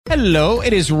Hello,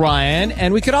 it is Ryan,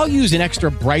 and we could all use an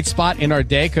extra bright spot in our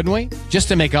day, couldn't we? Just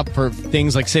to make up for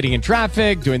things like sitting in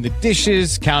traffic, doing the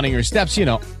dishes, counting your steps, you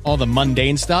know, all the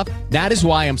mundane stuff. That is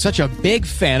why I'm such a big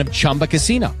fan of Chumba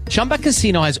Casino. Chumba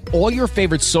Casino has all your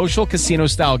favorite social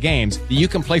casino-style games that you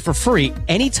can play for free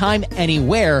anytime,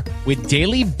 anywhere with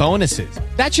daily bonuses.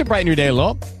 That should brighten your day a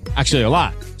little. Actually, a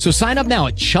lot. So sign up now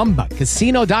at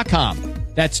ChumbaCasino.com.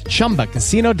 That's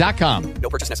ChumbaCasino.com. No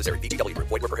purchase necessary. VGW Group.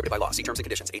 Void where prohibited by law. See terms and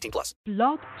conditions. 18 plus.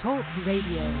 Blog Talk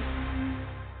Radio.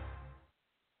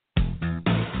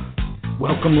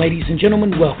 Welcome, ladies and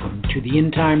gentlemen. Welcome to the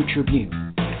End Time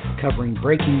Tribune, covering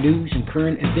breaking news and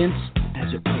current events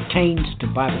as it pertains to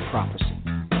Bible prophecy.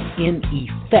 In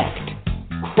effect,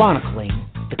 chronicling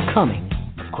the coming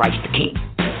of Christ the King.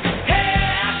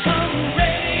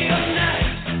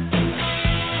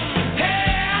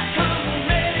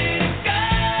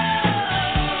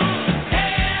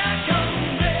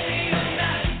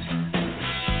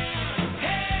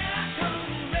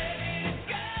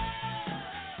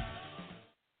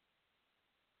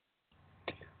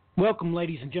 Welcome,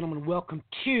 ladies and gentlemen. Welcome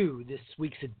to this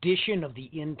week's edition of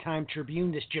the End Time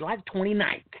Tribune, this July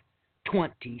 29th,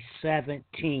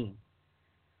 2017.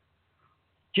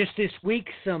 Just this week,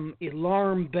 some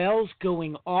alarm bells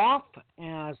going off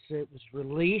as it was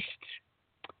released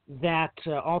that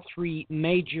all three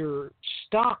major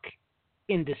stock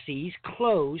indices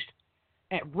closed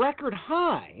at record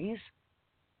highs,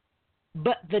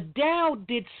 but the Dow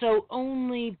did so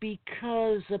only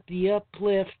because of the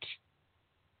uplift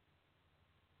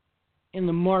in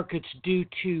the markets due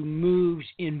to moves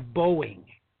in Boeing.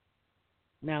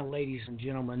 Now, ladies and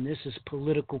gentlemen, this is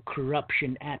political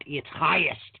corruption at its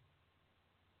highest.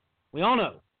 We all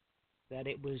know that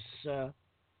it was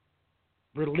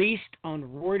released on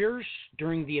Reuters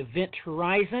during the Event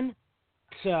Horizon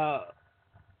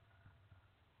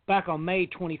back on May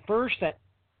 21st that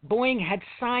Boeing had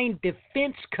signed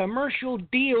defense commercial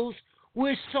deals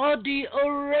with Saudi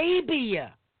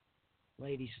Arabia.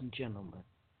 Ladies and gentlemen,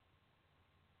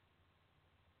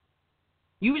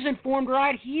 you was informed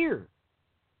right here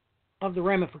of the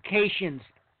ramifications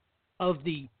of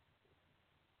the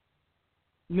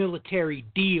military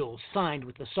deals signed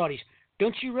with the Saudis.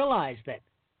 Don't you realize that,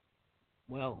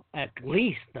 well, at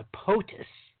least the POTUS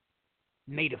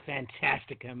made a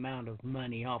fantastic amount of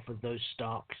money off of those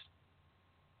stocks?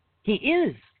 He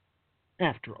is,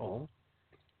 after all,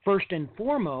 first and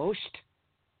foremost,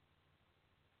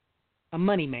 a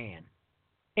money man.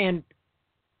 And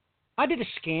I did a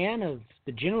scan of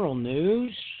the general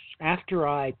news after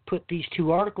I put these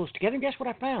two articles together, and guess what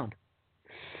I found?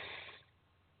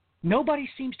 Nobody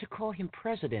seems to call him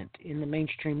president in the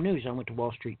mainstream news. I went to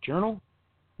Wall Street Journal,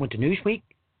 went to Newsweek,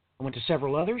 I went to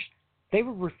several others. They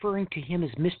were referring to him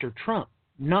as Mr. Trump,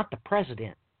 not the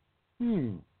president.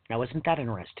 Now, isn't that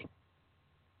interesting?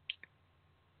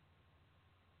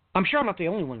 I'm sure I'm not the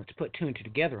only one that's put two and two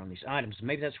together on these items.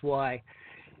 Maybe that's why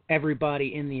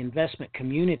everybody in the investment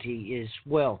community is,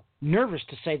 well, nervous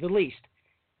to say the least.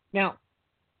 Now,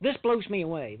 this blows me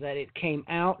away that it came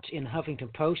out in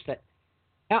Huffington Post that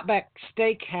Outback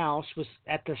Steakhouse was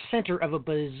at the center of a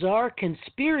bizarre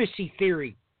conspiracy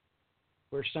theory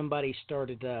where somebody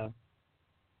started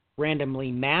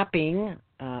randomly mapping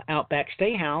Outback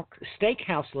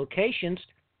Steakhouse locations,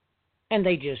 and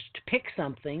they just picked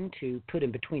something to put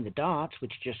in between the dots,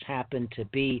 which just happened to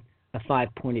be a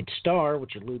five-pointed star,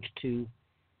 which alludes to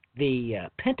the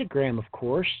pentagram, of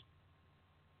course.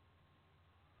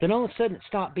 Then all of a sudden it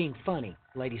stopped being funny,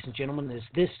 ladies and gentlemen, as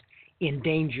this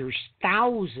endangers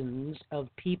thousands of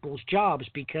people's jobs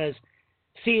because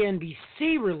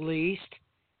CNBC released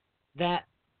that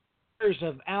shares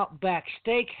of Outback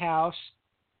Steakhouse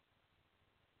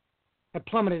have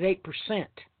plummeted 8%.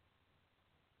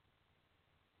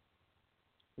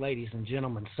 Ladies and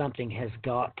gentlemen, something has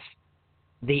got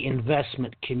the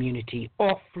investment community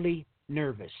awfully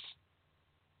nervous.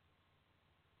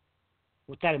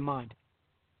 With that in mind,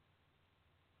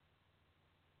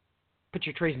 put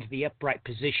your trays into the upright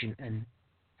position and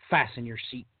fasten your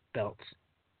seat belts.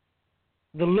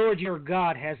 The Lord your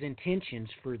God has intentions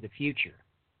for the future.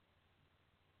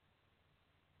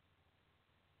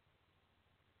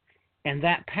 And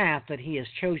that path that he has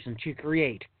chosen to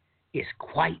create is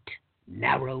quite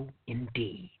narrow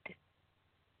indeed.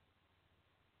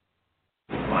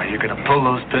 Why, you gonna pull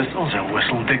those pistols or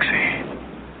whistle Dixie?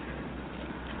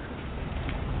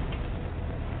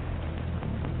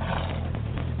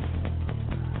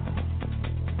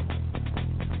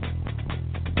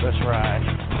 Let's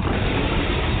ride.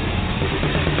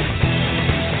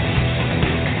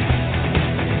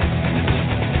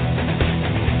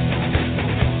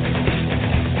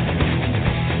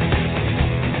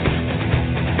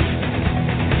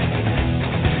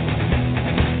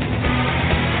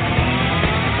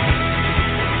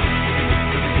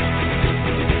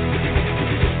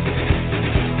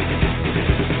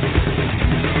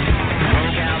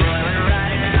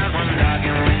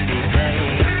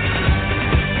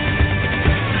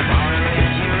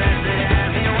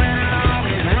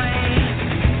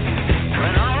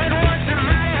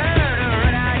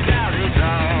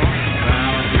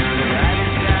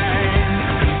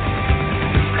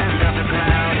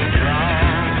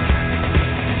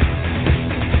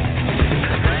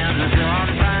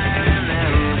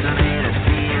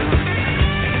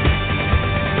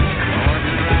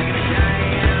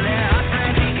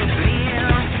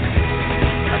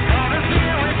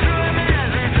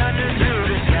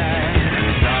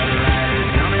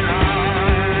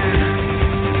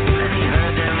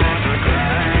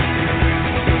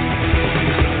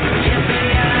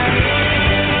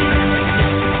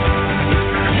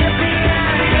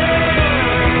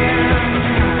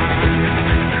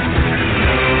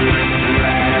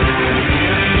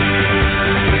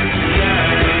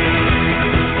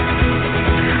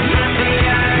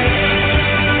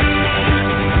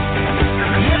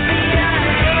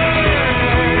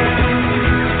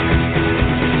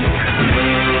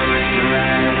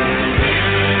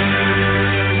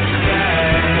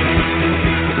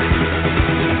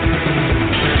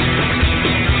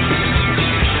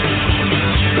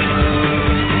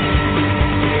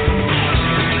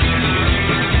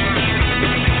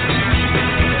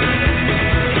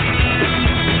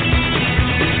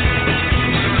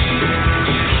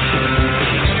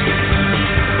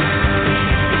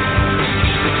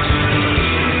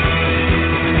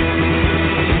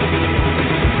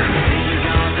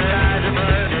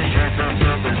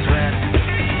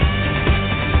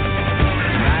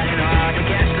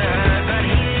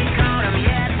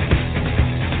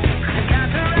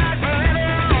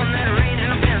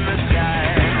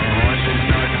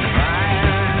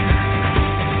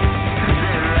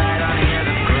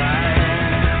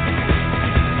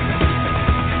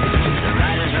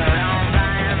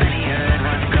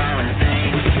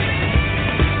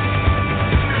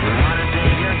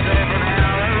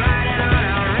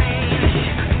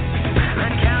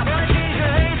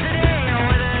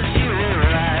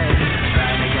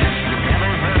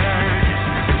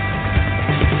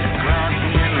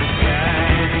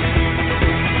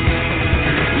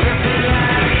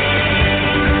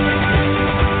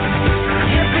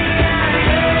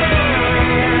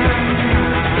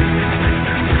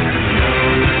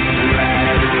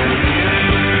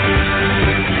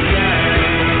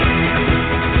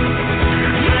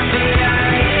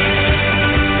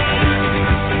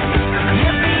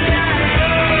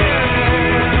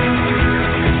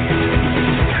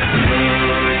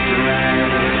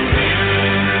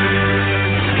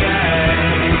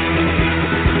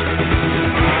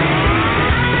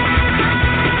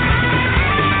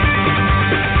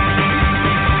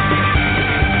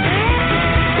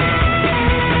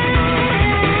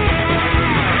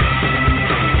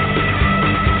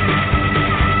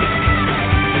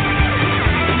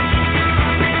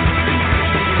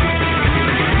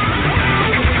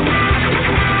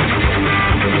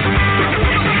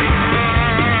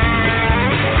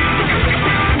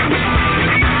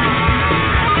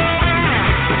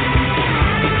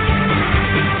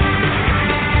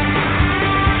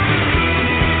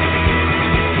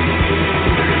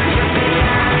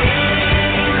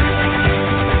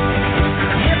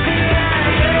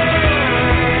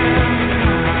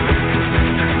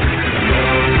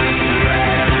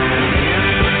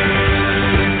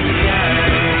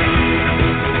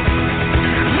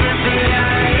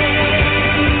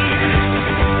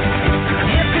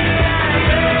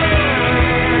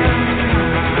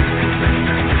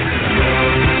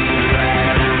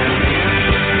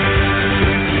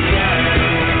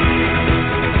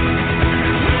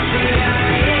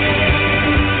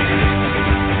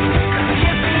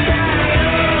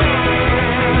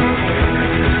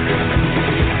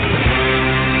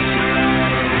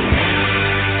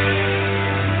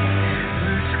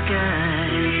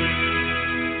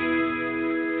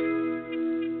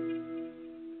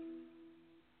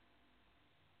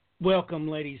 Welcome,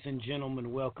 ladies and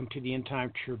gentlemen. Welcome to the End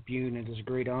Time Tribune. It is a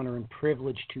great honor and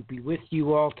privilege to be with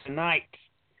you all tonight.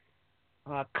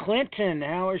 Clinton,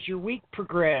 how has your week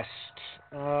progressed?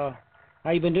 How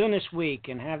you been doing this week?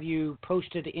 And have you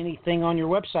posted anything on your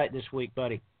website this week,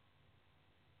 buddy?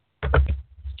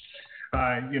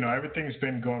 Everything's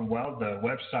been going well. The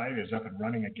website is up and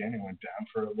running again. It went down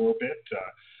for a little bit,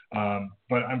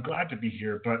 but I'm glad to be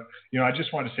here. But, I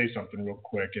just want to say something real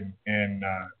quick. And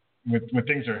with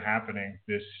things that are happening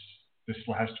this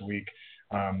last week,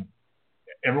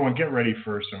 everyone get ready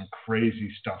for some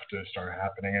crazy stuff to start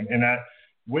happening. And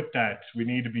with that, we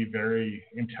need to be very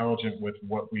intelligent with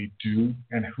what we do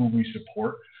and who we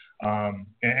support.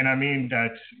 And I mean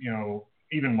that,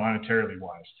 even monetarily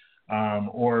wise,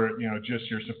 or,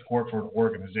 just your support for an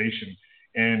organization.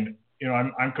 And,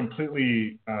 I'm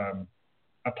completely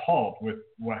appalled with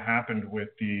what happened with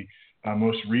the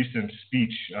most recent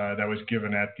speech that was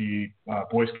given at the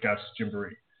Boy Scouts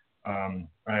Jamboree.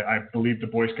 I believe the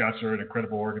Boy Scouts are an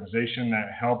incredible organization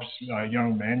that helps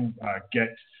young men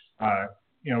get,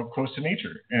 close to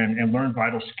nature and learn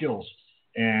vital skills.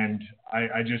 And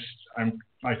I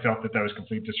felt that was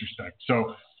complete disrespect.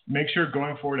 So make sure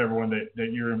going forward, everyone,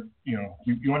 that you're,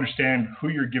 you understand who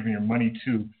you're giving your money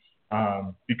to,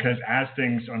 because as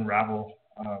things unravel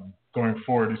going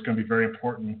forward, it's going to be very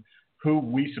important who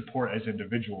we support as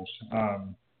individuals,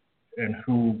 and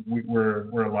who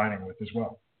we're aligning with as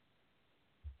well.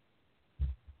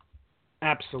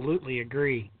 Absolutely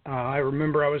agree. I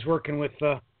remember I was working with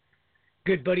a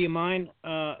good buddy of mine.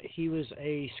 He was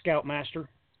a scoutmaster,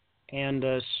 and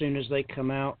as soon as they come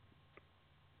out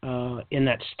in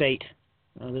that state,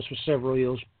 this was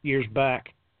several years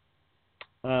back,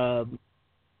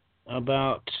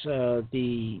 about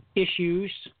the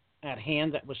issues at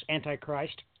hand that was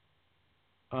Antichrist.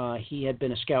 He had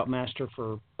been a scoutmaster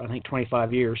for, I think,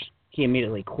 25 years. He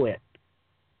immediately quit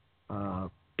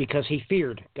because he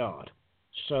feared God.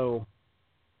 So,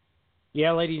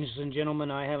 yeah, ladies and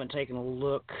gentlemen, I haven't taken a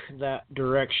look that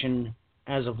direction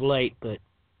as of late, but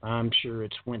I'm sure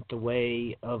it's went the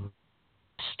way of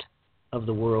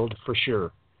the world for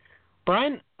sure.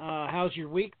 Brian, how's your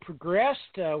week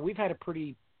progressed? We've had a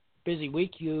pretty busy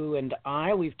week, you and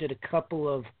I. We've did a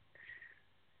couple of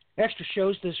extra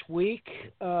shows this week.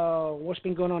 What's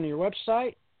been going on your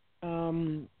website?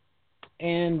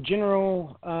 And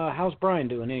general, how's Brian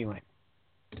doing anyway?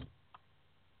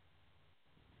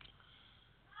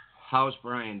 How's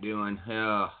Brian doing?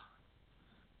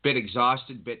 Bit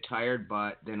exhausted, bit tired,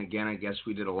 but then again, I guess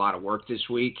we did a lot of work this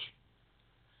week.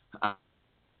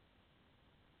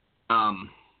 On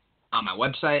my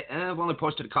website, I've only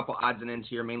posted a couple odds and ends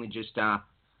here, mainly just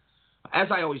as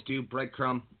I always do,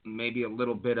 breadcrumb, maybe a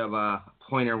little bit of a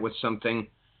pointer with something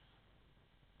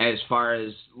as far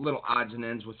as little odds and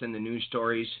ends within the news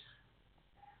stories.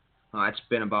 That's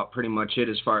been about pretty much it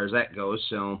as far as that goes.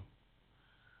 So,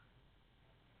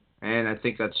 and I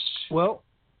think that's... Well,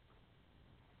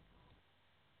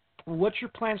 what's your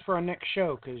plans for our next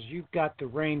show? Because you've got the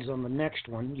reins on the next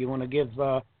one. You want to give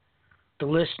the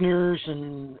listeners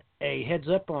a heads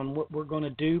up on what we're going to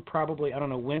do? Probably, I don't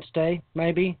know, Wednesday,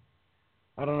 maybe?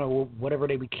 I don't know, whatever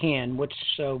day we can. What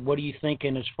are you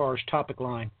thinking as far as topic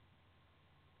line?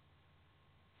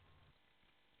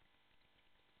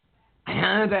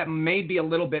 That may be a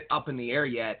little bit up in the air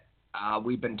yet.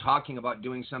 We've been talking about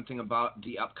doing something about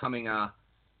the upcoming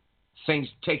things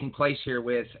taking place here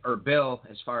with Erbil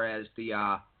as far as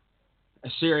the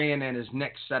Assyrian and his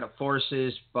next set of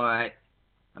forces. But,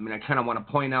 I mean, I kind of want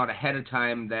to point out ahead of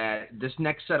time that this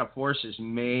next set of forces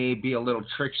may be a little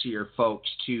trickier, folks,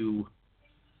 to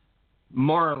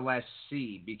more or less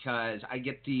see, because I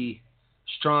get the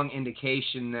strong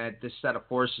indication that this set of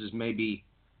forces may be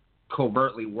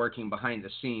covertly working behind the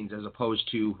scenes as opposed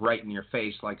to right in your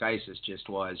face like ISIS just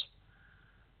was.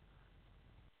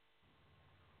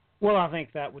 Well, I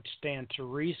think that would stand to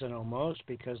reason almost,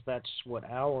 because that's what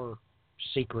our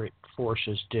secret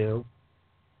forces do.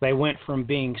 They went from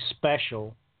being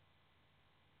special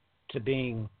to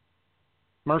being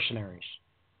mercenaries.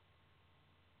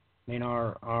 I mean,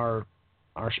 our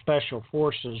special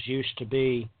forces used to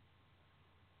be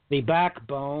the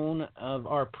backbone of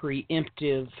our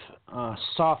preemptive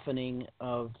softening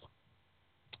of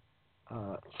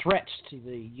threats to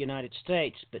the United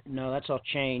States. But no, that's all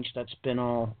changed. That's been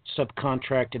all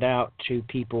subcontracted out to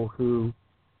people who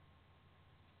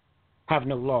have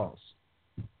no laws.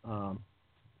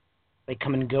 They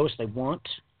come and go as they want.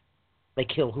 They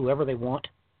kill whoever they want.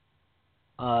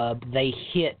 They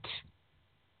hit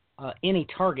any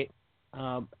target.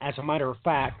 As a matter of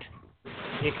fact,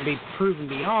 it can be proven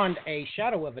beyond a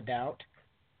shadow of a doubt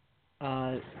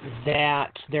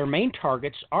that their main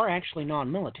targets are actually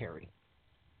non-military.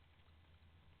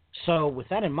 So with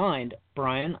that in mind,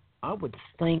 Brian, I would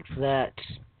think that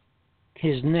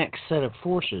his next set of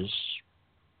forces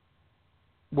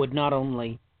would not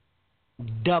only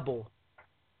double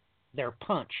their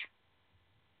punch,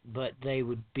 but they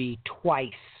would be twice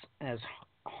as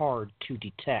hard to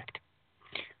detect.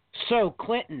 So,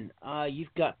 Clinton,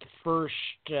 you've got the first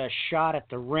shot at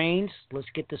the reins. Let's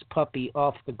get this puppy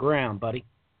off the ground, buddy.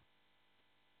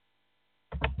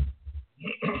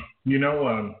 You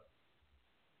know,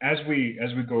 as we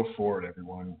go forward,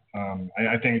 everyone,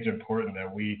 I think it's important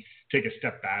that we take a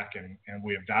step back and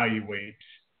we evaluate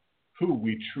who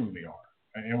we truly are.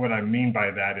 And what I mean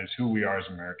by that is who we are as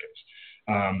Americans.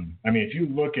 I mean, if you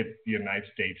look at the United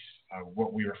States,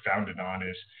 what we were founded on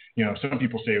is, you know, some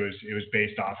people say it was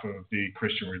based off of the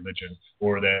Christian religion,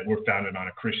 or that we're founded on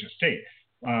a Christian state.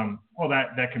 Well,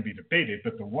 that can be debated,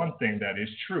 but the one thing that is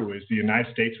true is the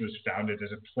United States was founded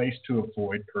as a place to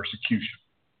avoid persecution.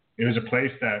 It was a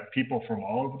place that people from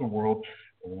all over the world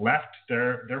left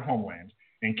their homeland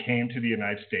and came to the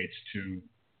United States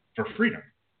for freedom,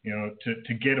 you know,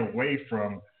 to get away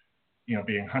from, you know,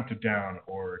 being hunted down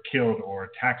or killed or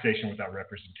taxation without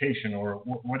representation or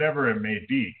whatever it may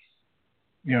be.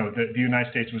 You know, the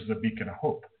United States was the beacon of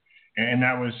hope. And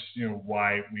that was, you know,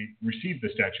 why we received the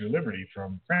Statue of Liberty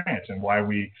from France and why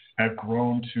we have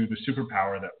grown to the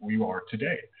superpower that we are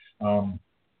today.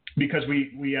 Because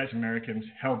we as Americans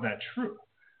held that true.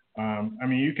 I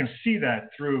mean, you can see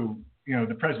that through, you know,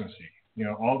 the presidency, you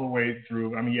know, all the way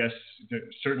through. I mean, yes,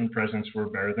 certain presidents were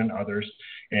better than others.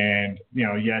 And, you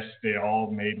know, yes, they all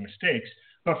made mistakes.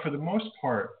 But for the most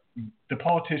part, the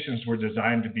politicians were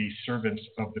designed to be servants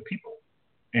of the people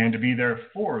and to be there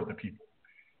for the people.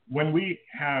 When we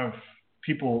have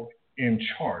people in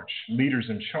charge, leaders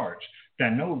in charge,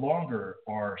 that no longer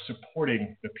are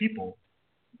supporting the people,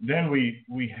 then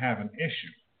we have an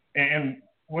issue. And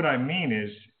what I mean is,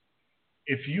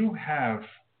 if you have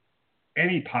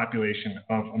any population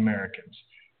of Americans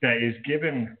that is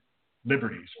given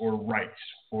liberties or rights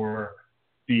or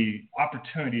the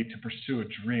opportunity to pursue a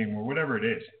dream or whatever it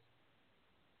is,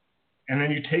 and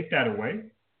then you take that away,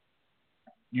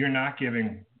 you're not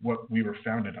giving what we were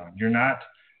founded on. You're not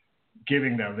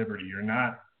giving that liberty. You're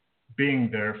not being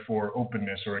there for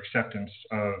openness or acceptance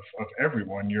of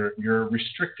everyone. You're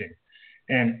restricting.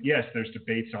 And yes, there's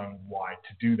debates on why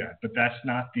to do that, but that's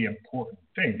not the important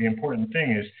thing. The important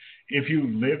thing is, if you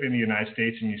live in the United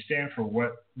States and you stand for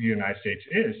what the United States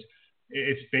is,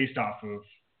 it's based off of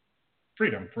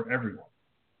freedom for everyone.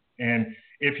 And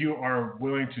if you are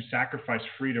willing to sacrifice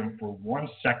freedom for one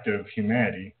sect of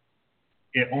humanity,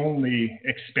 it only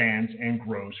expands and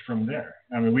grows from there.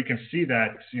 I mean, we can see that,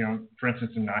 you know, for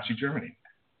instance, in Nazi Germany,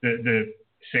 the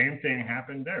same thing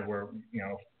happened there where, you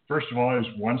know, first of all, it was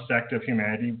one sect of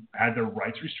humanity had their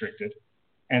rights restricted,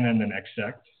 and then the next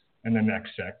sect, and the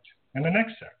next sect, and the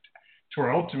next sect, to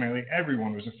where ultimately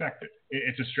everyone was affected.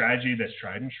 It's a strategy that's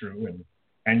tried and true,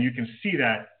 and you can see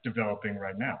that developing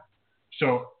right now.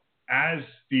 So as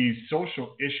these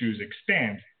social issues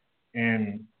expand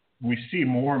and we see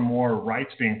more and more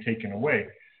rights being taken away,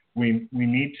 we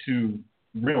need to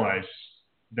realize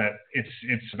that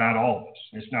it's about all of us.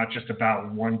 It's not just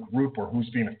about one group or who's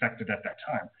being affected at that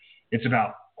time. It's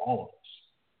about all of us.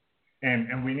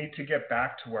 And we need to get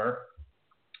back to where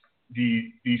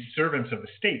the servants of the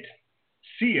state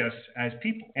see us as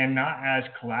people and not as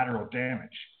collateral damage.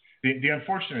 The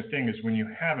unfortunate thing is when you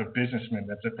have a businessman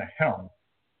that's at the helm,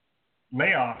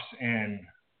 layoffs and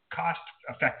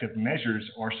cost-effective measures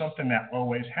are something that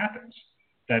always happens.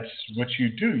 That's what you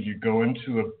do. You go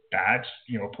into a bad,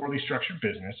 you know, poorly structured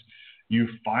business. You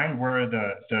find where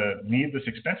the needless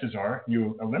expenses are.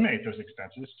 You eliminate those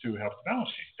expenses to help the balance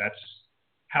sheet. That's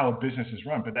how a business is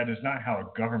run, but that is not how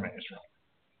a government is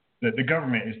run. The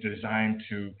government is designed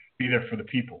to be there for the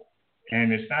people,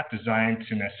 and it's not designed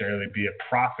to necessarily be a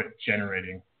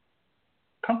profit-generating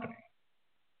company.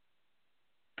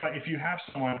 But if you have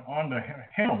someone on the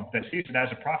helm that sees it as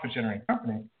a profit-generating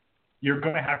company, you're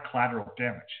going to have collateral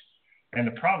damage. And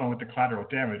the problem with the collateral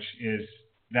damage is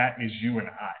that is you and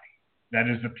I. That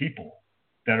is the people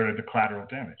that are the collateral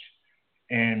damage.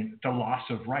 And the loss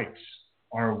of rights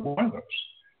are one of those.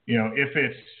 You know, if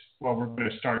it's, well, we're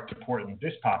going to start deporting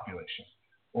this population,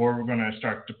 or we're going to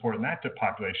start deporting that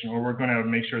population, or we're going to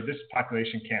make sure this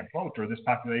population can't vote, or this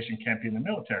population can't be in the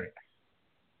military.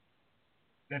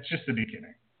 That's just the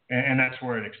beginning. And that's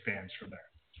where it expands from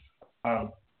there.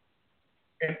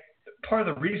 And part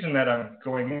of the reason that I'm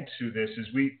going into this is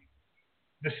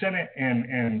the Senate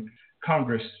and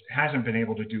Congress hasn't been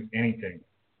able to do anything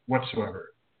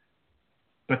whatsoever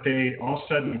but they all of a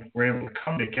sudden were able to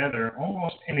come together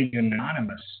almost in a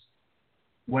unanimous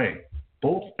way.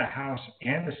 Both the House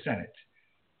and the Senate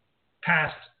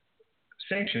passed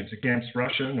sanctions against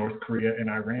Russia, North Korea, and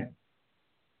Iran.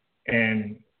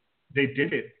 And they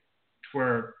did it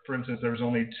where, for instance, there was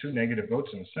only 2 negative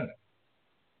votes in the Senate.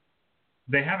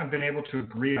 They haven't been able to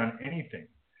agree on anything,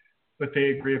 but they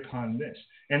agree upon this.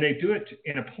 And they do it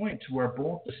in a point to where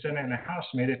both the Senate and the House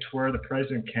made it to where the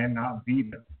president cannot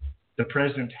veto. The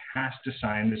president has to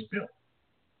sign this bill.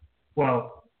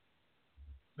 Well,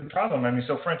 the problem,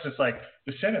 so for instance, like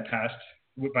the Senate passed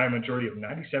by a majority of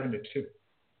 97 to 2.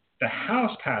 The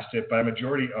House passed it by a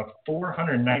majority of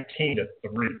 419 to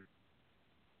 3.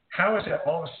 How is it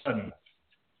all of a sudden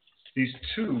these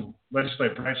 2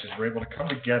 legislative branches were able to come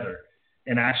together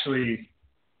and actually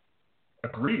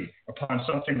agree upon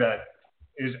something that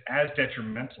is as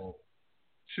detrimental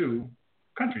to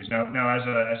countries? Now as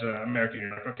an American,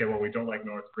 you're like, okay, well, we don't like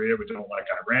North Korea, we don't like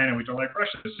Iran, and we don't like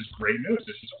Russia. This is great news.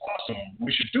 This is awesome.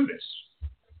 We should do this.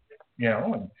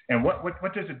 And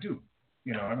what does it do?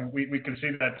 We can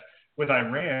see that with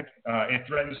Iran, it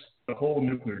threatens the whole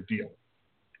nuclear deal.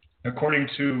 According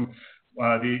to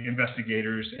the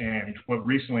investigators and what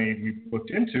recently we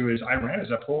looked into is Iran has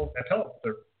upheld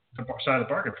the side of the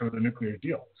bargain for the nuclear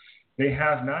deal. They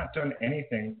have not done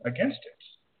anything against it.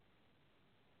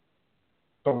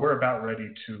 But we're about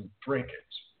ready to break it.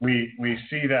 We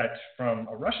see that from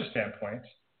a Russia standpoint,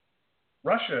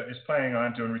 Russia is planning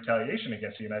on doing retaliation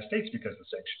against the United States because of the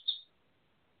sanctions.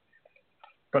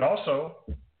 But also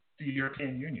the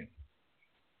European Union.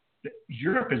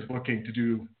 Europe is looking to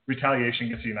do retaliation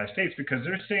against the United States because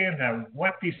they're saying that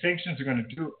what these sanctions are going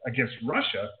to do against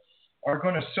Russia are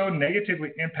going to so negatively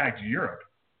impact Europe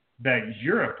that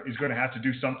Europe is going to have to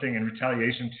do something in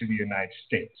retaliation to the United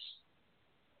States.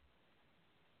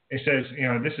 It says,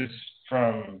 this is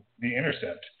from The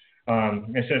Intercept.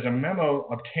 It says a memo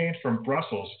obtained from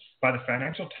Brussels by the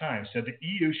Financial Times said the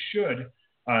EU should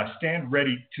stand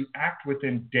ready to act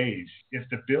within days if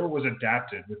the bill was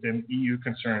adapted within EU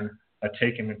concern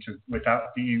without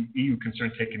the EU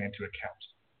concern taken into account.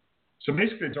 So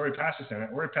basically, it's already passed the Senate,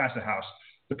 already passed the House.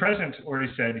 The president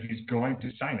already said he's going to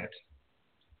sign it,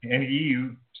 and the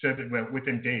EU said that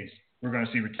within days we're going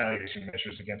to see retaliation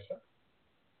measures against them.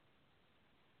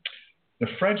 The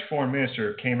French foreign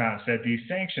minister came out and said these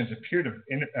sanctions appear to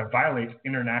violate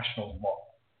international law,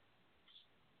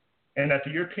 and that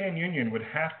the European Union would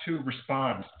have to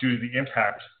respond due to the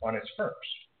impact on its firms.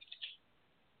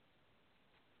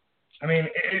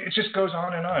 It just goes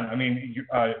on and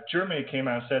on. Germany came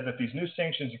out and said that these new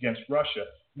sanctions against Russia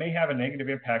may have a negative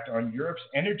impact on Europe's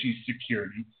energy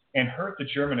security and hurt the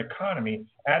German economy,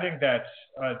 adding that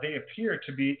they appear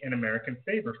to be in American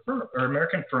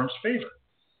firms' favor.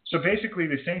 So basically,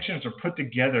 the sanctions are put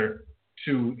together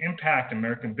to impact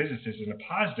American businesses in a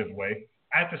positive way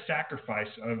at the sacrifice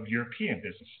of European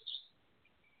businesses.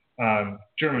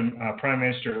 German Prime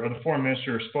Minister, or the Foreign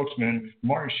Minister spokesman,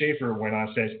 Martin Schäfer, went on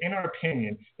and says, in our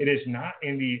opinion, it is not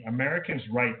in the Americans'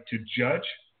 right to judge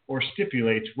or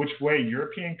stipulate which way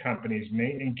European companies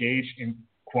may engage in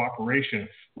cooperation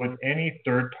with any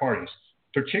third parties,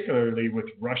 particularly with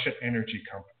Russia energy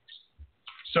companies.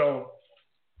 So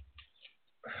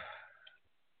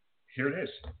here it is.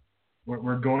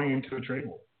 We're going into a trade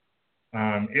war.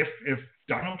 If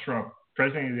Donald Trump,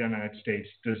 President of the United States,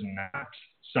 does not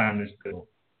sign this bill,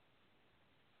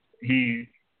 he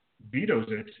vetoes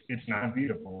it, it's not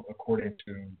vetoable according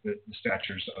to the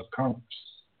statutes of Congress.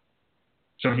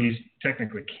 So he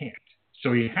technically can't.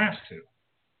 So he has to.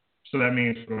 So that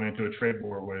means we're going into a trade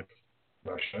war with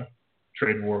Russia,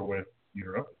 trade war with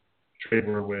Europe, trade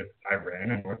war with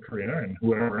Iran and North Korea and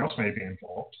whoever else may be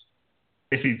involved.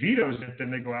 If he vetoes it,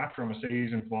 then they go after him and say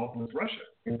he's involved with Russia,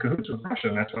 in cahoots with Russia,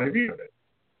 and that's why he vetoed it.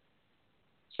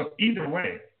 So either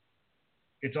way,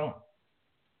 it's on.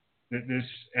 This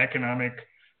economic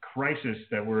crisis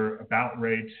that we're about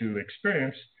ready to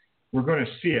experience, we're going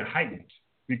to see it heightened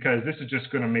because this is just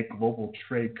going to make global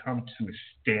trade come to a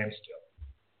standstill.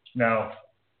 Now,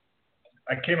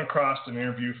 I came across an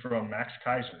interview from Max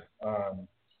Kaiser,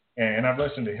 and I've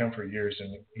listened to him for years,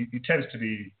 and he tends to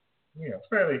be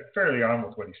fairly on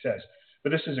with what he says. But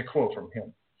this is a quote from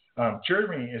him.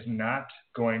 Germany is not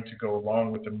going to go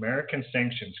along with American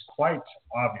sanctions, quite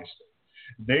obviously.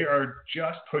 They are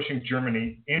just pushing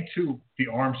Germany into the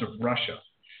arms of Russia.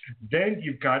 Then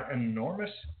you've got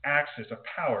enormous access of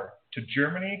power to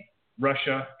Germany,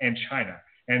 Russia, and China,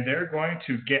 and they're going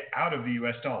to get out of the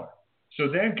U.S. dollar. So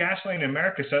then gasoline in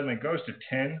America suddenly goes to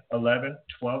 $10, $11,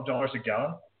 $12 a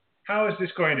gallon. How is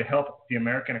this going to help the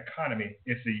American economy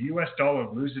if the U.S. dollar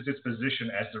loses its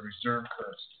position as the reserve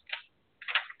currency?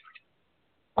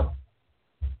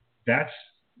 that's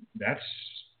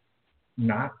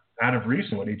not out of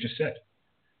reason what he just said.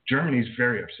 Germany's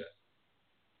very upset.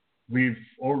 We've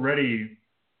already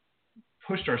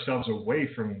pushed ourselves away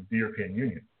from the European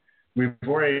Union. We've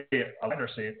already aligned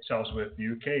ourselves with the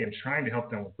UK and trying to help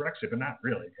them with Brexit, but not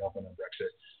really helping them Brexit.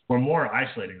 We're more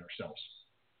isolating ourselves.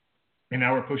 And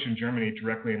now we're pushing Germany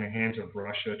directly in the hands of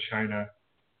Russia, China,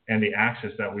 and the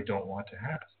access that we don't want to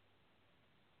have.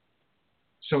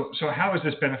 So how is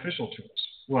this beneficial to us?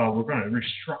 Well, we're going to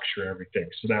restructure everything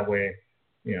so that way,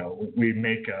 we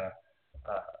make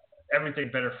everything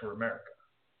better for America.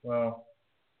 Well,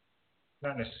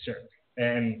 not necessarily.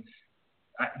 And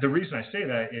the reason I say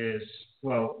that is,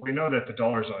 well, we know that the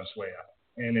dollar's on its way out,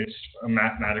 and it's a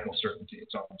mathematical certainty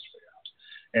it's on its way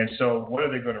out. And so what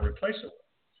are they going to replace it with?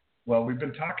 Well, we've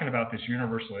been talking about this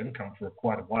universal income for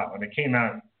quite a while, and it came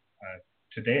out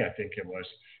today, I think it was,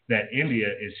 that India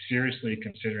is seriously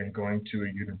considering going to a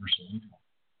universal income.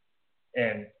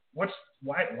 And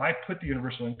why put the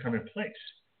universal income in place?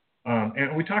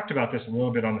 And we talked about this a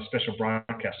little bit on the special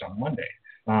broadcast on Monday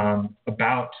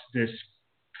about this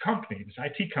company, this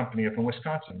IT company up in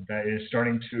Wisconsin that is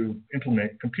starting to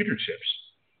implement computer chips.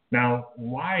 Now,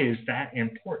 why is that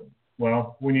important?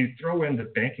 Well, when you throw in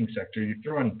the banking sector, you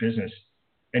throw in business,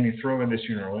 and you throw in this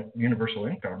universal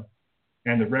income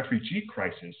and the refugee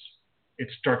crisis, it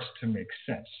starts to make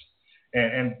sense.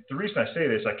 And the reason I say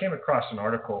this, I came across an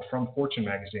article from Fortune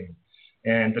magazine,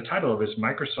 and the title of it is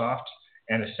Microsoft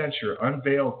and Accenture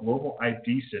Unveil Global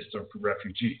ID System for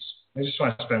Refugees. I just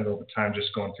want to spend a little bit of time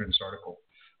just going through this article.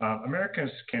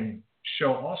 Americans can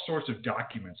show all sorts of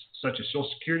documents, such as social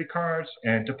security cards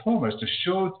and diplomas, to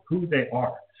show who they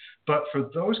are. But for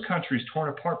those countries torn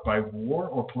apart by war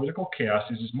or political chaos,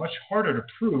 it is much harder to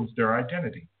prove their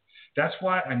identity. That's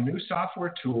why a new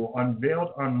software tool unveiled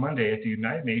on Monday at the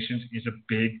United Nations is a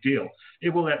big deal. It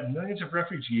will let millions of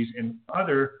refugees and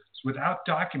others without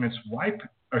documents wipe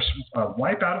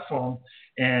out a phone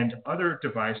and other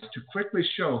device to quickly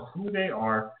show who they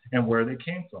are and where they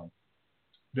came from.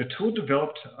 The tool,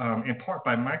 developed in part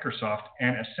by Microsoft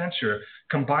and Accenture,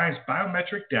 combines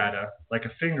biometric data like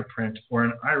a fingerprint or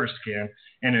an iris scan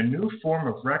and a new form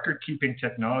of record-keeping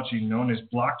technology known as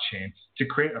blockchain to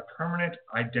create a permanent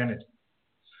identity.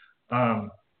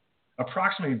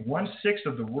 Approximately 1/6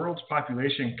 of the world's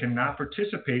population cannot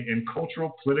participate in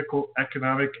cultural, political,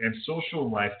 economic, and social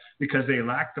life because they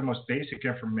lack the most basic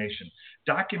information.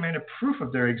 Documented proof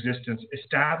of their existence,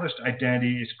 established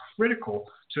identity, is critical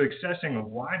to accessing a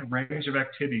wide range of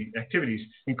activities,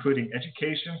 including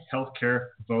education, healthcare,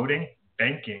 voting,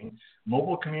 banking,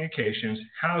 mobile communications,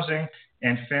 housing,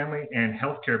 and family and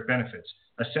healthcare benefits,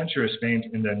 Accenture explained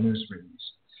in the news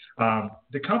release.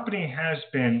 The company has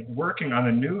been working on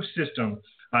a new system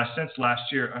since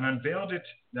last year and unveiled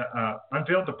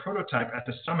the prototype at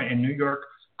the summit in New York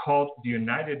called the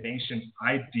United Nations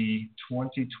ID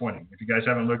 2020. If you guys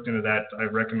haven't looked into that, I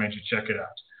recommend you check it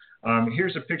out.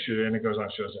 Here's a picture, and it goes on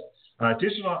and shows that.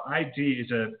 Digital ID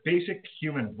is a basic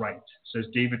human right, says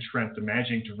David Trent, the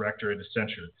managing director at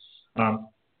Accenture.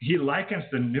 He likens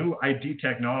the new ID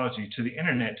technology to the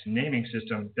internet naming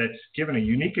system that's given a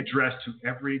unique address to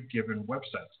every given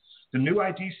website. The new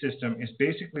ID system is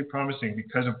basically promising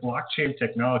because of blockchain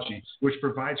technology, which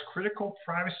provides critical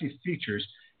privacy features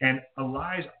and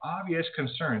allies obvious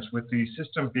concerns with the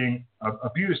system being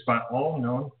abused by all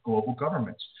known global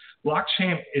governments.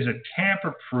 Blockchain is a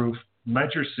tamper-proof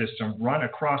ledger system run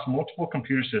across multiple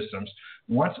computer systems.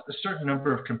 Once a certain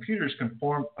number of computers can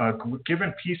form a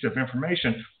given piece of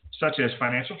information, such as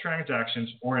financial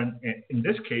transactions, or in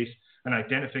this case, an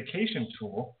identification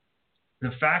tool, the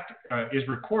fact is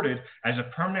recorded as a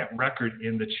permanent record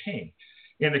in the chain.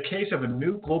 In the case of a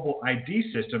new global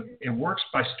ID system, it works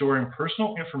by storing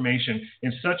personal information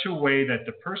in such a way that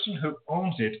the person who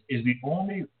owns it is the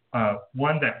only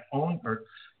one that owns, or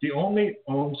the only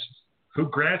owns who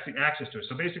grants the access to it.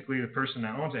 So basically, the person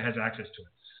that owns it has access to it.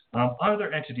 Other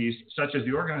entities, such as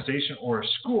the organization or a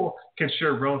school, can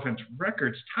share relevant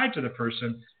records tied to the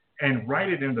person and write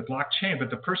it in the blockchain, but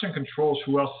the person controls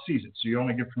who else sees it. So you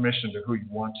only give permission to who you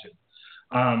want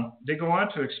to. They go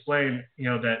on to explain,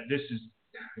 that this is,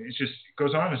 it just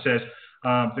goes on and says,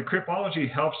 the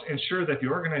cryptology helps ensure that the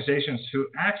organizations who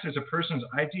access a person's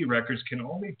ID records can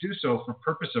only do so for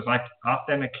purpose of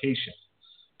authentication,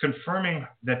 confirming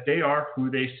that they are who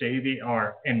they say they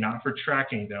are and not for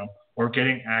tracking them or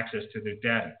getting access to their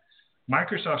data.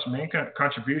 Microsoft's main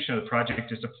contribution to the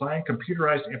project is applying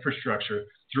computerized infrastructure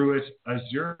through its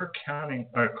Azure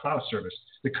cloud service.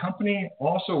 The company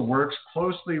also works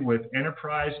closely with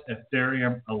Enterprise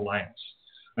Ethereum Alliance,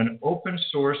 an open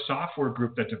source software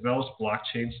group that develops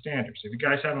blockchain standards. If you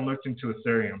guys haven't looked into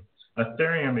Ethereum,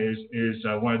 Ethereum is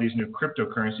one of these new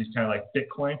cryptocurrencies, kind of like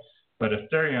Bitcoin, but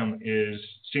Ethereum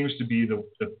seems to be the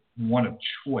one of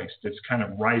choice that's kind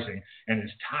of rising and is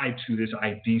tied to this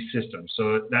ID system.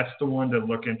 So that's the one to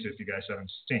look into if you guys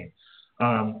haven't seen.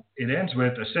 It ends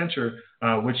with Accenture,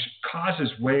 which causes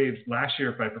waves last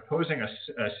year by proposing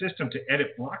a system to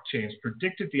edit blockchains,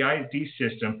 predicted the ID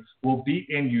system will be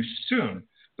in use soon,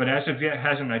 but as of yet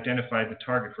hasn't identified the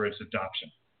target for its adoption.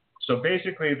 So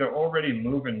basically, they're already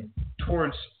moving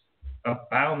towards a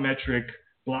biometric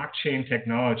blockchain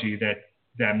technology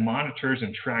that monitors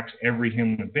and tracks every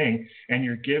human being, and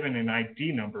you're given an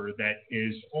ID number that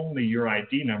is only your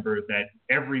ID number, that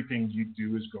everything you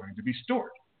do is going to be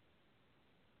stored.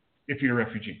 If you're a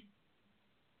refugee,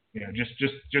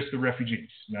 just the refugees,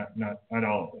 not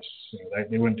all of us.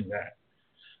 They wouldn't do that.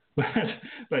 But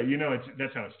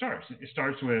that's how it starts. It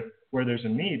starts with where there's a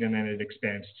need, and then it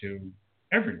expands to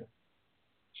everyone.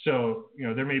 So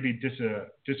there may be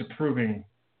disapproving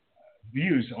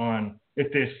views on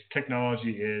if this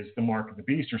technology is the mark of the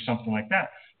beast or something like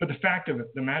that. But the fact of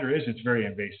the matter is, it's very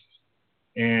invasive,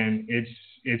 and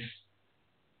it's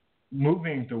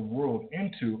moving the world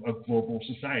into a global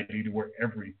society to where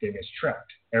everything is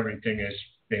tracked, everything is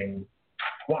being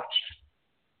watched.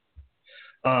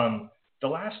 The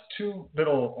last two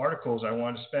little articles I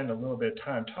want to spend a little bit of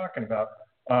time talking about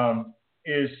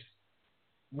is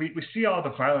we see all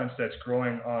the violence that's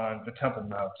growing on the Temple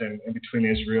Mount and between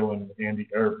Israel and the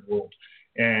Arab world,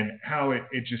 and how it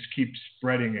just keeps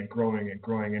spreading and growing and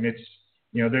growing. And it's,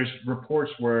 there's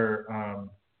reports where,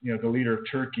 the leader of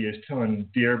Turkey is telling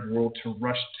the Arab world to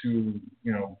rush to,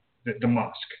 the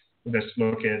mosque that's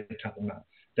located at the Temple Mount,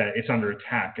 that it's under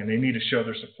attack, and they need to show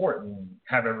their support and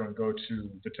have everyone go to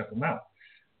the Temple Mount.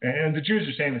 And the Jews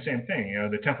are saying the same thing.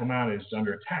 The Temple Mount is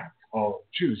under attack. All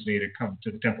Jews need to come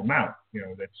to the Temple Mount,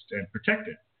 and protect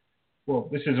it. Well,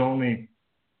 this is only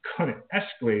going to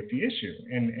escalate the issue.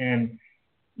 And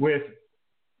with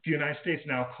the United States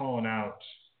now calling out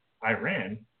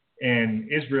Iran, and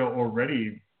Israel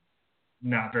already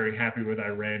not very happy with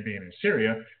Iran being in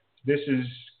Syria, this is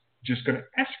just going to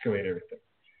escalate everything.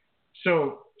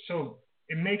 So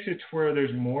it makes it to where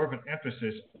there's more of an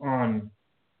emphasis on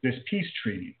this peace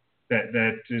treaty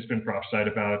that has been prophesied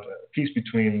about, peace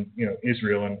between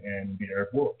Israel and the Arab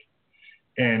world.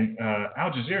 And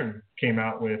Al Jazeera came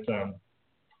out with an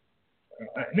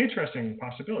interesting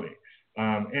possibility.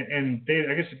 And they,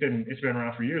 I guess it's been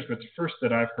around for years, but it's the first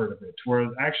that I've heard of it, where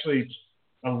actually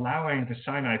allowing the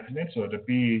Sinai Peninsula to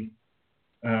be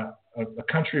a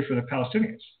country for the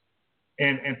Palestinians.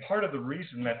 And part of the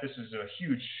reason that this is a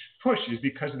huge push is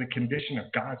because of the condition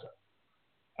of Gaza.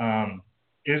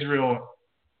 Israel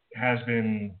has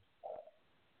been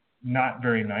not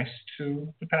very nice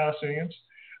to the Palestinians.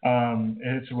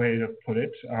 It's a way to put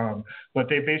it. But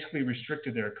they basically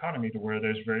restricted their economy to where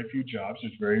there's very few jobs,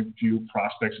 there's very few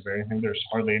prospects of anything. There's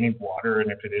hardly any water,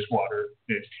 and if it is water,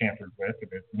 it's tampered with. If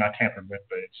it's not tampered with,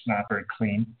 but it's not very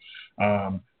clean.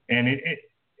 And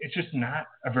it's just not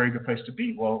a very good place to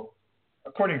be. Well,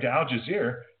 according to Al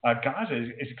Jazeera, Gaza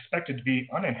is expected to be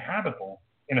uninhabitable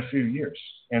in a few years.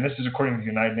 And this is according to the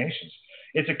United Nations.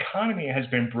 Its economy has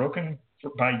been broken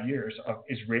by years of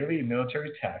Israeli military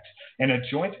attacks and a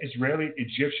joint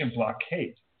Israeli-Egyptian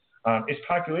blockade. Its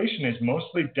population is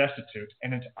mostly destitute,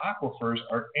 and its aquifers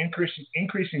are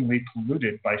increasingly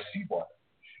polluted by seawater.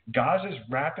 Gaza's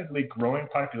rapidly growing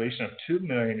population of 2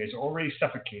 million is already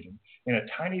suffocating in a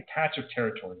tiny patch of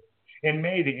territory. In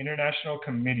May, the International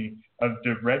Committee of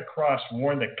the Red Cross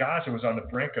warned that Gaza was on the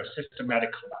brink of systematic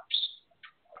collapse.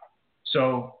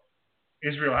 So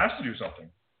Israel has to do something.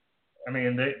 I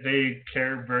mean, they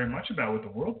care very much about what the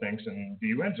world thinks, and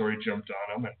the UN's already jumped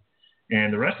on them,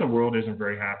 and the rest of the world isn't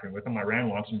very happy with them. Iran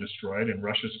wants them destroyed, and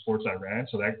Russia supports Iran,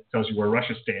 so that tells you where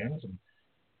Russia stands. And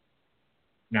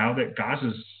now that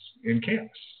Gaza's in chaos,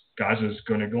 Gaza's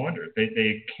going to go under.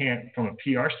 They can't, from a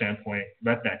PR standpoint,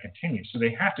 let that continue, so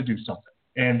they have to do something.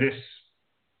 And this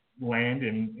land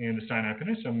in the Sinai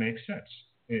Peninsula makes sense.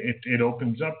 It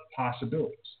opens up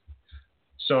possibilities.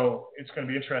 So it's going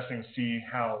to be interesting to see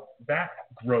how that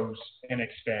grows and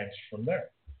expands from there.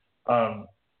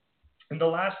 And the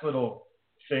last little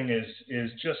thing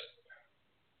is just,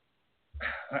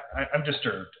 I'm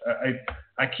disturbed.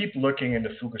 I keep looking into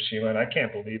Fukushima, and I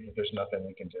can't believe that there's nothing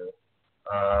we can do.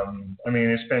 I mean,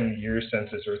 it's been years since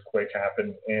this earthquake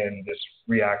happened, and this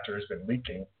reactor has been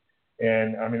leaking.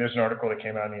 And I mean, there's an article that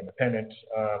came out in The Independent.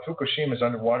 Fukushima's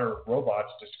underwater robots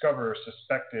discover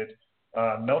suspected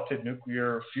melted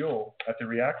nuclear fuel at the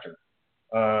reactor.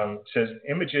 Says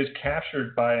images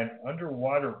captured by an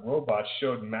underwater robot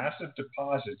showed massive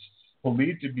deposits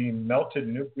believed to be melted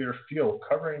nuclear fuel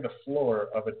covering the floor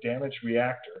of a damaged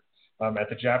reactor at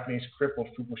the Japanese crippled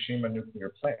Fukushima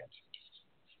nuclear plant.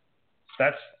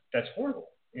 That's horrible.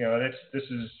 This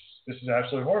is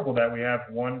absolutely horrible that we have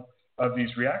one of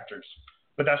these reactors.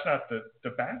 But that's not the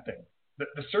bad thing.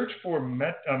 The search for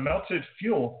melted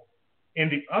fuel in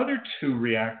the other two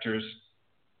reactors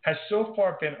has so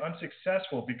far been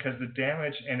unsuccessful because of the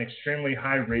damage and extremely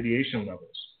high radiation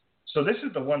levels. So this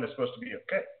is the one that's supposed to be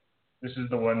okay. This is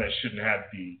the one that shouldn't have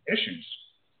the issues.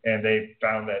 And they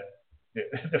found that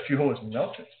the fuel is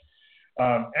melted.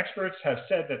 Experts have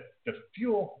said that the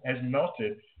fuel has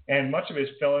melted and much of it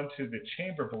fell into the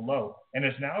chamber below and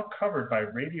is now covered by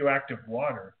radioactive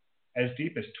water as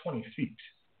deep as 20 feet.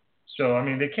 So, I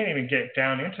mean, they can't even get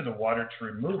down into the water to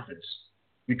remove this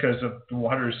because of the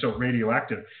water is so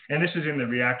radioactive. And this is in the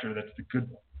reactor that's the good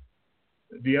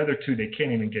one. The other two, they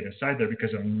can't even get inside there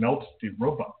because of melted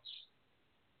robots.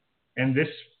 And this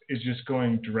is just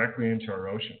going directly into our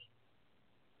ocean.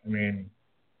 I mean,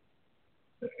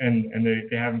 and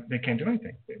they can't do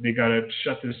anything. They got to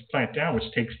shut this plant down,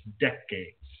 which takes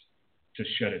decades to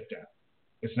shut it down.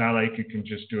 It's not like you can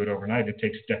just do it overnight. It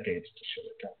takes decades to shut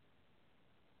it down.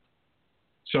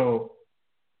 So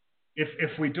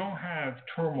if we don't have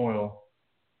turmoil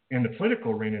in the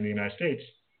political arena in the United States,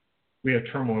 we have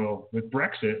turmoil with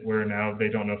Brexit, where now they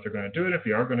don't know if they're going to do it, if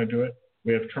they are going to do it.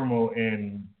 We have turmoil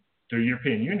in the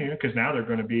European Union because now they're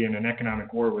going to be in an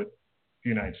economic war with the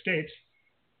United States.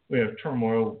 We have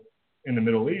turmoil in the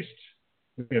Middle East.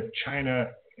 We have China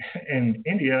and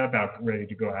India about ready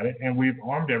to go at it, and we've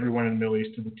armed everyone in the Middle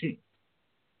East to the teeth.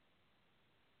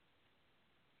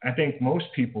 I think most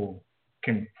people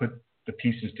can put the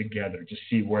pieces together to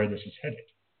see where this is headed.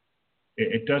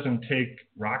 It doesn't take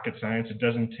rocket science. It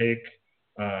doesn't take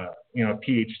a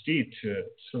PhD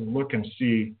to look and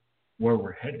see where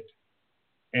we're headed.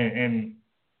 And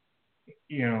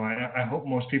I hope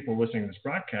most people listening to this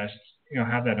broadcast,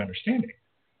 have that understanding.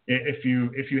 If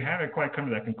you haven't quite come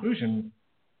to that conclusion,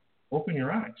 open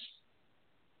your eyes.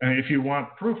 And if you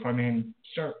want proof,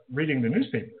 start reading the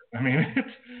newspaper.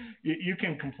 You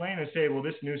can complain and say, well,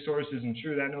 this news source isn't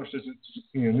true, that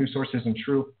news source isn't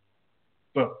true.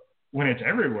 But when it's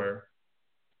everywhere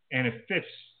and it fits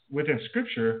within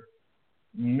Scripture,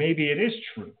 maybe it is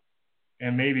true.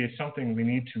 And maybe it's something we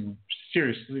need to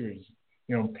seriously,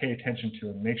 pay attention to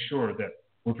and make sure that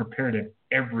we're prepared in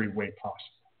every way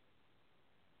possible.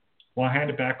 Well, I'll hand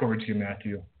it back over to you,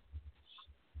 Matthew.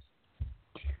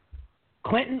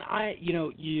 Clinton,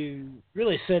 you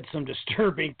really said some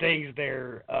disturbing things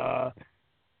there. I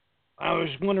was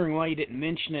wondering why you didn't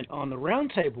mention it on the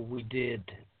roundtable we did.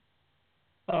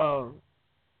 So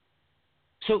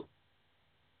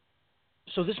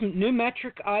this new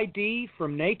metric ID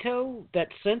from NATO that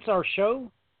since our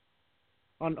show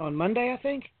on Monday, I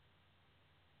think?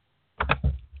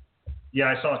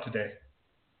 Yeah, I saw it today.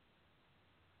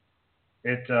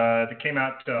 It came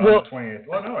out on the 20th.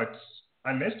 Well, no,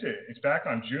 I missed it. It's back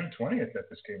on June 20th that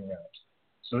this came out.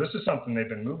 So this is something they've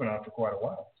been moving on for quite a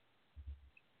while.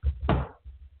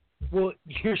 Well,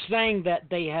 you're saying that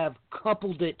they have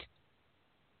coupled it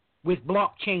with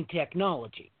blockchain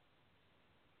technology.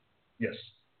 Yes.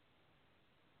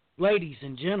 Ladies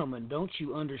and gentlemen, don't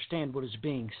you understand what is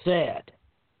being said?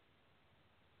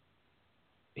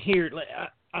 Here,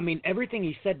 everything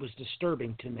he said was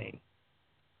disturbing to me.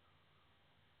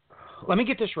 Let me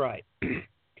get this right.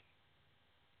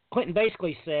 Clinton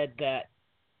basically said that,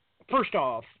 first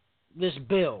off, this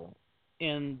bill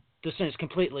in the Senate is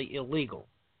completely illegal.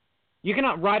 You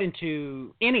cannot write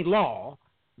into any law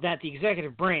that the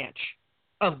executive branch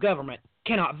of government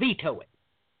cannot veto it.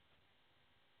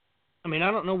 I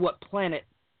don't know what planet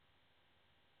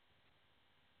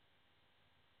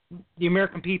the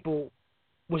American people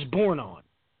was born on,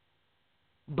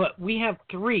 but we have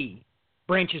three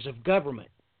branches of government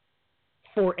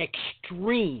for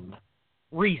extreme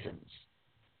reasons.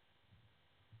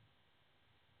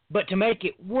 But to make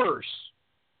it worse,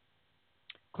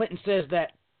 Clinton says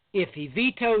that if he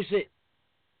vetoes it,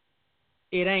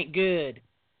 it ain't good.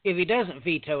 If he doesn't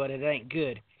veto it, it ain't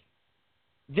good.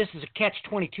 This is a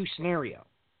catch-22 scenario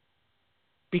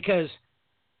because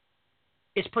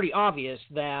it's pretty obvious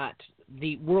that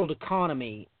the world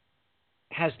economy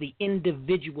has the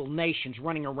individual nations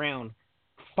running around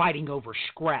fighting over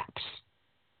scraps.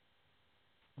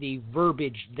 The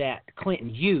verbiage that Clinton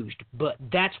used, but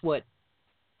that's what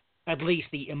at least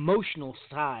the emotional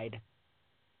side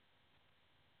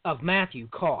of Matthew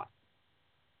caught.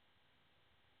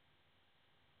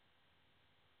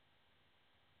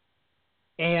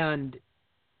 And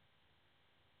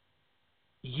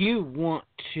you want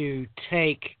to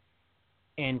take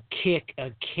and kick a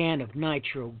can of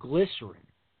nitroglycerin.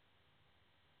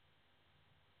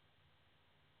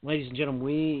 Ladies and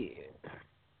gentlemen,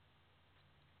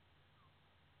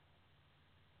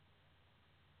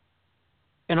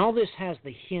 and all this has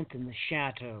the hint and the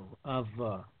shadow of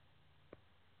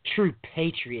true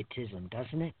patriotism,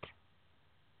 doesn't it?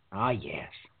 Ah, yes.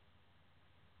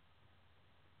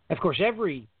 Of course,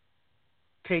 every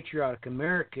patriotic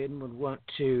American would want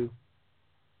to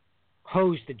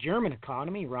hose the German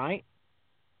economy, right?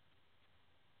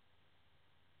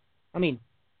 I mean,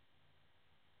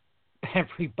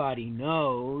 everybody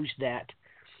knows that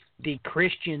the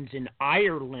Christians in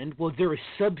Ireland, well, they're a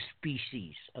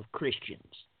subspecies of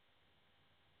Christians.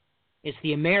 It's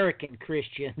the American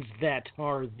Christians that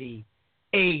are the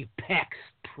apex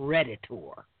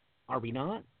predator. Are we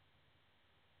not?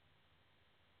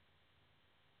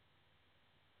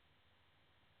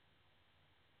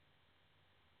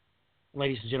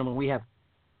 Ladies and gentlemen, we have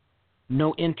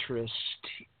no interest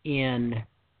in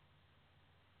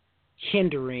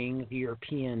hindering the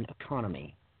European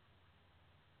economy.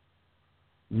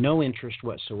 No interest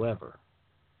whatsoever.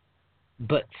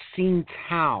 But since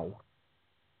how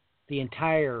the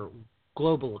entire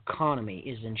global economy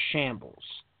is in shambles,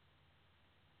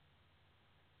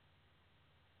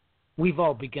 we've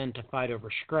all begun to fight over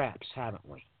scraps, haven't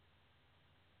we?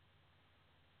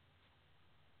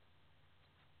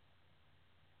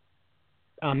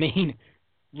 I mean,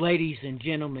 ladies and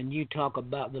gentlemen, you talk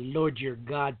about the Lord your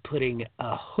God putting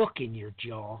a hook in your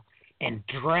jaw and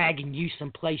dragging you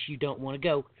someplace you don't want to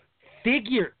go.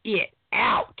 Figure it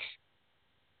out.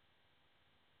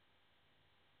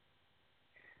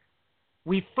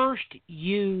 We first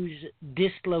use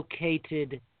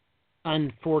dislocated,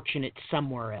 unfortunate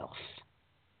somewhere else.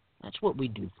 That's what we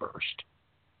do first.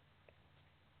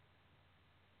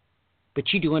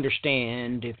 But you do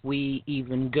understand, if we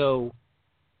even go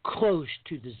close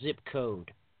to the zip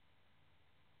code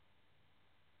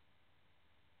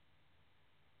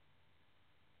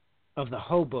of the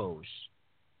hobos,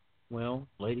 well,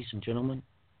 ladies and gentlemen,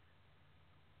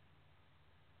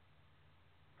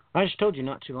 I just told you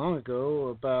not too long ago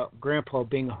about Grandpa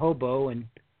being a hobo, and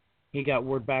he got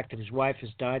word back that his wife has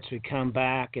died, so he come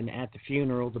back, and at the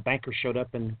funeral, the banker showed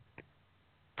up and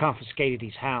confiscated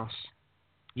his house.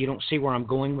 You don't see where I'm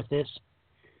going with this?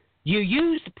 You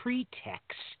use the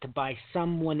pretext by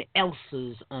someone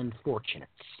else's unfortunates.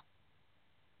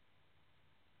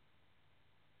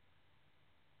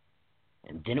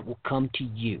 And then it will come to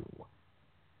you.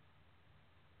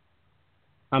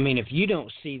 I mean, if you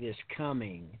don't see this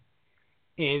coming,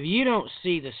 if you don't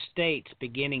see the states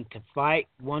beginning to fight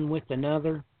one with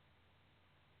another,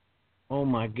 oh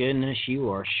my goodness, you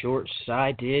are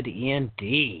short-sighted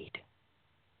indeed.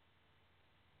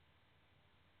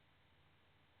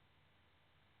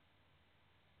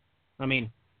 I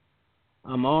mean,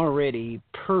 I'm already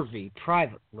privy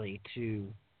privately to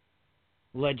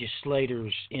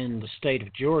legislators in the state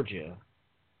of Georgia.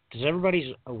 Does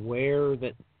everybody aware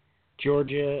that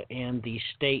Georgia and the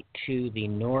state to the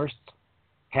north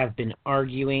have been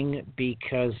arguing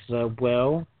because,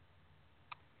 well,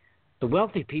 the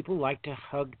wealthy people like to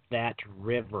hug that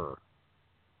river.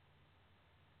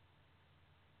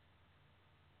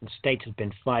 The states have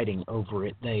been fighting over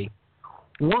it. They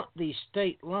want the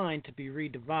state line to be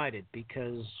redivided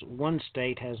because one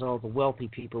state has all the wealthy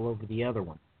people over the other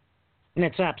one. And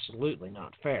it's absolutely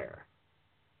not fair.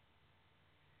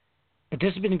 But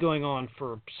this has been going on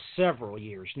for several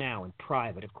years now in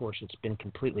private. Of course, it's been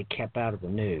completely kept out of the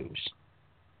news.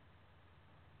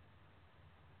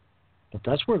 But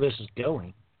that's where this is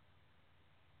going.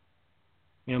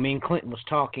 You know, me and Clinton was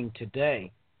talking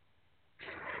today.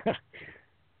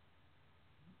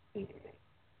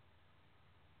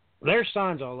 There's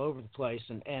signs all over the place,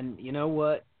 and you know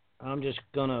what? I'm just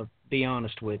going to be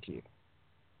honest with you.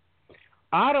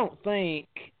 I don't think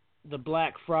the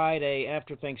Black Friday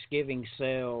after Thanksgiving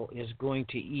sale is going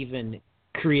to even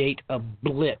create a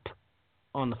blip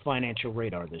on the financial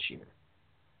radar this year.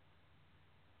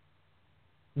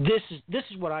 This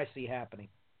is what I see happening.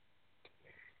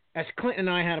 As Clinton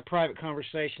and I had a private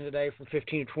conversation today for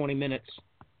 15 or 20 minutes,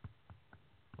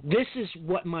 this is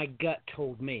what my gut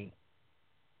told me.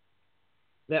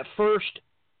 That first,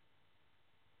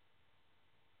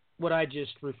 what I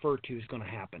just referred to is going to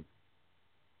happen.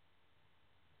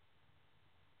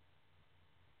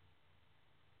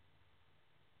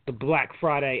 The Black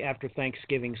Friday after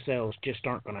Thanksgiving sales just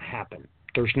aren't going to happen.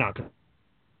 There's not going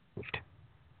to.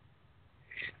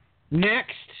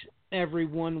 Next,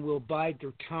 everyone will bide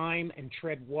their time and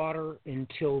tread water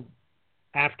until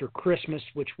after Christmas,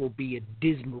 which will be a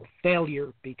dismal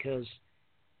failure because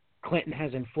Clinton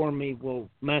has informed me, well,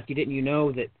 Matthew, didn't you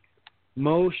know that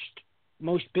most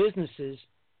businesses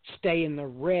stay in the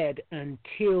red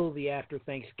until the after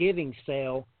Thanksgiving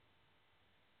sale,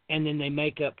 and then they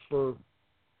make up for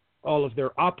all of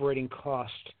their operating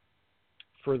costs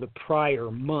for the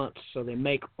prior month, so they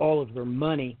make all of their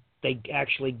money. They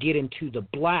actually get into the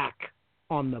black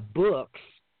on the books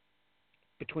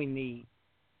between the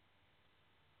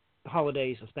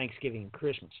holidays of Thanksgiving and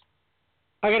Christmas.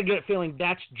 I got a good feeling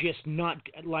that's just not,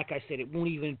 like I said, it won't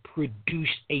even produce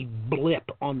a blip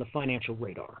on the financial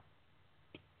radar.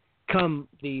 Come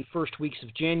the first weeks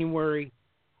of January,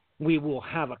 we will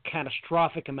have a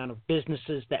catastrophic amount of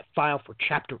businesses that file for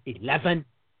Chapter 11,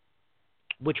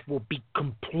 which will be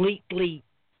completely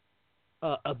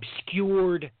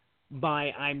obscured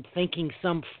by, I'm thinking,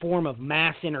 some form of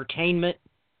mass entertainment.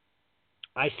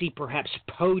 I see perhaps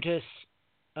POTUS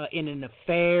in an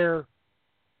affair,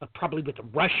 probably with a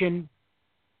Russian,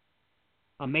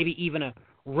 maybe even a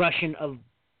Russian of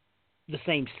the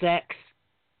same sex.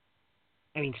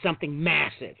 I mean, something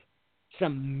massive,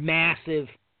 some mass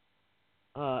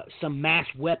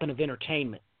weapon of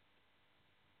entertainment.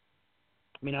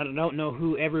 I mean, I don't know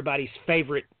who everybody's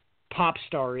favorite pop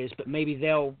star is, but maybe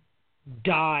they'll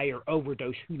die or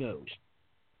overdose. Who knows?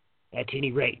 At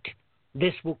any rate,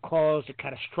 this will cause a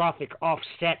catastrophic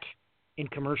offset in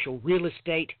commercial real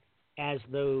estate, as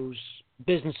those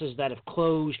businesses that have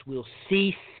closed will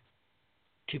cease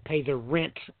to pay the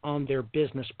rent on their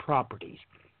business properties.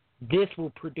 This will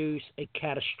produce a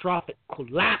catastrophic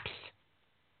collapse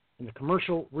in the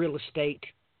commercial real estate,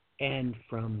 and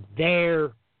from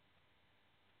there,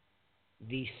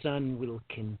 the sun will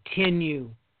continue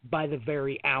by the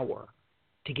very hour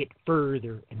to get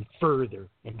further and further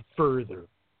and further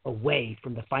away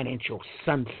from the financial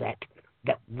sunset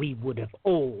that we would have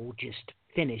all just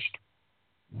finished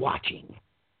watching.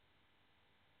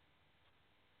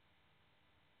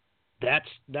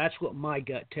 That's what my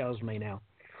gut tells me now.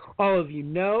 All of you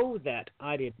know that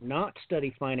I did not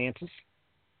study finances.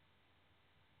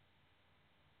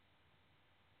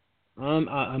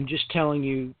 I'm just telling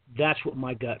you that's what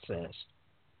my gut says.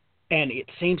 And it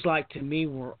seems like to me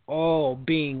we're all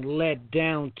being led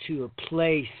down to a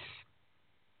place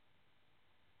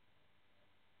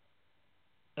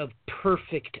of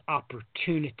perfect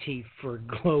opportunity for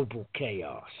global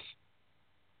chaos.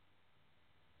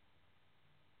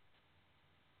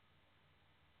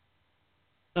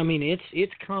 I mean,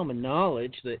 it's common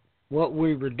knowledge that what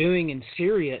we were doing in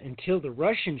Syria until the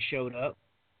Russians showed up.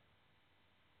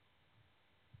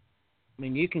 I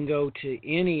mean, you can go to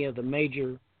any of the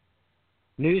major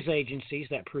news agencies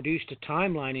that produced a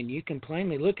timeline, and you can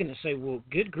plainly look at it and say, well,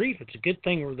 good grief, it's a good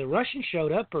thing or the Russians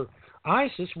showed up, or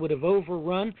ISIS would have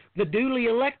overrun the duly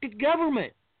elected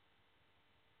government.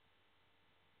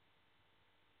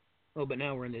 Oh, but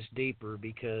now we're in this deeper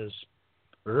because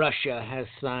Russia has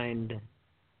signed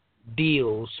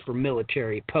deals for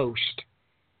military posts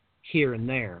here and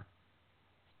there.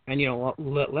 And, you know,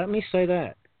 let me say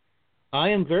that. I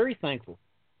am very thankful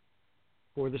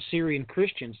for the Syrian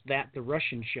Christians that the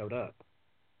Russians showed up.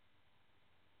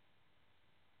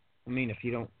 I mean, if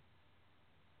you don't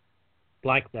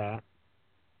like that,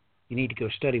 you need to go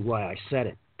study why I said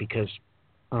it, because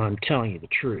I'm telling you the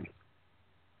truth.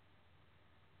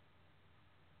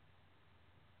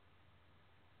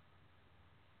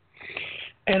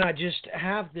 And I just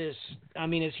have this, I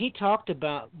mean, as he talked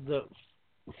about the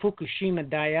Fukushima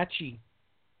Daiichi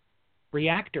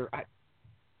reactor,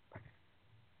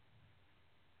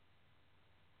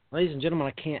 ladies and gentlemen,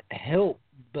 I can't help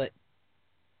but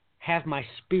have my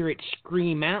spirit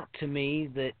scream out to me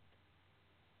that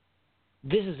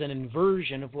this is an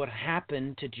inversion of what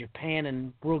happened to Japan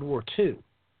in World War II.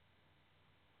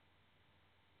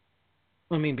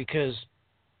 I mean, because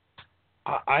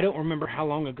I don't remember how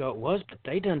long ago it was, but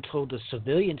they done told the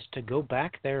civilians to go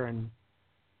back there and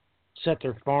set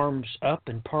their farms up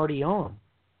and party on.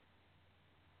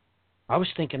 I was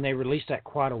thinking they released that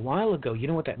quite a while ago. You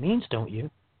know what that means, don't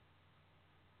you?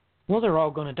 Well, they're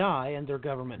all going to die, and their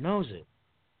government knows it.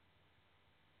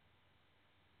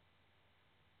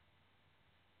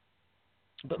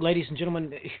 But, ladies and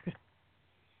gentlemen,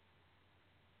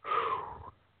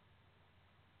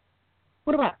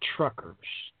 what about truckers?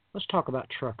 Let's talk about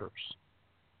truckers.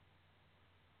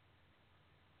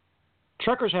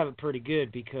 Truckers have it pretty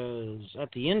good because at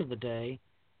the end of the day,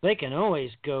 they can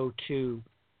always go to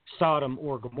Sodom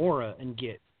or Gomorrah and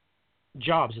get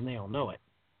jobs, and they all know it.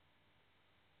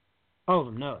 All of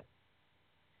them know it.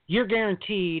 You're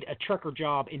guaranteed a trucker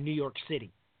job in New York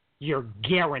City. You're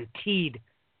guaranteed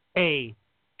a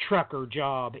trucker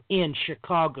job in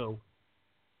Chicago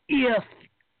if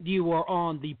you are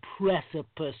on the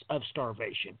precipice of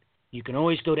starvation. You can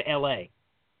always go to L.A.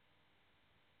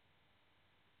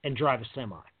 and drive a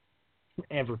semi.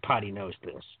 Everybody knows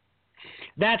this.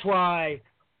 That's why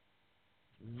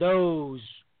those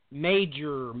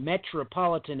major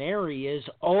metropolitan areas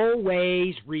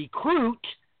always recruit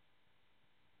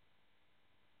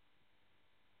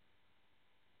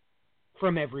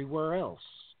from everywhere else.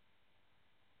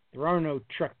 There are no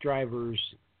truck drivers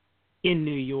in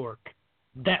New York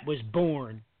that was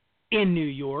born in New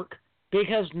York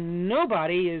because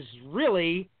nobody is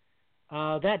really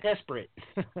that desperate.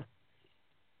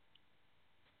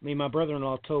 My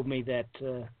brother-in-law told me that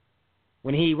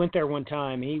when he went there one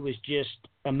time, he was just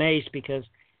amazed because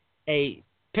a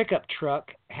pickup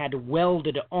truck had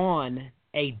welded on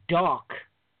a dock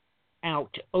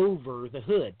out over the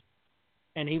hood.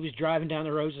 And he was driving down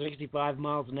the road 65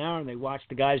 miles an hour, and they watched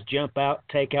the guys jump out,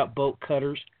 take out bolt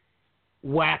cutters,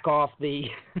 whack off the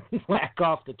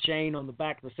chain on the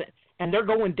back of the set. And they're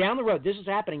going down the road. This is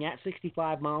happening at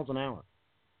 65 miles an hour.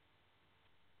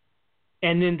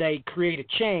 And then they create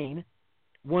a chain,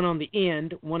 one on the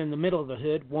end, one in the middle of the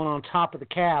hood, one on top of the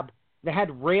cab. They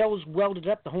had rails welded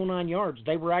up the whole 9 yards.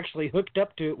 They were actually hooked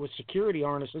up to it with security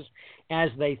harnesses as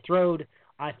they throwed,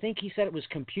 I think he said it was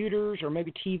computers or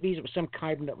maybe TVs. It was some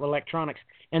kind of electronics.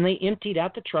 And they emptied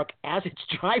out the truck as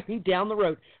it's driving down the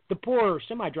road. The poor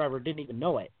semi-driver didn't even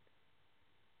know it.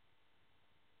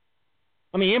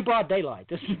 In broad daylight.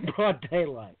 This is broad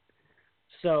daylight.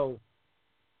 So,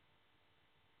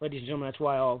 ladies and gentlemen, that's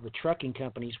why all the trucking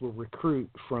companies will recruit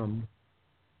from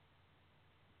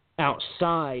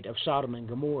outside of Sodom and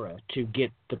Gomorrah to get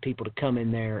the people to come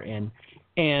in there. And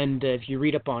if you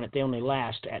read up on it, they only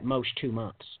last at most 2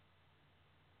 months.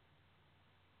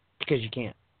 Because you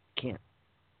can't.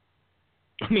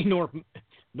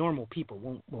 Normal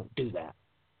people won't do that.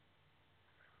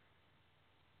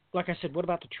 Like I said, what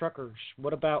about the truckers?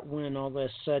 What about when all of a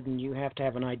sudden you have to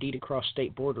have an ID to cross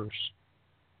state borders?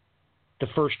 The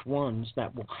first ones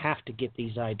that will have to get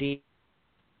these IDs,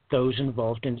 those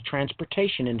involved in the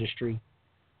transportation industry.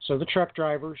 So the truck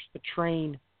drivers, the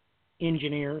train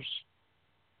engineers,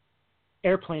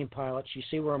 airplane pilots. You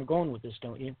see where I'm going with this,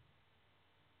 don't you?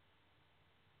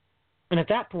 And at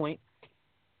that point,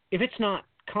 if it's not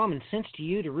common sense to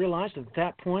you to realize that at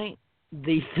that point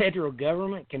the federal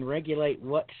government can regulate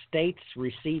what states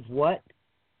receive what,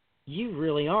 you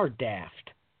really are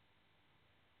daft.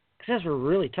 Because that's what we're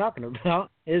really talking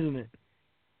about, isn't it?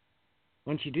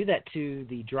 Once you do that to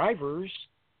the drivers,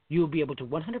 you'll be able to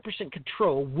 100%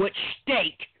 control which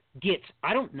state gets,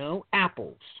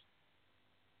 apples.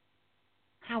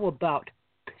 How about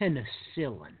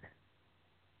penicillin?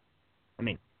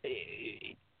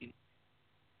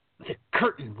 The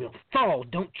curtain will fall.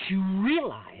 Don't you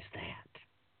realize that?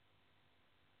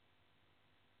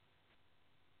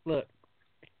 Look,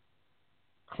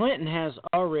 Clinton has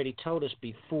already told us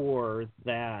before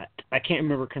that, I can't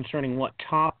remember concerning what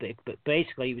topic, but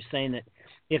basically he was saying that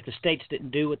if the states didn't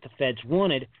do what the feds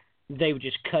wanted, they would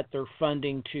just cut their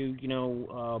funding to,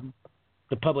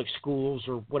 the public schools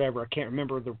or whatever. I can't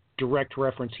remember the direct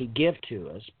reference he gave to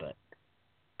us, but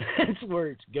that's where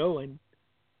it's going.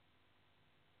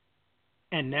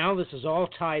 And now this is all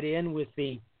tied in with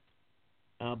the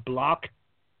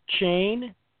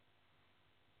blockchain.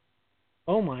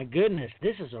 Oh my goodness,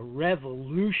 this is a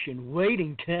revolution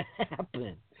waiting to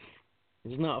happen.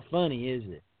 It's not funny, is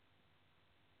it?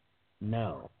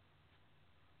 No,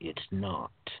 it's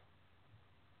not.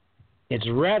 It's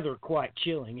rather quite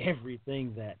chilling,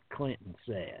 everything that Clinton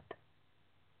said.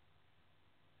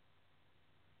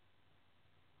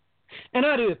 And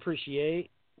I do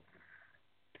appreciate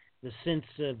the sense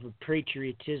of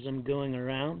patriotism going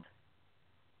around.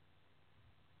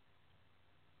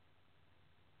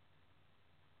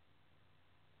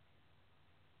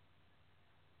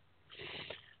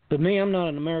 But me, I'm not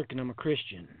an American, I'm a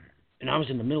Christian. And I was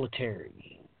in the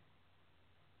military.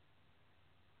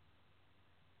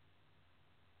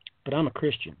 But I'm a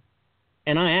Christian.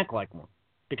 And I act like one.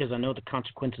 Because I know the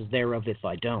consequences thereof if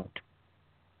I don't.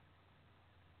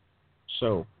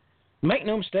 So, make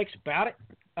no mistakes about it.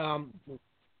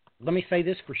 Let me say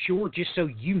this for sure, just so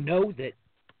you know that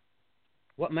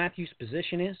what Matthew's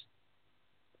position is.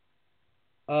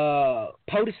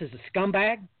 POTUS is a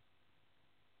scumbag.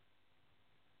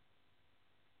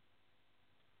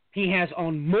 He has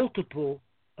on multiple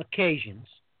occasions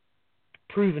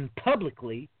proven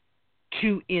publicly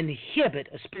to inhibit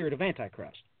a spirit of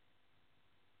Antichrist.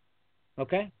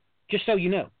 Okay? Just so you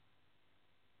know.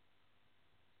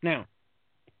 Now,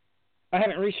 I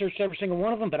haven't researched every single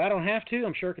one of them, but I don't have to.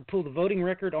 I'm sure I could pull the voting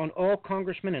record on all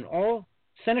congressmen and all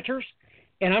senators,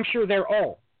 and I'm sure they're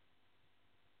all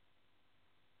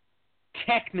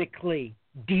technically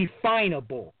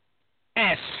definable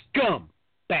as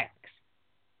scumbags.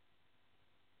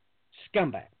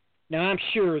 Scumbag. Now, I'm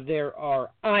sure there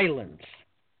are islands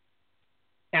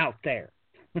out there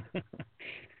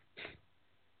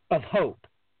of hope.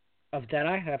 Of that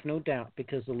I have no doubt,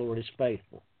 because the Lord is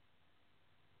faithful.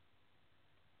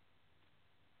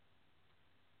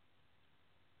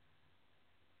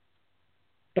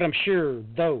 But I'm sure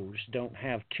those don't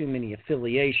have too many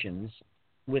affiliations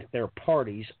with their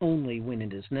parties only when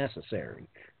it is necessary.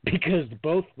 Because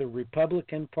both the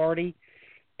Republican Party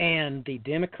and the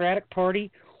Democratic Party,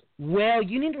 well,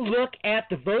 you need to look at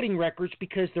the voting records,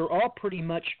 because they're all pretty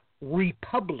much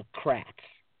Republicrats.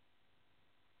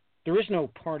 There is no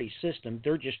party system.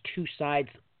 They're just two sides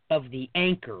of the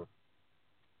anchor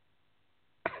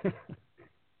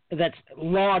that's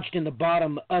lodged in the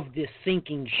bottom of this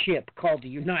sinking ship called the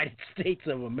United States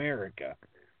of America.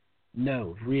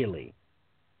 No, really.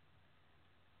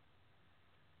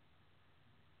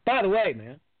 By the way,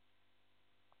 man,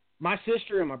 my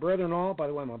sister and my brother-in-law, by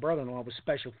the way, my brother-in-law was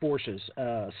Special Forces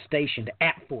stationed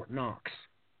at Fort Knox.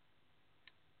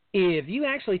 If you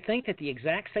actually think that the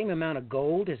exact same amount of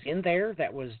gold is in there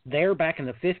that was there back in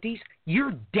the 50s,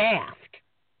 you're daft.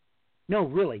 No,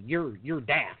 really, you're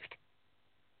daft.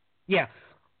 Yeah,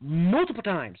 multiple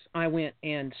times I went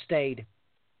and stayed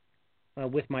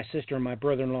with my sister and my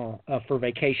brother-in-law for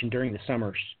vacation during the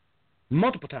summers.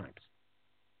 Multiple times.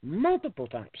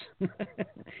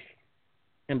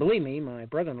 And believe me, my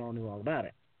brother-in-law knew all about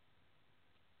it.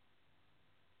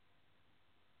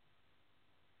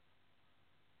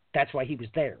 That's why he was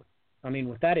there. I mean,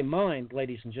 with that in mind,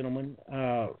 ladies and gentlemen,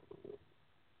 I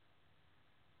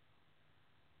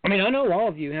know all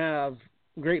of you have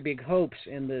great big hopes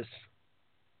in this,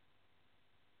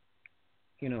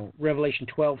 Revelation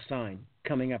 12 sign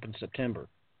coming up in September.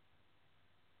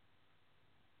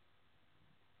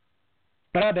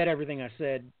 But I bet everything I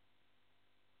said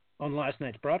on last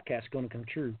night's broadcast is going to come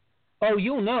true. Oh,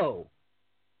 you'll know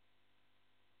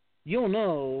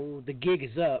the gig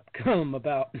is up come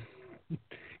about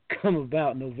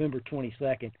November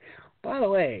 22nd. By the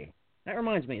way, that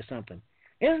reminds me of something.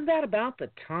 Isn't that about the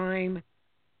time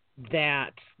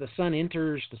that the sun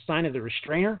enters the sign of the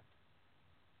restrainer?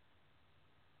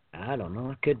 I don't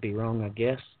know. I could be wrong, I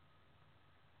guess.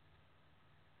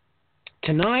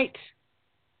 Tonight,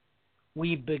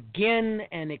 we begin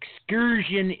an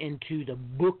excursion into the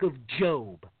book of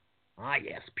Job. Ah,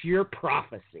 yes, pure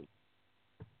prophecy.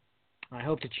 I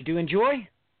hope that you do enjoy.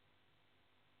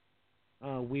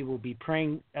 We will be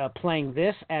playing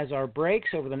this as our breaks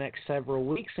over the next several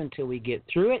weeks until we get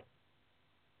through it.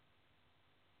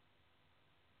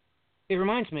 It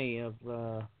reminds me of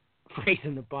a phrase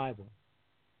in the Bible.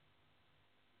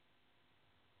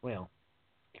 Well,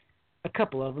 a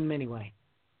couple of them anyway.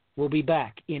 We'll be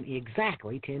back in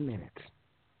exactly 10 minutes.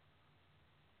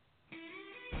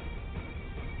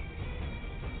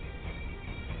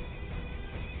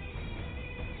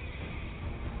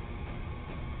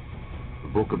 The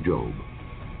Book of Job,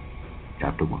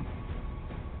 Chapter 1.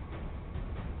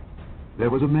 There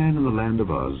was a man in the land of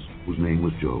Uz whose name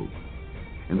was Job,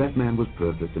 and that man was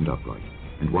perfect and upright,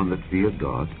 and one that feared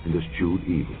God and eschewed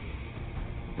evil.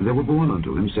 And there were born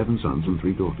unto him 7 sons and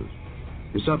 3 daughters.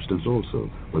 His substance also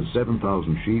was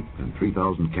 7,000 sheep, and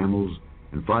 3,000 camels,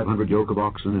 and 500 yoke of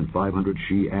oxen, and 500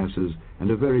 she-asses, and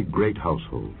a very great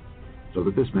household, so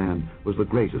that this man was the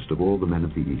greatest of all the men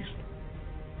of the east.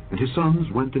 And his sons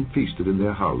went and feasted in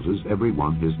their houses, every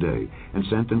one his day, and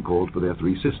sent and called for their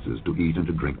 3 sisters to eat and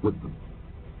to drink with them.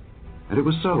 And it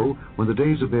was so, when the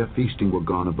days of their feasting were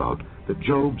gone about, that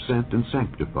Job sent and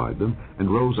sanctified them, and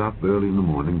rose up early in the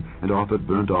morning, and offered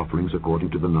burnt offerings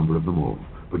according to the number of them all.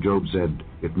 For Job said,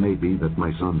 It may be that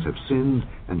my sons have sinned,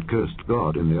 and cursed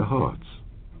God in their hearts.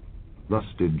 Thus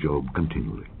did Job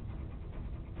continually.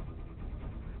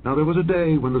 Now there was a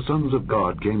day when the sons of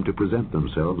God came to present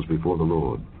themselves before the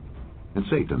Lord. And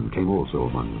Satan came also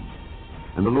among them.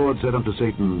 And the Lord said unto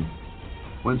Satan,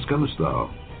 Whence comest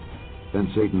thou? Then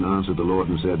Satan answered the Lord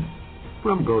and said,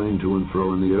 From going to and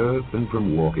fro in the earth, and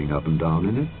from walking up and down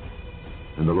in it.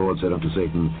 And the Lord said unto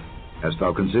Satan, Hast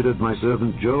thou considered my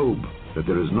servant Job, that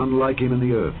there is none like him in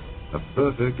the earth, a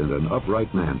perfect and an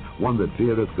upright man, one that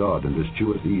feareth God and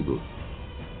escheweth evil?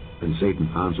 Then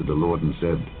Satan answered the Lord and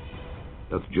said,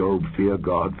 Doth Job fear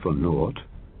God for naught?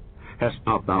 Hast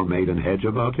not thou made an hedge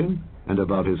about him, and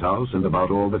about his house, and about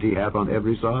all that he hath on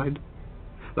every side?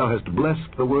 Thou hast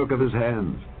blessed the work of his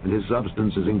hands, and his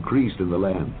substance is increased in the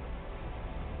land.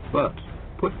 But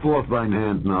put forth thine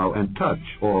hand now, and touch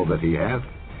all that he hath,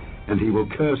 and he will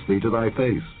curse thee to thy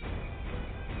face.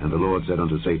 And the Lord said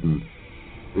unto Satan,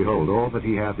 Behold, all that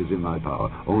he hath is in thy power.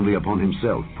 Only upon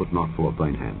himself put not forth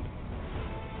thine hand.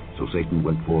 So Satan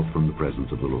went forth from the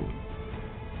presence of the Lord.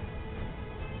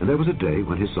 And there was a day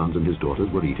when his sons and his daughters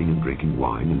were eating and drinking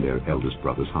wine in their eldest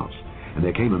brother's house. And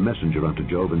there came a messenger unto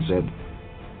Job, and said,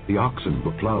 The oxen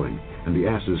were plowing, and the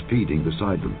asses feeding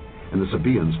beside them. And the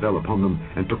Sabaeans fell upon them,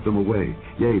 and took them away.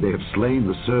 Yea, they have slain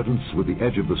the servants with the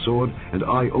edge of the sword, and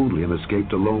I only am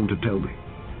escaped alone to tell thee.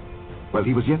 While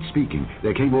he was yet speaking,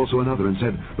 there came also another, and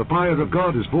said, The fire of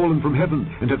God is fallen from heaven,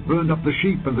 and hath burned up the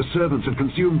sheep and the servants, and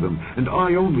consumed them, and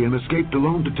I only am escaped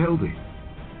alone to tell thee.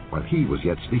 While he was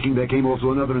yet speaking, there came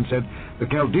also another, and said, The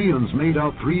Chaldeans made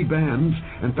out 3 bands,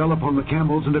 and fell upon the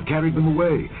camels, and have carried them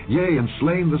away. Yea, and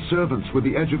slain the servants with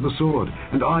the edge of the sword,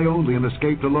 and I only am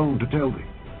escaped alone to tell thee.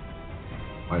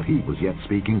 While he was yet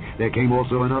speaking, there came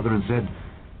also another, and said,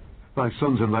 Thy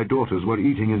sons and thy daughters were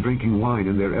eating and drinking wine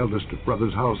in their eldest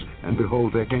brother's house, and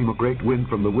behold, there came a great wind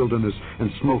from the wilderness, and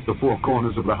smote the 4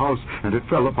 corners of the house, and it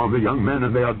fell upon the young men,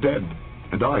 and they are dead,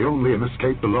 and I only am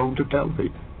escaped alone to tell thee.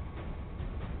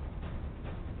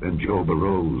 Then Job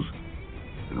arose,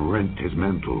 and rent his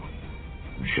mantle,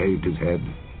 and shaved his head,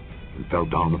 and fell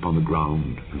down upon the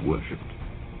ground, and worshipped,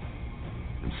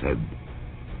 and said,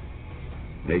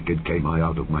 Naked came I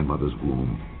out of my mother's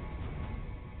womb,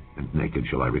 and naked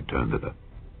shall I return thither.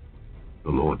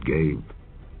 The Lord gave,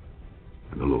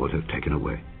 and the Lord hath taken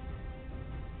away.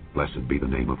 Blessed be the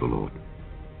name of the Lord.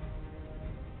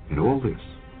 In all this,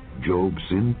 Job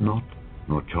sinned not,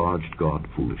 nor charged God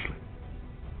foolishly.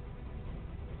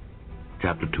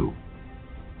 Chapter 2.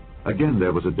 Again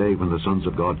there was a day when the sons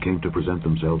of God came to present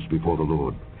themselves before the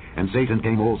Lord. And Satan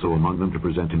came also among them to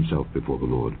present himself before the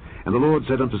Lord. And the Lord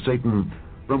said unto Satan,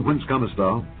 From whence comest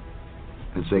thou?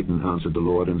 And Satan answered the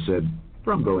Lord and said,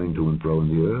 From going to and fro in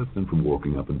the earth, and from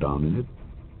walking up and down in it.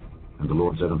 And the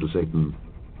Lord said unto Satan,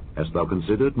 Hast thou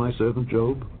considered my servant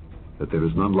Job, that there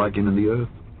is none like him in the earth,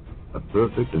 a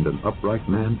perfect and an upright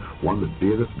man, one that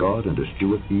feareth God and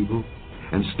escheweth evil?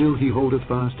 And still he holdeth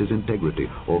fast his integrity,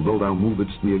 although thou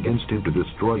movest me against him to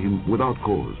destroy him without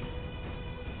cause.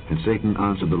 And Satan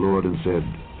answered the Lord and said,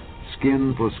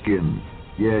 Skin for skin,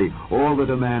 yea, all that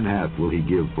a man hath will he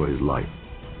give for his life.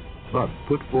 But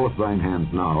put forth thine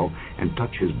hand now, and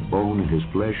touch his bone and his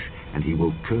flesh, and he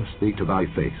will curse thee to thy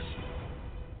face.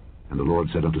 And the Lord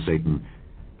said unto Satan,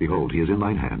 Behold, he is in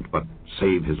thine hand, but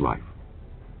save his life.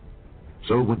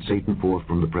 So went Satan forth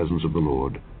from the presence of the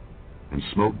Lord, and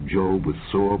smote Job with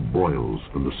sore boils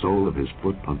from the sole of his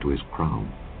foot unto his crown.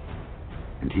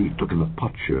 And he took him a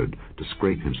potsherd to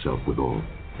scrape himself withal,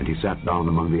 and he sat down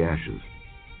among the ashes.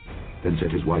 Then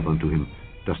said his wife unto him,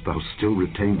 Dost thou still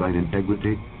retain thine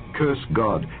integrity? Curse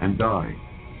God, and die.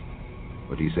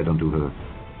 But he said unto her,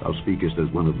 Thou speakest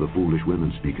as one of the foolish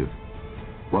women speaketh.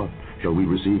 What, shall we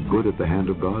receive good at the hand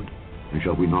of God, and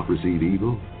shall we not receive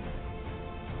evil?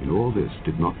 In all this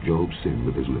did not Job sin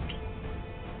with his lips.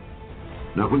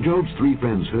 Now when Job's 3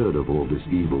 friends heard of all this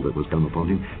evil that was come upon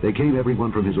him, they came every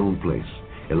one from his own place,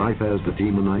 Eliphaz the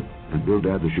Temanite, and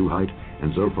Bildad the Shuhite,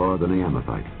 and Zophar the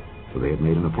Naamathite. For they had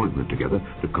made an appointment together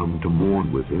to come to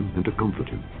mourn with him and to comfort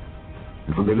him.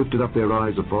 And when they lifted up their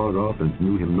eyes afar off and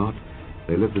knew him not,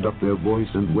 they lifted up their voice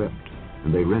and wept,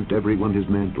 and they rent every one his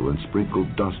mantle, and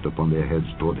sprinkled dust upon their heads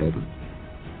toward heaven.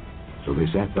 So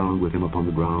they sat down with him upon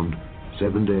the ground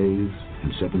 7 days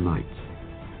and 7 nights,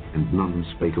 and none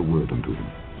spake a word unto him,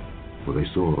 for they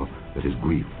saw that his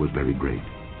grief was very great.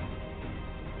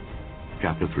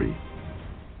 Chapter 3.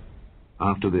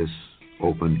 After this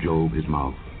opened Job his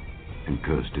mouth, and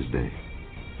cursed his day.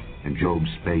 And Job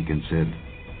spake and said,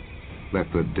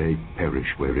 Let the day perish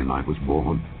wherein I was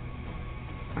born,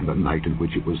 and the night in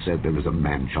which it was said there is a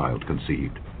man-child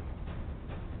conceived.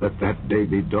 Let that day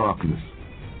be darkness.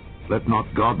 Let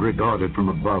not God regard it from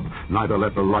above, neither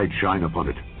let the light shine upon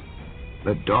it.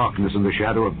 Let darkness and the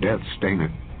shadow of death stain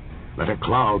it. Let a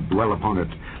cloud dwell upon it.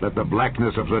 Let the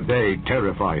blackness of the day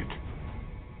terrify it.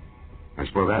 As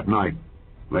for that night,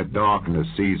 let darkness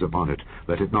seize upon it.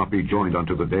 Let it not be joined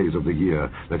unto the days of the year.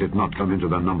 Let it not come into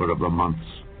the number of the months.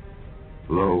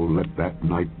 Lo, let that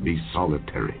night be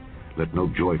solitary. Let no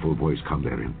joyful voice come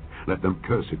therein. Let them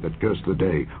curse it that curse the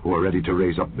day, who are ready to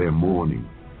raise up their mourning.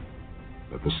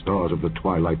 Let the stars of the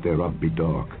twilight thereof be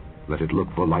dark. Let it look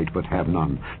for light, but have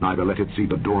none, neither let it see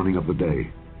the dawning of the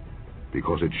day.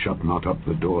 Because it shut not up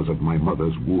the doors of my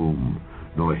mother's womb,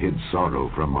 nor hid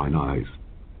sorrow from mine eyes.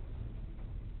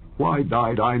 Why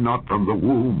died I not from the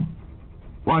womb?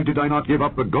 Why did I not give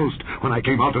up the ghost when I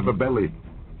came out of the belly?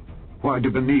 Why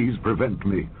did the knees prevent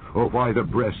me, or why the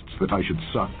breasts that I should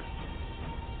suck?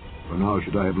 For now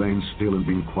should I have lain still and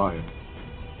been quiet.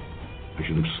 I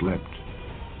should have slept.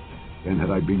 Then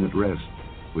had I been at rest,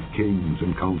 with kings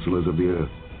and counselors of the earth,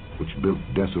 which built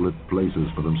desolate places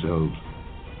for themselves,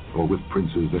 or with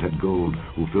princes that had gold,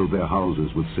 who filled their houses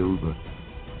with silver.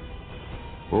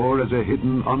 Or as a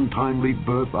hidden, untimely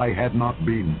birth I had not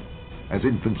been, as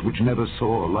infants which never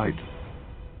saw light.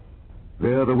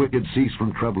 There the wicked cease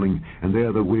from troubling, and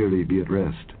there the weary be at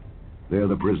rest. There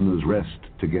the prisoners rest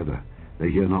together, they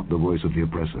hear not the voice of the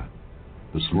oppressor.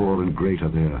 The small and great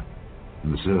are there,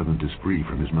 and the servant is free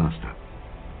from his master.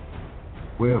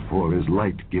 Wherefore is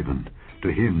light given to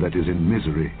him that is in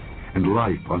misery, and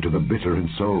life unto the bitter in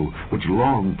soul, which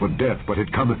long for death, but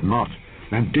it cometh not,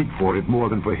 and dig for it more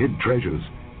than for hid treasures,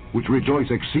 which rejoice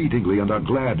exceedingly and are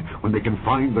glad when they can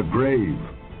find the grave.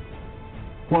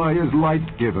 Why is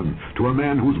light given to a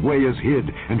man whose way is hid,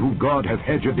 and whom God hath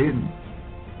hedged in?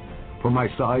 For my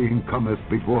sighing cometh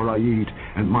before I eat,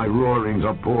 and my roarings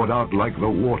are poured out like the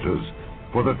waters.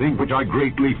 For the thing which I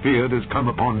greatly feared is come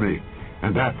upon me,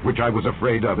 and that which I was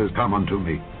afraid of is come unto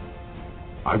me.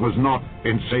 I was not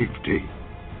in safety,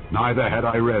 neither had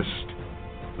I rest,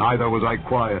 neither was I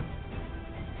quiet.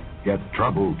 Yet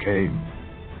trouble came.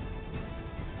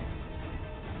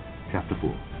 Chapter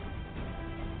 4.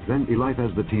 Then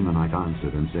Eliphaz the Temanite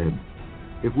answered and said,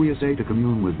 If we essay to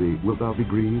commune with thee, wilt thou be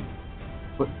grieved?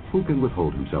 But who can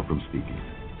withhold himself from speaking?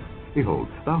 Behold,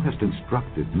 thou hast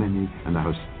instructed many, and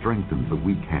thou hast strengthened the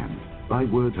weak hand. Thy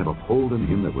words have upholden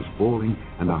him that was falling,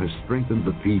 and thou hast strengthened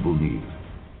the feeble knees.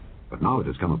 But now it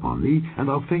has come upon thee, and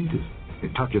thou faintest.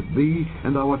 It toucheth thee,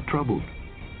 and thou art troubled.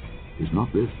 Is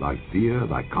not this thy fear,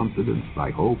 thy confidence,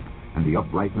 thy hope, and the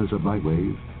uprightness of thy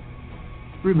ways?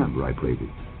 Remember, I pray thee,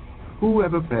 who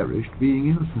ever perished being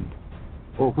innocent?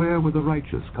 Or where were the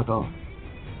righteous cut off?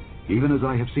 Even as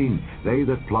I have seen, they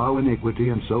that plow iniquity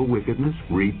and sow wickedness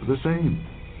reap the same.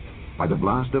 By the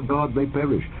blast of God they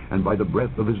perish, and by the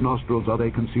breath of his nostrils are they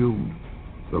consumed.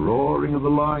 The roaring of the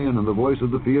lion and the voice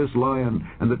of the fierce lion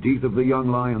and the teeth of the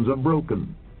young lions are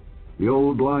broken. The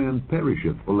old lion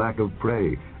perisheth for lack of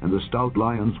prey, and the stout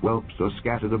lion's whelps are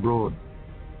scattered abroad.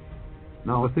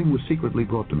 Now a thing was secretly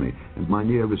brought to me, and mine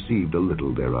ear received a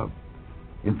little thereof.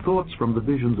 In thoughts from the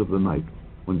visions of the night,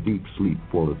 when deep sleep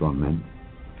falleth on men,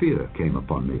 fear came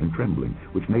upon me, and trembling,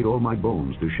 which made all my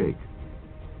bones to shake.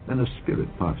 Then a spirit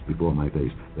passed before my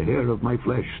face, the hair of my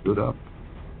flesh stood up.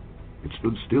 It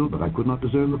stood still, but I could not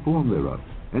discern the form thereof.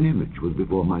 An image was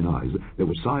before mine eyes. There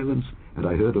was silence, and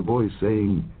I heard a voice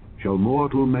saying, Shall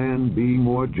mortal man be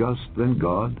more just than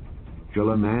God? Shall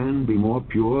a man be more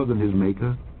pure than his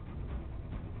Maker?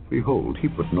 Behold, he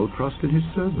put no trust in his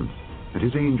servants, and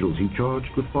his angels he charged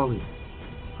with folly.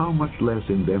 How much less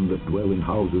in them that dwell in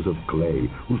houses of clay,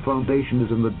 whose foundation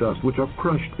is in the dust, which are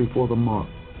crushed before the moth.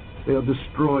 They are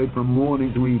destroyed from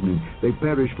morning to evening. They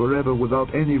perish forever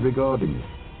without any regarding it.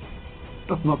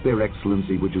 Doth not their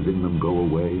excellency which is in them go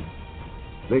away?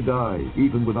 They die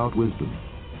even without wisdom.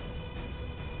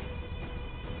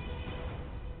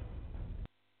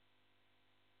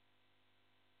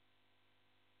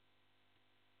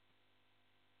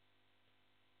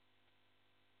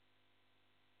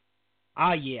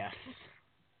 Ah, yes.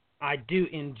 I do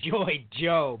enjoy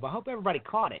Job. I hope everybody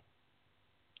caught it.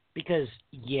 Because,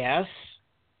 yes,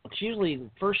 it's usually the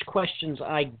first questions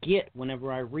I get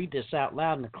whenever I read this out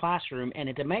loud in the classroom, and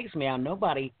it amazes me how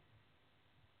nobody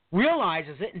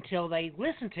realizes it until they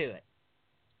listen to it.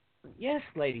 Yes,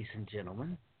 ladies and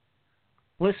gentlemen,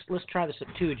 let's try the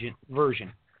Septuagint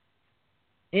version.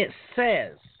 It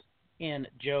says in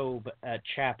Job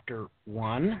chapter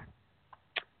 1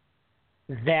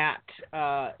 that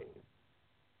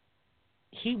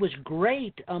he was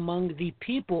great among the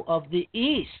people of the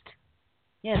East.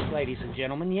 Yes, ladies and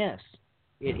gentlemen, yes.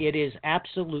 It is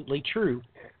absolutely true.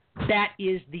 That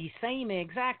is the same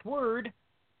exact word,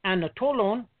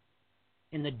 anatolon,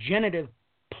 in the genitive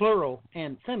plural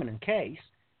and feminine case.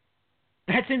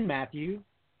 That's in Matthew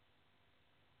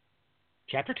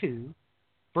chapter 2,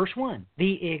 verse 1.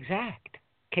 The exact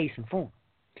case and form.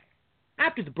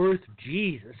 After the birth of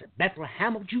Jesus at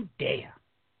Bethlehem of Judea,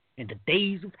 in the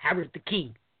days of Herod the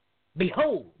king,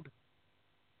 behold,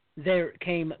 there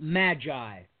came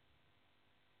Magi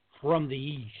from the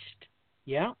east.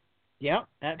 Yeah,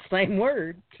 that same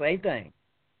word, same thing.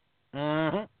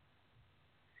 And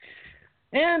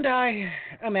I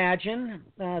imagine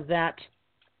that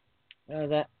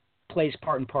plays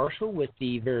part and parcel with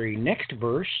the very next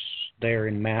verse there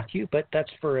in Matthew, but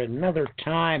that's for another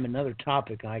time, another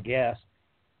topic, I guess.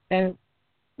 And,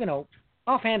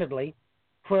 offhandedly,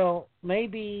 well,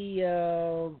 maybe,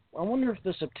 I wonder if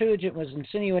the Septuagint was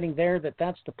insinuating there that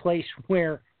that's the place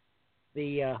where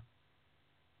the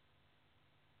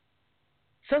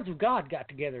sons of God got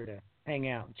together to hang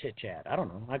out and chit-chat. I don't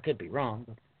know. I could be wrong.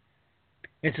 But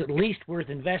It's at least worth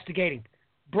investigating.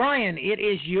 Brian, it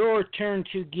is your turn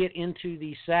to get into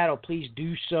the saddle. Please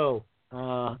do so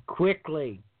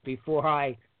quickly before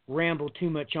I ramble too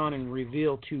much on and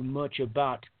reveal too much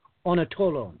about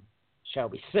Anatolon, shall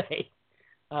we say.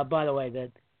 By the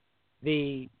way,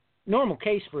 the normal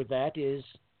case for that is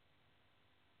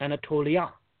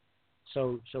Anatolia.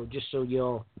 So just so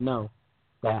you'll know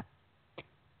that.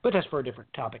 But that's for a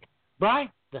different topic. Brian,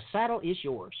 the saddle is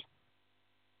yours.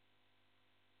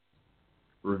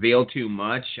 Reveal too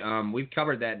much? We've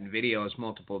covered that in videos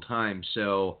multiple times,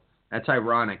 so that's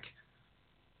ironic.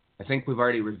 I think we've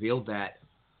already revealed that.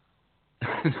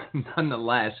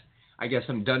 Nonetheless, I guess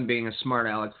I'm done being a smart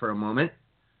aleck for a moment.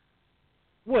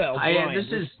 Well, Brian, this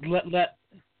is...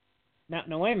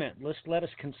 Now, wait a minute. Let us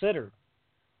consider.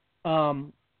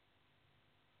 Clinton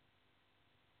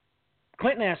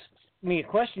asked me a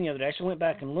question the other day, so I went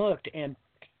back and looked, and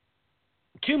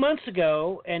 2 months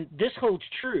ago, and this holds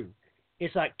true,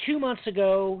 it's like 2 months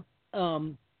ago,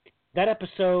 that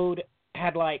episode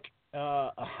had like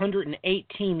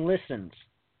 118 listens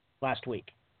last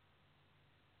week.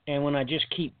 And when I just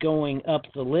keep going up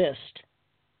the list,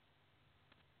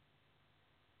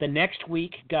 the next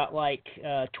week got like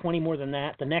 20 more than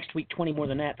that. The next week, 20 more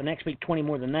than that. The next week, 20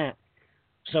 more than that.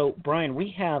 So, Brian,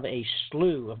 we have a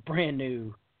slew of brand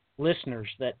new listeners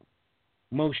that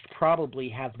most probably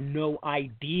have no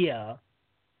idea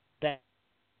that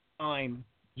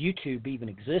YouTube even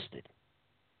existed.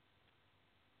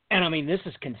 And, I mean, this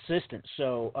is consistent.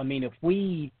 So, I mean, if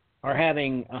we are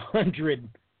having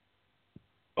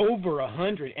over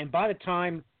 100, and by the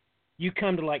time you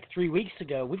come to like 3 weeks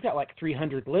ago, we've got like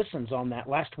 300 listens on that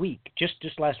last week, just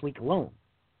last week alone.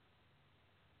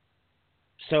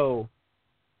 So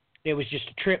it was just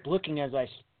a trip looking as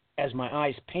my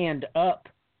eyes panned up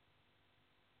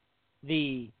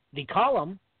the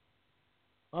column.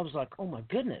 I was like, oh my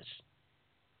goodness.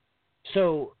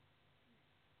 So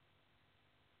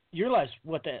you realize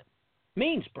what that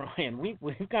means, Brian.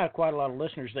 We've got quite a lot of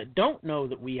listeners that don't know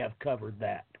that we have covered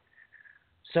that.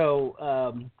 So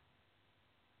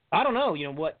I don't know,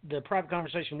 what the private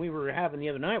conversation we were having the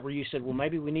other night where you said, well,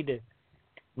 maybe we need to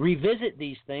revisit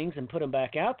these things and put them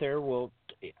back out there. Well,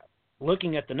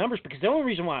 looking at the numbers, because the only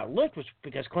reason why I looked was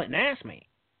because Clinton asked me.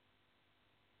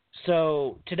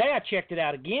 So today I checked it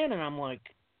out again, and I'm like,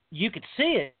 you could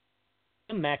see it,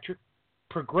 the metric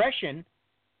progression.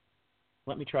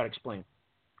 Let me try to explain.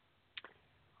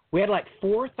 We had like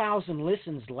 4,000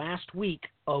 listens last week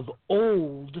of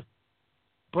old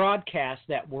broadcasts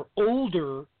that were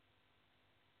older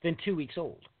than 2 weeks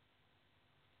old.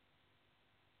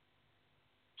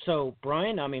 So,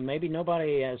 Brian, I mean, maybe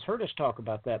nobody has heard us talk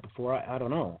about that before. I don't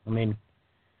know. I mean,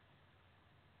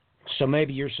 so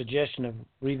maybe your suggestion of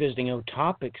revisiting old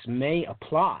topics may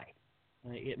apply.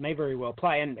 It may very well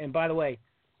apply. And by the way,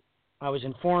 I was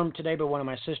informed today by one of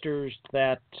my sisters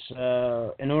that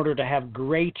in order to have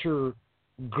greater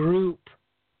group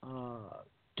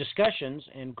discussions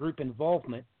and group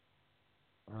involvement,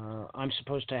 I'm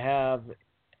supposed to have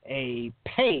a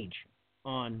page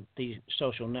on the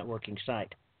social networking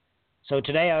site. So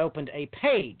today I opened a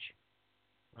page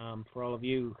for all of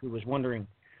you who was wondering.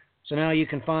 So now you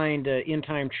can find End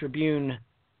Time Tribune,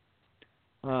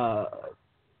 the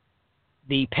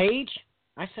page.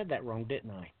 I said that wrong,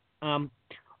 didn't I?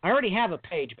 I already have a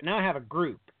page, but now I have a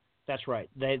group. That's right.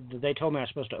 They told me I was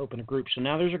supposed to open a group. So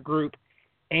now there's a group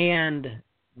and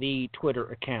the Twitter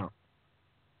account.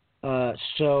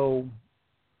 So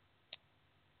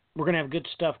we're going to have good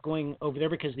stuff going over there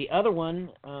because the other one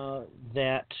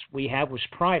that we have was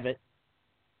private.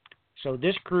 So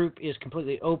this group is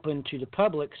completely open to the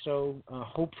public. So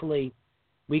hopefully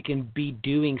we can be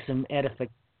doing some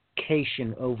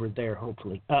edification over there,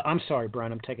 hopefully. I'm sorry,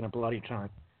 Brian. I'm taking up a lot of your time.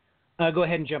 Go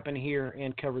ahead and jump in here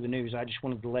and cover the news. I just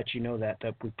wanted to let you know that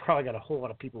we've probably got a whole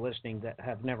lot of people listening that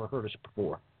have never heard us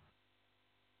before.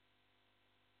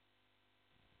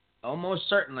 Almost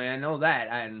certainly, I know that,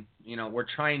 and we're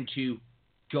trying to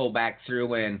go back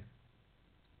through and,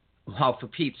 well, for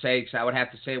Pete's sakes, I would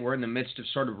have to say we're in the midst of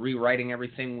sort of rewriting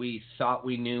everything we thought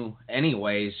we knew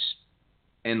anyways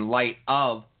in light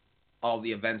of all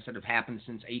the events that have happened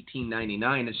since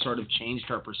 1899 has sort of changed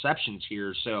our perceptions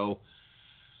here, so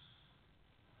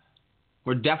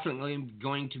we're definitely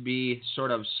going to be sort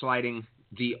of sliding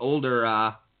the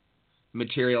older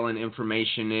material and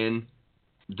information in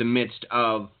the midst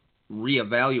of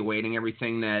reevaluating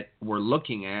everything that we're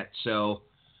looking at. So,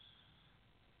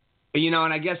 and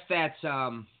I guess that's,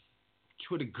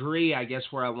 to a degree, I guess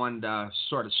where I wanted to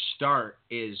sort of start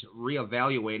is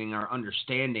reevaluating our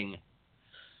understanding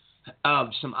of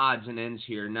some odds and ends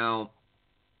here. Now,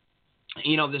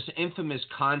 this infamous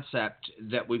concept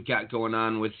that we've got going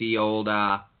on with the old,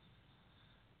 the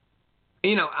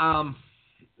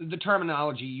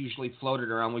terminology usually floated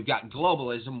around. We've got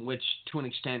globalism, which to an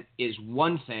extent is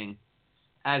one thing,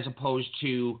 as opposed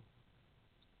to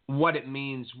what it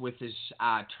means with this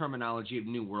terminology of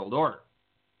New World Order.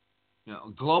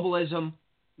 Globalism,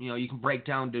 you can break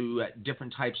down to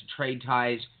different types of trade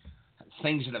ties,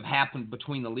 things that have happened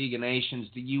between the League of Nations,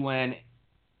 the UN,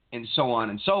 and so on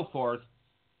and so forth.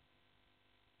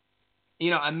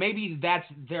 And maybe that's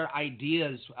their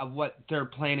ideas of what they're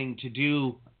planning to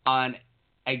do on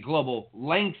a global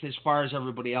length as far as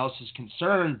everybody else is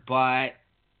concerned. But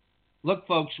look,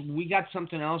 folks, we got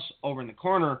something else over in the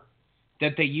corner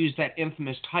that they use that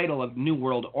infamous title of New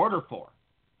World Order for.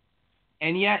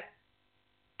 And yet,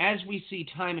 as we see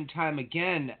time and time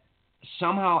again,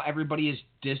 somehow everybody has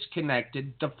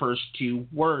disconnected the first two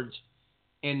words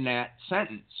in that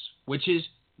sentence, which is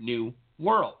New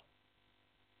World.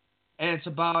 And it's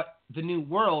about the New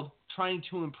World trying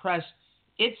to impress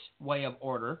its way of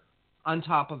order on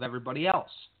top of everybody else.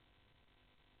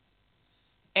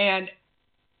 And,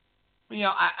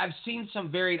 I've seen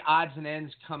some varied odds and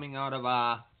ends coming out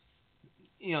of,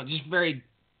 just varied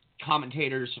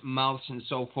commentators' mouths and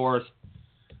so forth,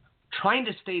 trying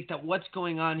to state that what's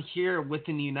going on here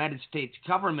within the United States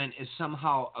government is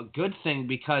somehow a good thing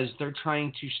because they're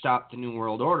trying to stop the New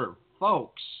World Order.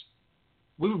 Folks,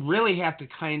 we really have to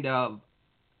kind of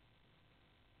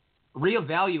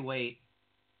reevaluate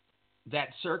that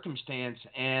circumstance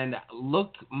and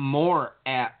look more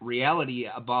at reality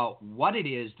about what it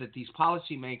is that these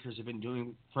policymakers have been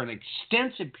doing for an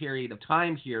extensive period of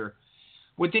time here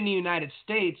within the United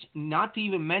States, not to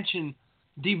even mention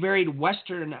the varied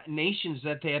Western nations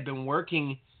that they have been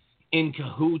working in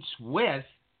cahoots with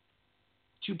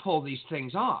to pull these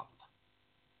things off.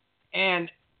 And,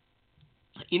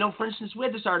 for instance, we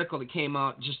had this article that came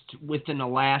out just within the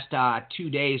last 2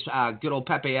 days. Good old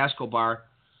Pepe Escobar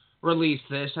released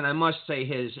this, and I must say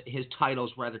his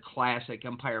title's rather classic,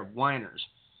 Empire of Whiners.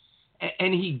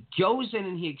 And he goes in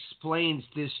and he explains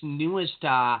this newest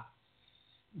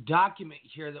document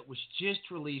here that was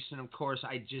just released, and of course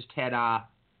I just had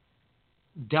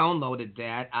downloaded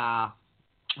that.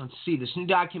 Let's see, this new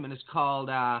document is called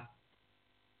At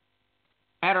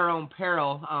Our Own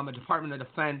Peril, a Department of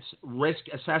Defense Risk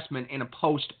Assessment in a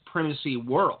Post-Primacy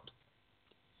World.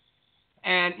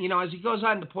 And, as he goes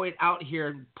on to point out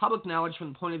here, public knowledge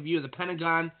from the point of view of the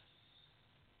Pentagon,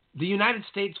 the United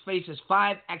States faces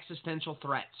 5 existential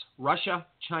threats: Russia,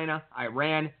 China,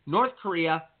 Iran, North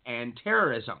Korea, and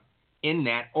terrorism, in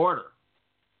that order.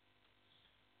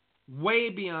 Way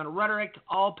beyond rhetoric,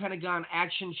 all Pentagon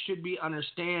actions should be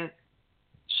understood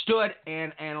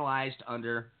and analyzed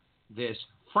under this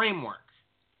framework.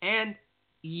 And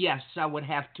yes, I would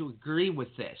have to agree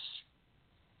with this.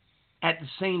 At the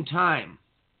same time,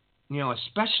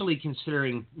 especially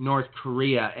considering North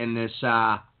Korea in this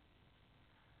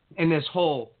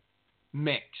whole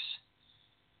mix,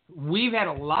 we've had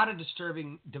a lot of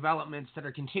disturbing developments that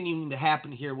are continuing to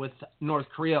happen here with North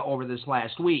Korea over this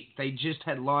last week. They just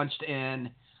had launched an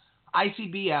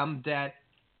ICBM that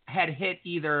had hit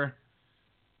either,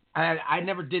 I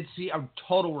never did see a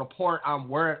total report on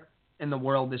where in the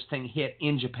world this thing hit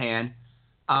in Japan.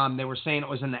 They were saying it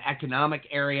was in the economic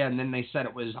area, and then they said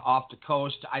it was off the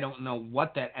coast. I don't know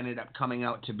what that ended up coming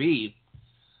out to be.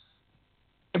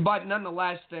 But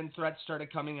nonetheless, then threats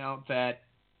started coming out that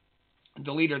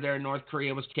the leader there in North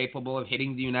Korea was capable of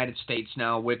hitting the United States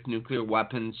now with nuclear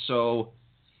weapons. So,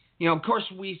 of course,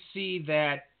 we see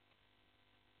that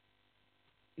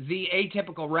the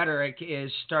atypical rhetoric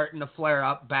is starting to flare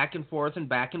up back and forth and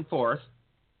back and forth.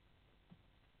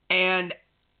 And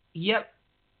yet,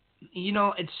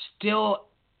 it's still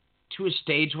to a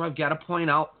stage where I've got to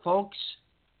point out, folks,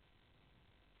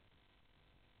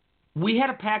 we had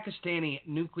a Pakistani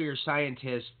nuclear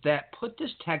scientist that put this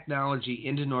technology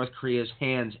into North Korea's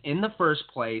hands in the first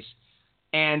place,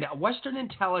 and Western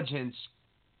intelligence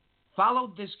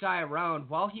followed this guy around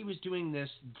while he was doing this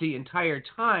the entire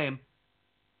time,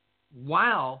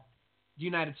 while the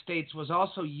United States was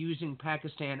also using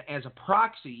Pakistan as a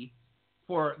proxy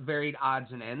for varied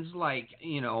odds and ends, like,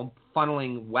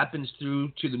 funneling weapons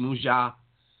through to the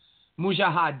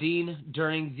Mujahideen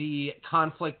during the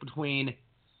conflict between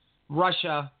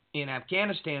Russia and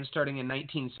Afghanistan starting in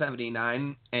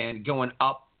 1979 and going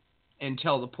up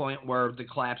until the point where the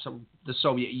collapse of the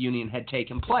Soviet Union had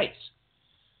taken place.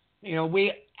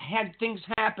 We had things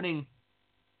happening,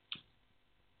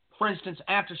 for instance,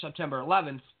 after September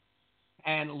 11th,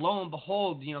 and lo and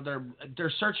behold,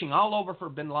 they're searching all over for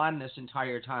bin Laden this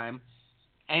entire time.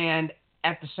 And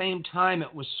at the same time,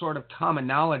 it was sort of common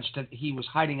knowledge that he was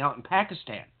hiding out in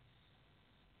Pakistan.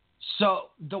 So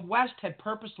the West had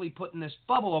purposely put in this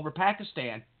bubble over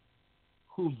Pakistan,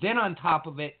 who then on top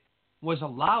of it was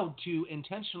allowed to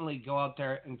intentionally go out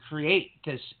there and create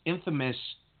this infamous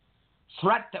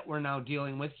threat that we're now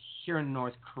dealing with here in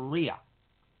North Korea.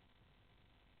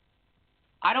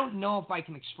 I don't know if I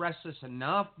can express this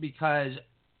enough, because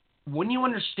when you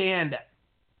understand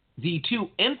the two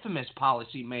infamous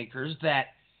policymakers that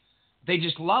they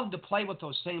just love to play with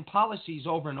those same policies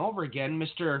over and over again,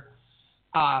 Mr.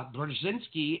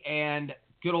 Brzezinski and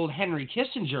good old Henry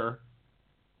Kissinger.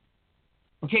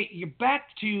 Okay, you're back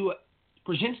to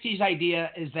Brzezinski's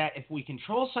idea is that if we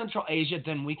control Central Asia,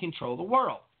 then we control the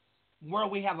world. Where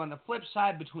we have on the flip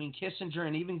side between Kissinger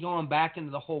and even going back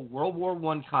into the whole World War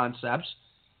I concepts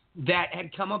that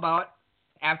had come about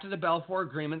after the Balfour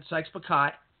Agreement,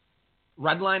 Sykes-Picot,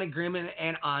 Red Line Agreement,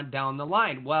 and on down the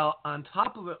line. Well, on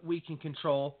top of it, we can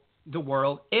control the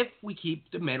world if we keep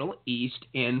the Middle East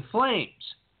in flames.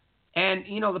 And,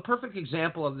 you know, the perfect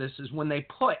example of this is when they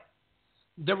put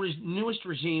the newest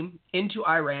regime into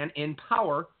Iran in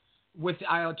power with the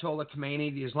Ayatollah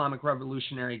Khomeini, the Islamic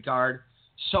Revolutionary Guard,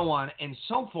 so on and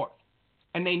so forth.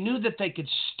 And they knew that they could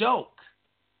stoke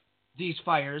these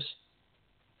fires,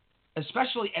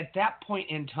 especially at that point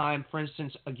in time, for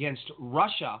instance, against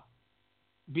Russia,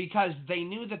 because they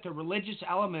knew that the religious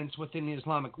elements within the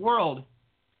Islamic world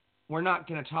were not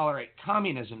going to tolerate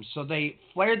communism. So they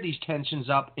flared these tensions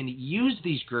up and used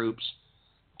these groups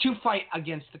to fight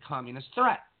against the communist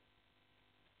threat.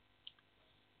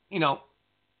 You know,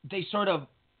 they sort of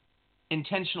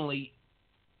intentionally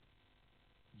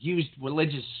used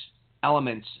religious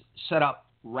elements, set up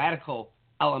radical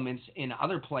elements in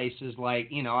other places, like,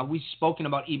 you know, we've spoken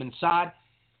about Ibn Saud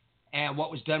and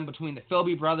what was done between the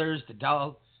Philby brothers, the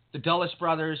Dulles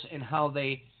brothers, and how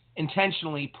they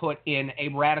intentionally put in a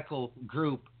radical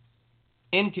group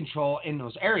in control in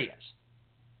those areas.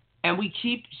 And we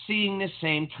keep seeing this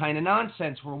same kind of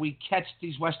nonsense where we catch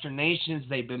these Western nations,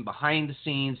 they've been behind the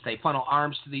scenes, they funnel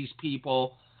arms to these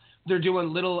people, they're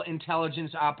doing little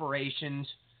intelligence operations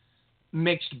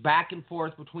mixed back and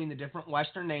forth between the different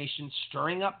Western nations,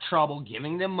 stirring up trouble,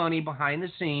 giving them money behind the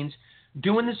scenes,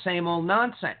 doing the same old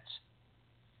nonsense.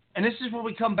 And this is where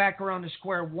we come back around to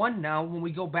square one now when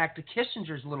we go back to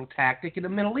Kissinger's little tactic in the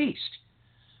Middle East.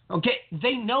 Okay,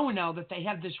 they know now that they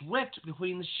have this rift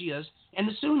between the Shias and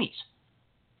the Sunnis.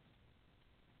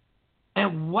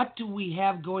 And what do we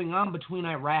have going on between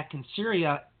Iraq and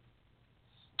Syria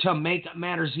to make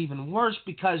matters even worse?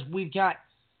 Because we've got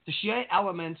the Shiite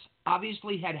elements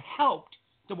obviously had helped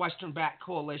the Western-backed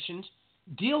coalitions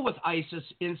deal with ISIS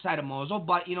inside of Mosul,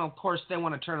 but, you know, of course, they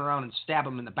want to turn around and stab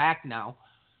them in the back now.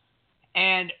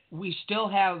 And we still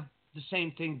have the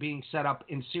same thing being set up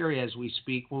in Syria as we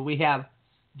speak, where we have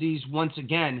these, once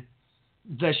again,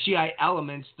 the Shiite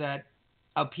elements that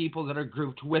of people that are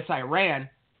grouped with Iran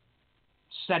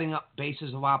setting up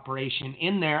bases of operation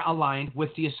in there aligned with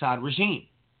the Assad regime.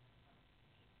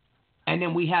 And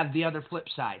then we have the other flip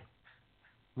side,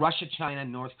 Russia, China,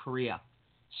 North Korea,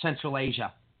 Central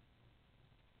Asia.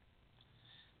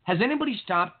 Has anybody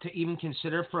stopped to even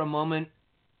consider for a moment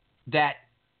that,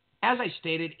 as I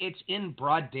stated, it's in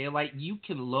broad daylight. You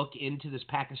can look into this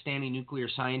Pakistani nuclear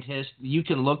scientist. You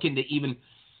can look into even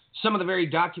some of the very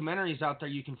documentaries out there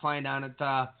you can find on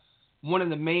it. One of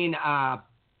the main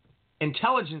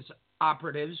intelligence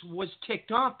operatives was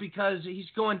ticked off because he's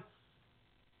going,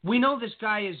 we know this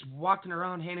guy is walking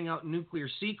around handing out nuclear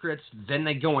secrets. Then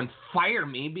they go and fire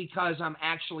me because I'm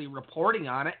actually reporting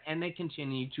on it, and they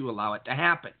continue to allow it to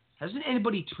happen. Hasn't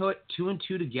anybody put two and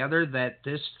two together that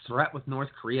this threat with North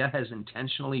Korea has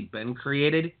intentionally been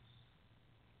created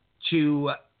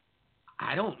to,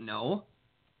 I don't know.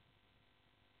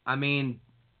 I mean,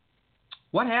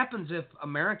 what happens if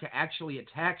America actually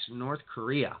attacks North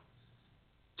Korea?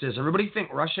 Does everybody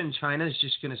think Russia and China is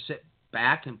just going to sit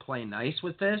back and play nice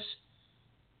with this?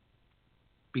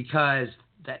 Because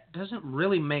that doesn't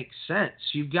really make sense.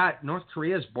 You've got North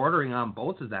Korea's bordering on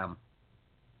both of them.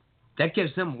 That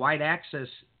gives them wide access,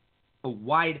 a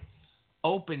wide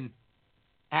open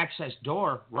access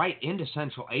door right into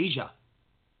Central Asia.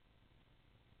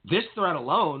 This threat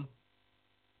alone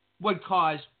would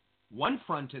cause one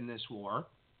front in this war,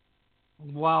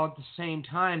 while at the same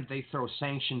time they throw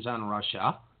sanctions on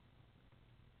Russia,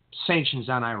 sanctions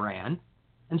on Iran,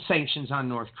 and sanctions on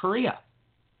North Korea.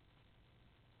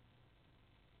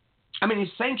 I mean, these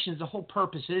sanctions, the whole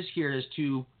purpose is here is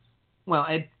to, well,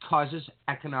 it causes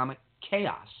economic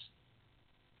chaos.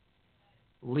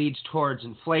 Leads towards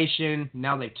inflation.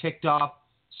 Now they've ticked off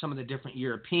some of the different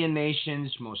European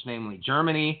nations, most namely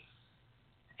Germany,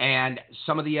 and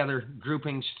some of the other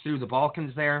groupings through the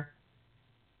Balkans there.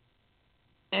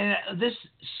 And this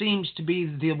seems to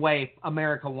be the way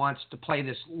America wants to play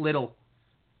this little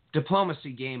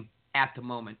diplomacy game at the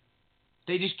moment.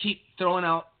 They just keep throwing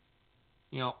out,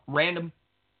 random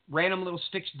little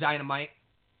sticks of dynamite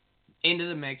into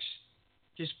the mix,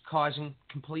 just causing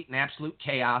complete and absolute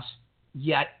chaos.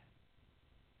 Yet,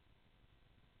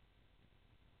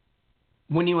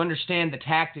 when you understand the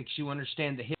tactics, you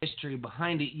understand the history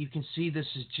behind it, you can see this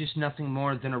is just nothing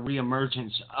more than a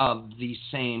reemergence of these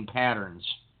same patterns.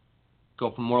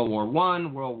 Go from World War I,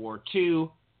 World War II,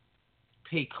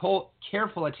 pay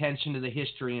careful attention to the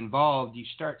history involved, you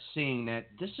start seeing that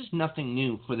this is nothing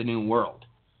new for the New World.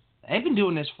 They've been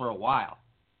doing this for a while.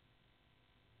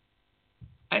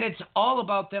 And it's all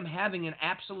about them having an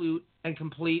absolute and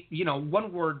complete,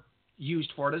 one word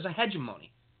used for it is a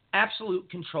hegemony. Absolute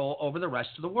control over the rest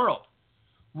of the world.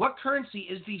 What currency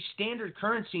is the standard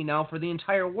currency now for the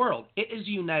entire world? It is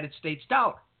the United States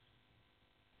dollar.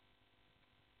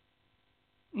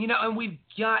 And we've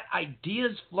got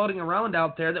ideas floating around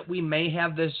out there that we may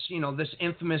have this, this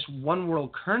infamous one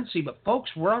world currency, but folks,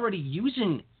 we're already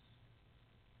using,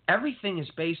 everything is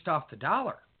based off the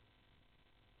dollar.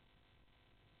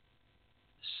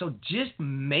 So just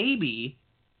maybe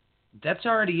that's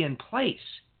already in place.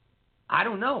 I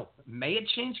don't know. May it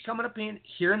change coming up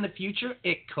here in the future?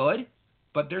 It could,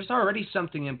 but there's already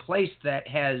something in place that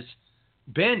has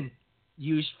been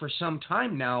used for some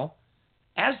time now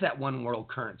as that one world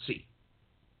currency.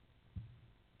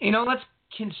 Let's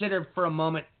consider for a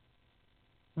moment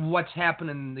what's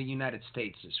happening in the United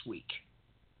States this week.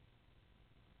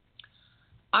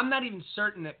 I'm not even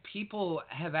certain that people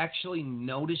have actually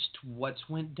noticed what's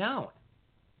went down.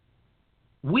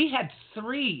 We had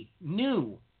 3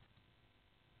 new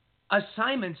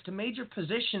assignments to major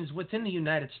positions within the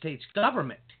United States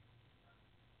government.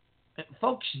 And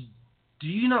folks, do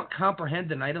you not comprehend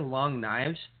the night of long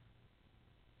knives?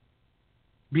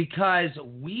 Because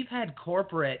we've had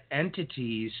corporate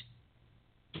entities,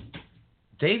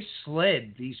 they've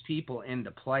slid these people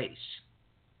into place.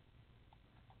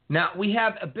 Now, we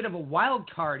have a bit of a wild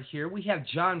card here. We have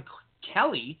John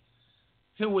Kelly,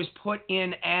 who was put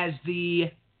in as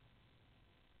the...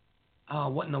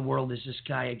 what in the world is this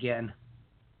guy again?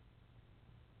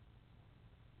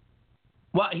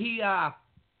 Well, he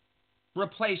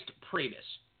replaced Priebus.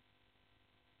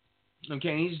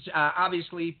 Okay, he's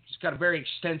obviously got a very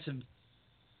extensive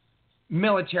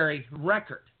military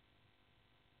record.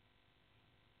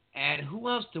 And who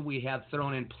else do we have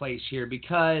thrown in place here?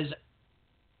 Because,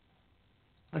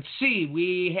 let's see,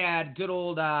 we had good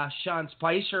old Sean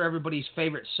Spicer, everybody's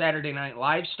favorite Saturday Night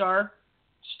Live star,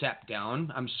 step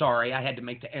down. I'm sorry, I had to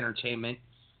make the entertainment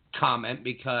comment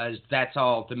because that's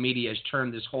all the media has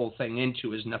turned this whole thing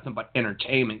into, is nothing but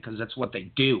entertainment, because that's what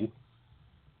they do.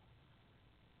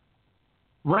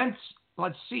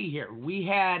 Let's see here. We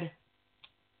had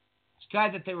this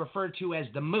guy that they referred to as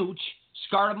the Mooch,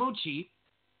 Scaramucci,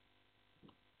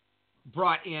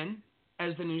 brought in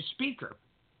as the new speaker.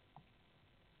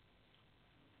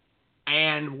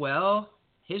 And, well,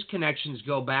 his connections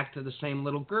go back to the same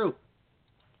little group.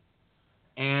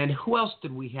 And who else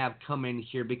did we have come in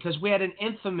here? Because we had an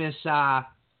infamous, come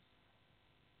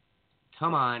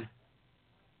on.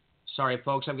 Sorry,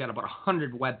 folks, I've got about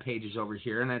 100 web pages over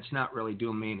here, and that's not really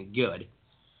doing me any good.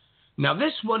 Now,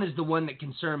 this one is the one that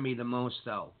concerned me the most,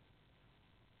 though.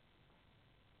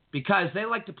 Because they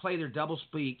like to play their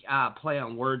doublespeak play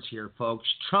on words here, folks.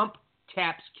 Trump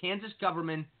taps Kansas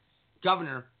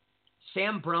Governor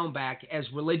Sam Brownback as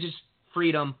religious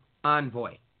freedom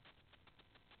envoy.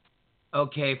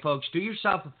 Okay, folks, do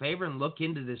yourself a favor and look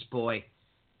into this boy,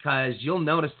 because you'll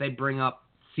notice they bring up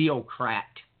theocrat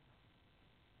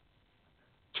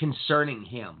concerning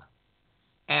him.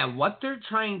 And what they're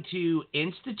trying to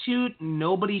institute,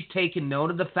 nobody's taken note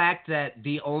of the fact that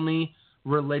the only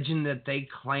religion that they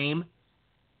claim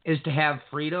is to have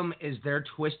freedom is their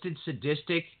twisted,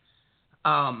 sadistic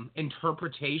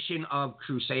interpretation of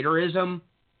crusaderism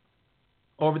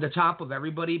over the top of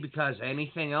everybody, because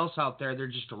anything else out there, they're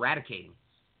just eradicating.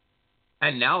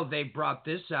 And now they brought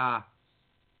this,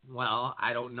 well,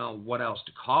 I don't know what else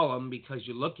to call him, because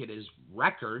you look at his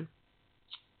record,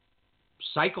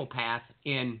 psychopath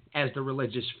in as the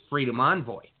religious freedom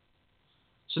envoy.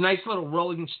 It's a nice little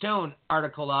Rolling Stone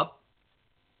article up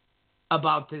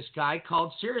about this guy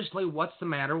called, Seriously, What's the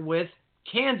Matter with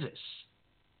Kansas?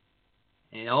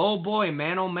 And oh boy,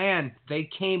 man, oh man, they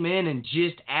came in and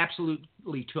just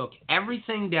absolutely took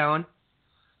everything down.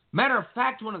 Matter of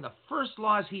fact, one of the first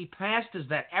laws he passed is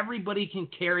that everybody can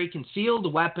carry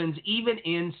concealed weapons even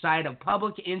inside of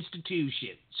public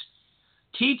institutions.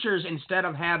 Teachers, instead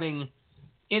of having,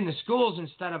 in the schools,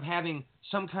 instead of having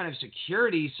some kind of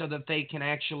security so that they can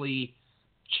actually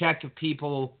check if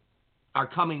people are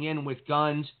coming in with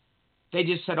guns, they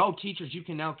just said, oh, teachers, you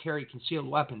can now carry concealed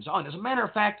weapons on. As a matter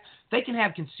of fact, they can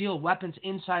have concealed weapons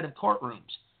inside of courtrooms.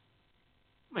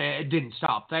 It didn't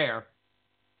stop there.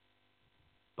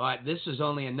 But this is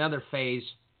only another phase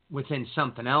within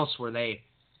something else where they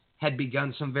had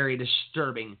begun some very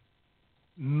disturbing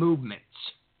movements.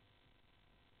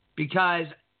 Because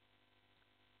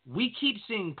we keep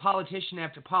seeing politician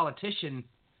after politician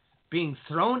being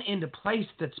thrown into place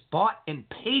that's bought and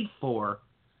paid for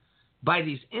by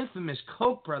these infamous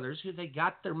Koch brothers, who they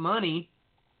got their money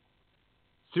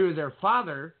through their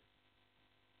father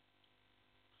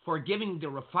for giving the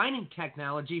refining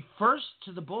technology first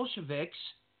to the Bolsheviks.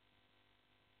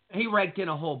 He raked in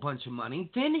a whole bunch of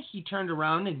money. Then he turned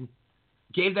around and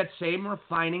gave that same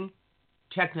refining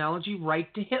technology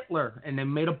right to Hitler, and they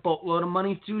made a boatload of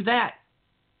money through that.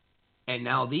 And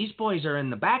now these boys are in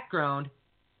the background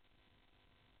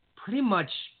pretty much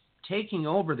taking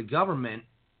over the government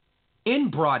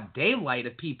in broad daylight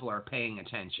if people are paying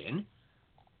attention.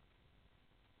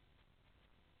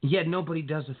 Yet nobody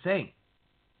does a thing.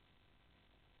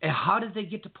 And how did they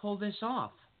get to pull this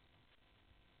off?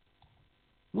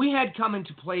 We had come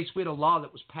into place, we had a law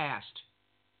that was passed.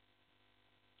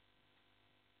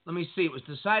 Let me see, it was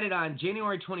decided on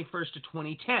January 21st of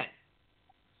 2010.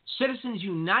 Citizens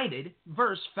United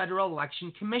versus Federal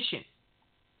Election Commission.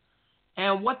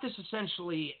 And what this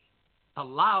essentially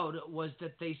allowed was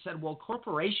that they said, well,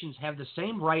 corporations have the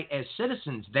same right as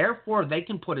citizens. Therefore, they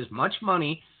can put as much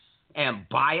money and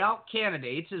buy out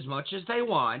candidates as much as they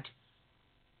want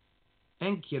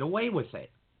and get away with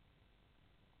it.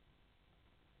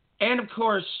 And, of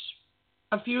course,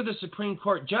 a few of the Supreme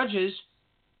Court judges,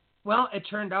 well, it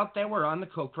turned out they were on the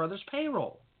Koch brothers'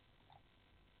 payroll.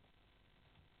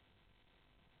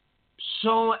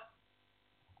 So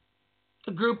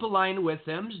the group aligned with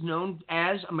them is known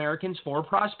as Americans for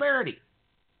Prosperity.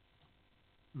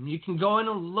 You can go in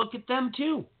and look at them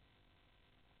too.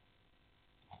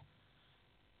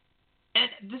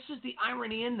 And this is the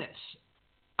irony in this.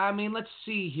 I mean, let's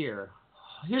see here.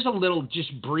 Here's a little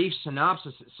just brief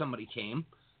synopsis that somebody came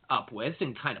up with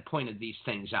and kind of pointed these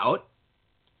things out.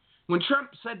 When Trump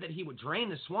said that he would drain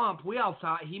the swamp, we all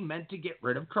thought he meant to get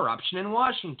rid of corruption in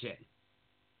Washington,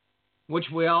 which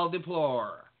we all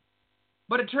deplore.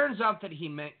 But it turns out that he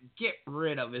meant get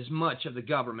rid of as much of the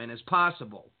government as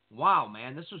possible. Wow,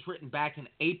 man, this was written back in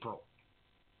April.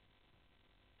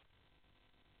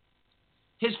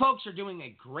 His folks are doing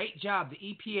a great job. The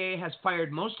EPA has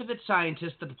fired most of its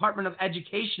scientists. The Department of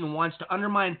Education wants to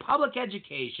undermine public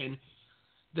education.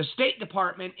 The State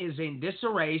Department is in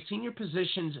disarray. Senior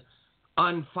positions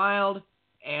unfiled,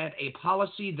 and a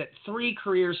policy that 3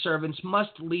 career servants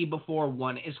must leave before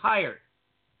one is hired.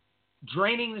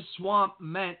 Draining the swamp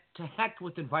meant to heck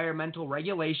with environmental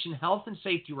regulation, health and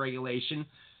safety regulation,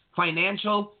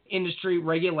 financial industry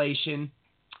regulation,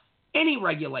 any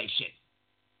regulation.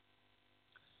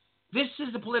 This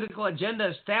is the political agenda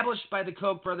established by the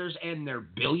Koch brothers and their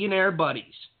billionaire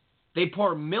buddies. They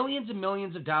pour millions and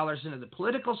millions of dollars into the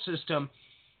political system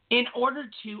in order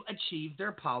to achieve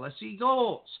their policy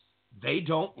goals. They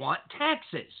don't want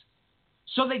taxes.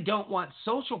 So they don't want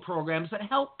social programs that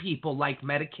help people like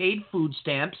Medicaid, food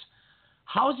stamps,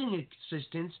 housing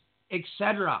assistance,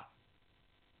 etc.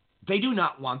 They do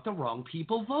not want the wrong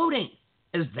people voting,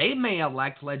 as they may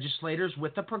elect legislators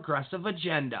with a progressive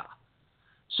agenda.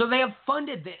 So they have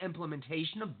funded the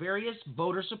implementation of various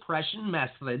voter suppression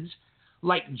methods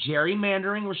like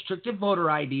gerrymandering, restrictive voter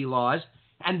ID laws,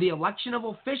 and the election of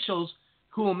officials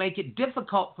who will make it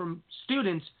difficult for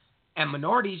students and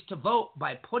minorities to vote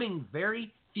by putting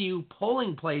very few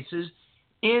polling places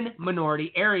in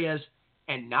minority areas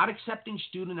and not accepting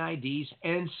student IDs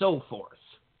and so forth.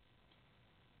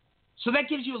 So that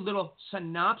gives you a little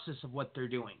synopsis of what they're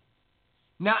doing.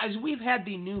 Now, as we've had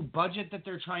the new budget that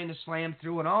they're trying to slam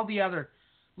through and all the other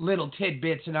little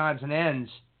tidbits and odds and ends,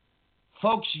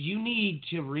 folks, you need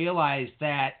to realize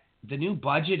that the new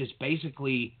budget is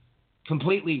basically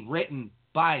completely written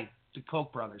by the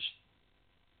Koch brothers.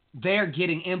 They're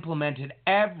getting implemented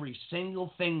every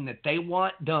single thing that they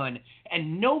want done,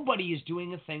 and nobody is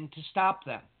doing a thing to stop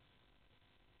them.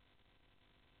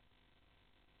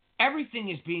 Everything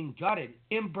is being gutted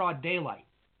in broad daylight.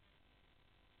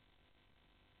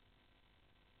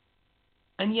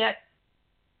 And yet,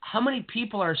 how many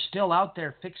people are still out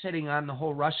there fixating on the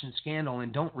whole Russian scandal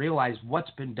and don't realize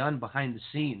what's been done behind the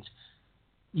scenes?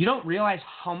 You don't realize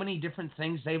how many different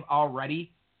things they've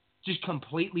already just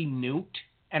completely nuked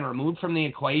and removed from the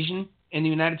equation in the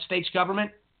United States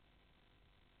government?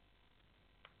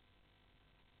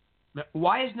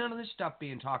 Why is none of this stuff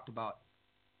being talked about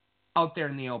out there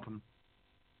in the open?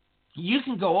 You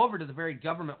can go over to the very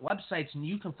government websites and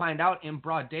you can find out in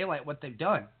broad daylight what they've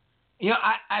done. You know,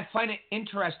 I find it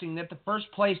interesting that the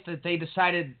first place that they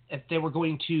decided if they were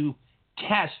going to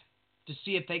test to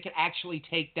see if they could actually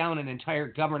take down an entire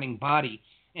governing body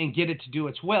and get it to do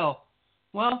its will,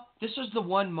 well, this was the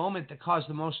one moment that caused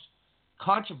the most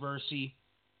controversy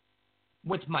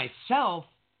with myself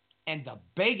and the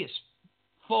biggest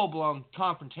full-blown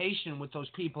confrontation with those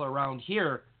people around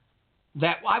here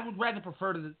that I would rather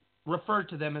prefer to refer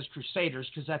to them as crusaders,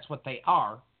 because that's what they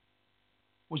are,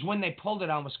 was when they pulled it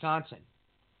on Wisconsin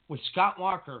with Scott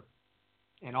Walker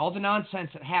and all the nonsense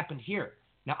that happened here.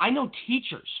 Now, I know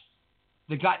teachers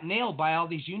that got nailed by all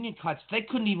these union cuts. They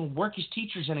couldn't even work as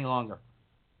teachers any longer.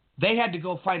 They had to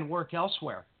go find work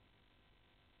elsewhere.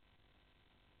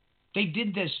 They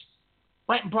did this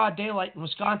right in broad daylight in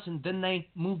Wisconsin. Then they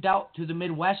moved out to the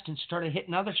Midwest and started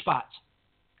hitting other spots,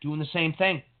 doing the same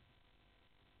thing.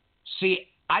 See,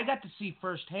 I got to see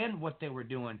firsthand what they were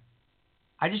doing.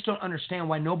 I just don't understand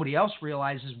why nobody else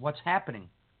realizes what's happening.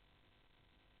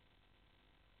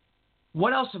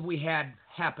 What else have we had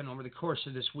happen over the course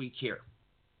of this week here?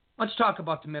 Let's talk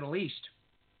about the Middle East.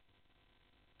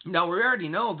 Now, we already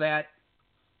know that,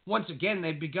 once again,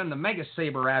 they've begun the mega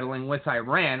saber rattling with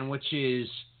Iran,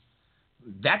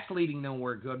 that's leading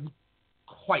nowhere good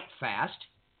quite fast.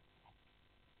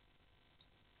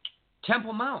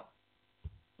 Temple Mount.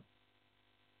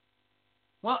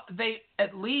 Well, they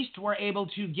at least were able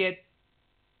to get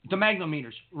the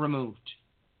magnetometers removed.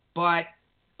 But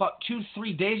about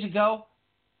 2-3 days ago,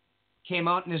 came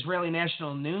out in Israeli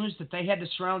national news that they had to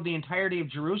surround the entirety of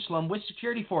Jerusalem with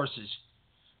security forces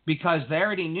because they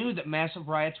already knew that massive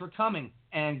riots were coming.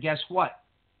 And guess what?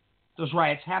 Those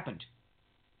riots happened.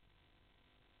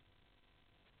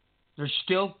 There's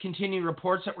still continuing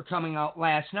reports that were coming out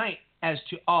last night as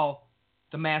to all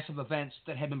the massive events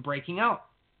that had been breaking out.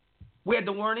 We had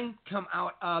the warning come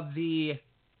out of the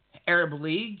Arab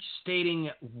League stating,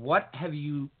 what are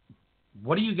you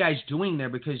guys doing there?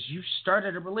 Because you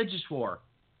started a religious war.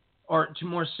 Or to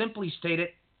more simply state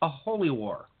it, a holy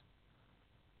war.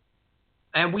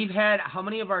 And we've had how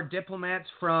many of our diplomats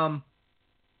from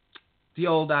the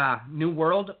old New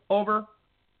World over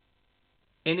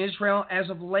in Israel as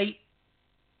of late?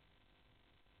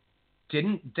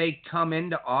 Didn't they come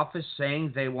into office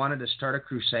saying they wanted to start a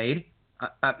crusade?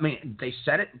 I mean, they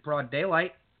said it in broad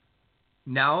daylight.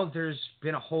 Now there's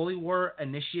been a holy war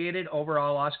initiated over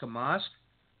Al-Aqsa Mosque,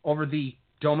 over the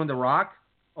Dome of the Rock,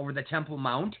 over the Temple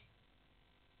Mount.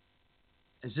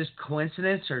 Is this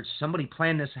coincidence or somebody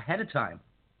planned this ahead of time?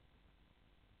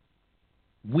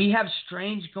 We have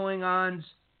strange going-ons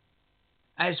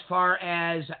as far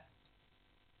as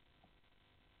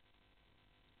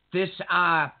this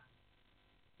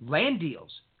land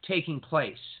deals taking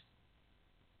place.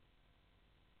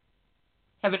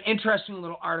 Have an interesting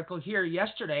little article here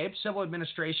yesterday. Civil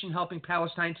administration helping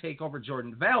Palestine take over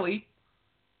Jordan Valley.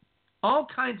 All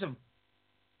kinds of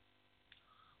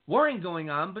warring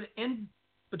going on, but in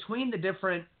between the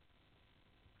different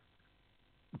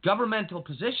governmental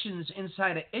positions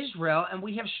inside of Israel, and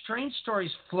we have strange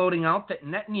stories floating out that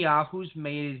Netanyahu's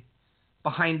made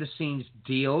behind-the-scenes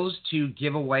deals to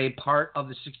give away part of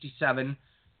the 67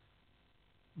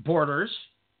 borders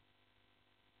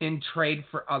in trade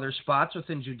for other spots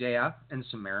within Judea and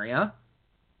Samaria.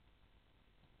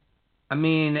 I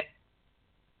mean,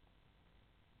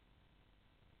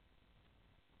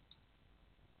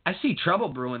 I see trouble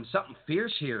brewing, something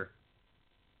fierce here.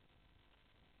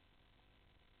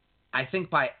 I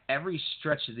think by every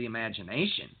stretch of the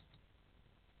imagination.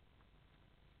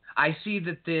 I see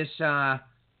that this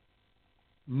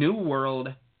New World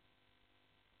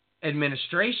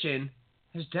administration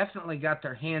has definitely got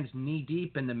their hands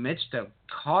knee-deep in the midst of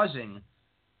causing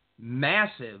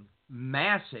massive,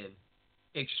 massive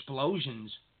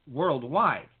explosions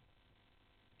worldwide,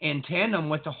 in tandem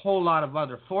with a whole lot of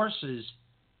other forces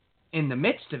in the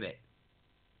midst of it.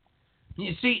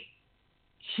 You see,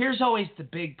 here's always the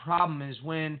big problem is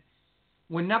when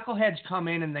knuckleheads come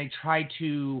in and they try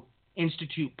to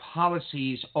institute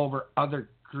policies over other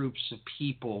groups of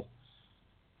people,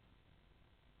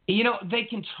 you know, they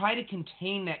can try to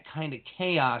contain that kind of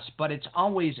chaos, but it's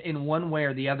always in one way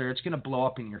or the other, it's going to blow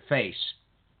up in your face.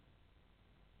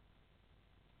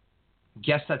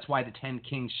 Guess that's why the 10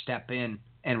 Kings step in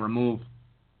and remove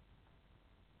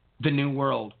the New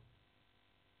World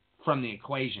from the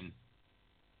equation.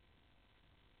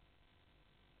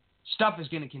 stuff is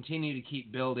going to continue to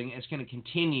keep building. It's going to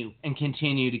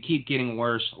continue to keep getting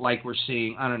worse, like we're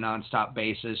seeing on a nonstop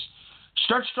basis.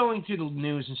 Start strolling through the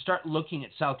news and start looking at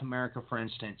South America, for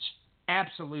instance.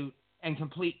 Absolute and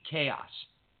complete chaos.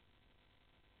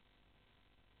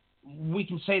 We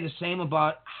can say the same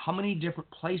about how many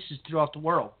different places throughout the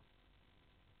world.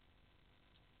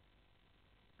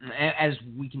 As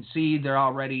we can see, they're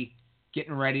already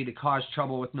getting ready to cause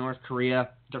trouble with North Korea.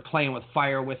 They're playing with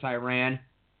fire with Iran,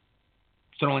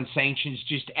 throwing sanctions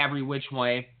just every which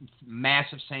way.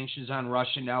 Massive sanctions on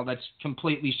Russia now. That's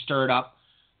completely stirred up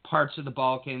parts of the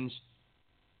Balkans,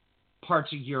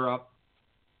 parts of Europe.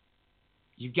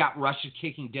 You've got Russia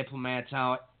kicking diplomats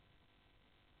out.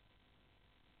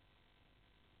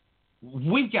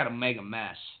 We've got a mega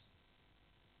mess.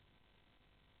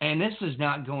 And this is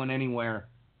not going anywhere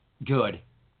good.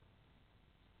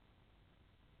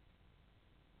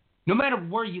 No matter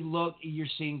where you look, you're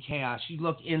seeing chaos. You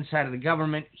look inside of the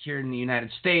government here in the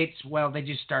United States, well, they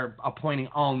just start appointing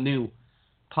all new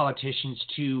politicians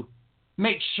to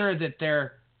make sure that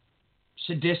their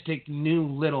sadistic new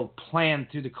little plan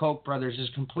through the Koch brothers is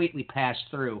completely passed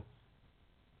through.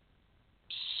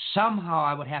 Somehow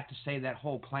I would have to say that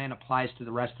whole plan applies to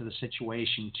the rest of the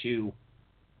situation too.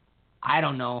 I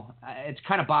don't know. It's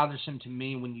kind of bothersome to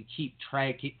me when you keep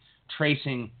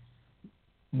tracing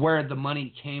where the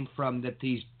money came from, that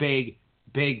these big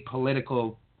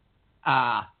political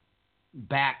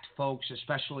backed folks,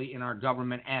 especially in our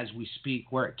government as we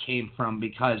speak, where it came from,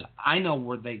 because I know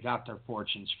where they got their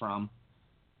fortunes from.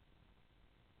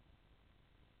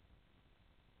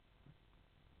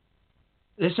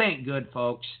 This ain't good,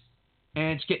 folks.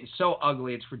 And it's getting so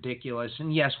ugly, it's ridiculous.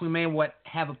 And yes, we may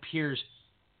have appears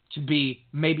to be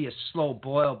maybe a slow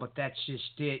boil, but that's just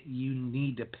it. You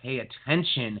need to pay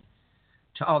attention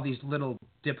to all these little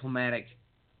diplomatic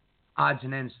odds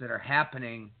and ends that are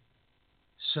happening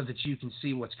so that you can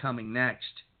see what's coming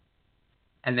next.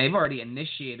 And they've already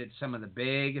initiated some of the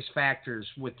biggest factors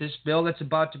with this bill that's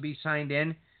about to be signed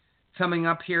in, coming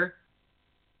up here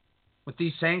with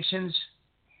these sanctions.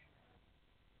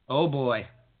 Oh boy.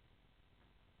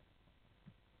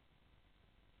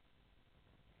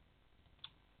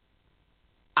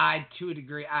 To a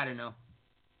degree, I don't know.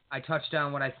 I touched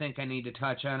on what I think I need to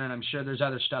touch on, and I'm sure there's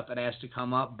other stuff that has to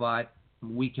come up, but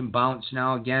we can bounce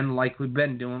now again like we've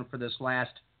been doing for this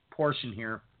last portion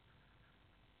here.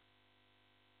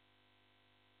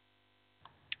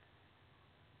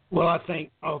 Well, I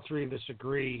think all three of us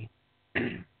agree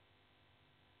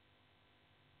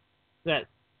that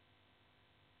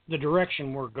the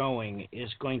direction we're going is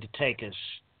going to take us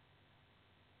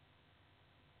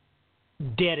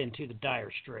dead into the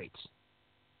dire straits.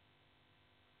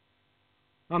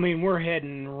 I mean, we're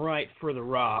heading right for the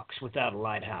rocks without a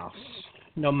lighthouse,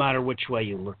 no matter which way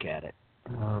you look at it.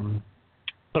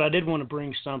 But I did want to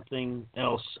bring something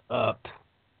else up.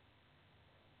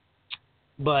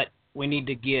 But we need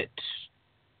to get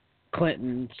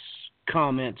Clinton's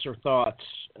comments or thoughts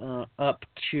up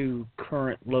to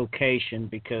current location,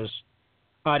 because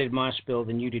I did my spill,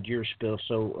 then you did your spill.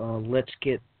 So let's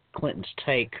get Clinton's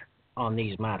take on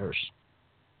these matters.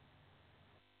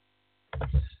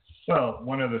 Well,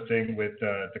 one other thing with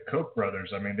the Koch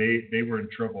brothers, I mean, they were in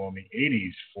trouble in the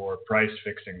 80s for price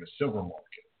fixing the silver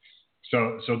market.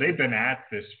 So they've been at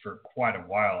this for quite a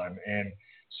while. And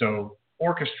so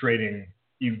orchestrating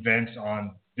events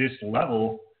on this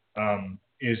level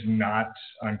is not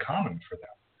uncommon for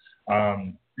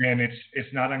them. And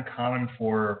it's not uncommon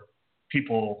for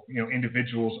people,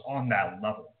 individuals on that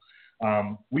level.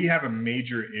 We have a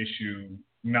major issue,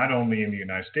 not only in the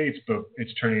United States, but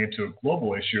it's turning into a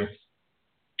global issue,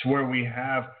 to where we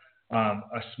have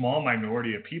a small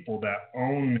minority of people that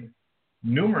own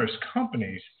numerous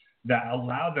companies that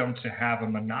allow them to have a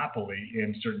monopoly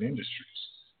in certain industries.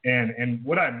 And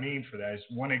what I mean for that is,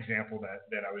 one example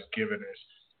that I was given is,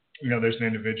 there's an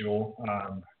individual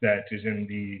that is in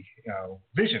the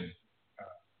vision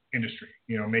industry,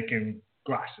 making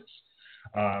glasses.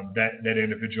 That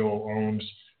individual owns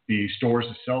the stores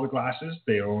that sell the glasses.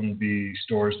 They own the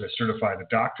stores that certify the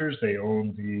doctors. They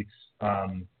own the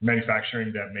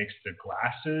manufacturing that makes the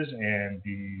glasses and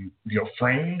the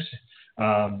frames.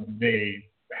 They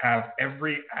have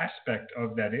every aspect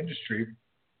of that industry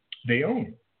they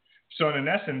own. So in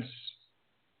essence,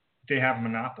 they have a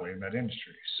monopoly in that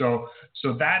industry. So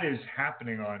that is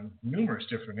happening on numerous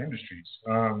different industries.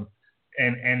 And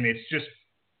it's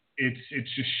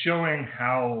just showing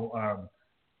how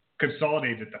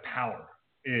consolidated the power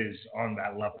is on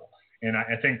that level. And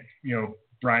I think,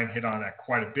 Brian hit on that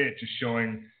quite a bit, just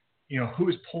showing, who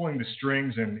is pulling the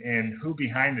strings and who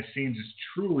behind the scenes is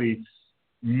truly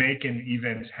making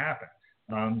events happen.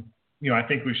 I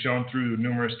think we've shown through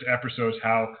numerous episodes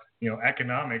how,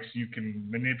 economics, you can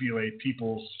manipulate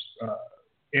people's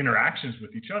interactions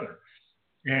with each other.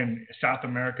 And South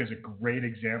America is a great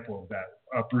example of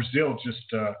that. Brazil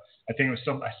just, I think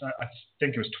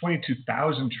it was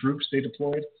 22,000 troops they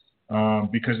deployed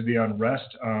because of the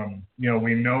unrest.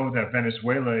 We know that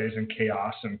Venezuela is in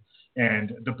chaos,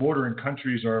 and the bordering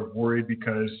countries are worried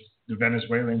because the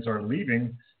Venezuelans are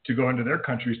leaving to go into their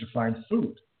countries to find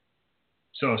food.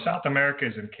 So South America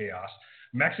is in chaos.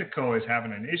 Mexico is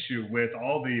having an issue with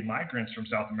all the migrants from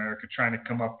South America trying to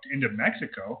come up into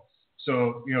Mexico.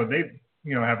 So, they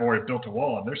have already built a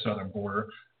wall on their southern border.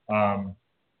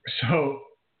 So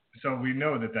we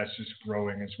know that that's just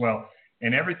growing as well.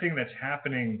 And everything that's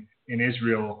happening in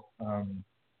Israel,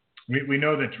 we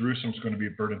know that Jerusalem's going to be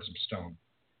a burdensome stone.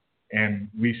 And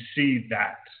we see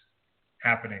that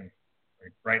happening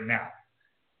right now.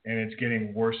 And it's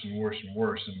getting worse and worse and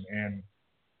worse. And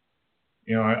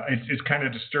it's kind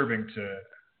of disturbing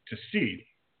to see.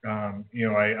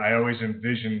 I always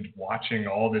envisioned watching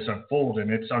all this unfold,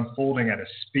 and it's unfolding at a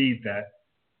speed that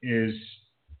is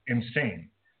insane.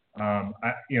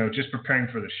 Just preparing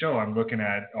for the show, I'm looking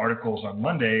at articles on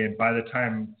Monday, and by the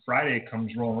time Friday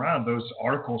comes rolling around, those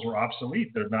articles were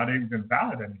obsolete. They're not even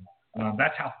valid anymore.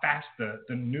 That's how fast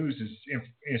the news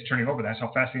is turning over. That's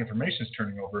how fast the information is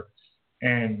turning over.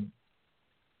 And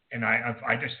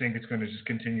I just think it's going to just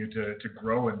continue to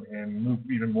grow and move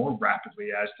even more rapidly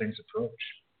as things approach.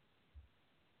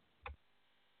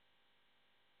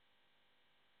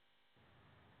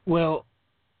 Well,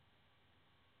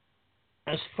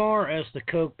 as far as the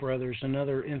Koch brothers and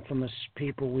other infamous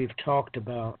people we've talked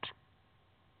about,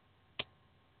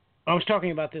 I was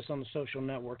talking about this on the social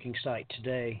networking site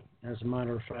today, as a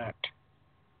matter of fact.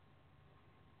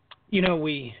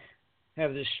 We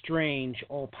have this strange,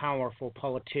 all-powerful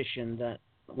politician that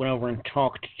went over and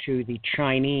talked to the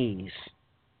Chinese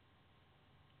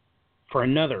for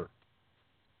another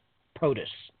POTUS.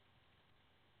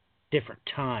 Different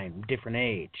time, different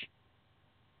age.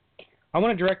 I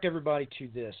want to direct everybody to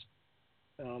this.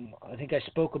 I think I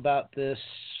spoke about this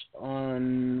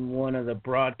on one of the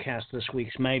broadcasts this week,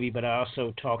 maybe, but I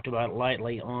also talked about it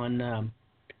lightly on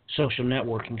social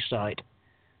networking site.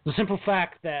 The simple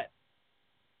fact that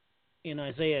in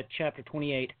Isaiah chapter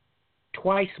 28,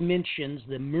 twice mentions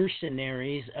the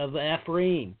mercenaries of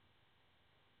Ephraim.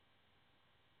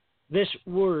 This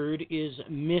word is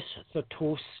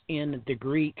misthetos in the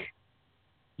Greek.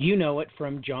 You know it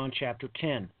from John chapter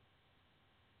 10.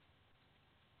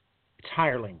 It's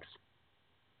hirelings.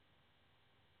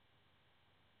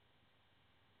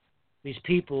 These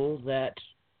people that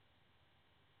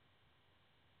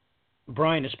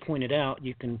Brian has pointed out,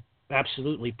 you can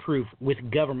absolutely prove with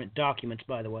government documents,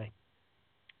 by the way,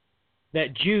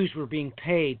 that Jews were being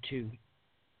paid to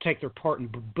take their part in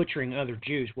butchering other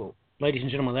Jews. Well, ladies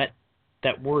and gentlemen,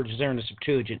 that word is there in the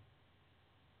Septuagint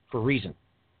for a reason.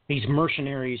 These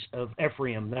mercenaries of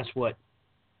Ephraim, that's what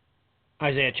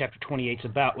Isaiah chapter 28 is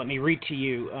about. Let me read to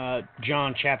you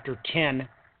John chapter 10,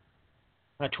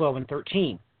 12 and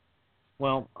 13.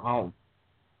 Well, I'll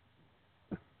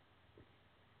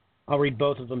read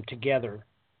both of them together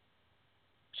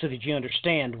so that you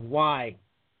understand why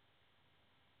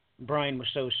Brian was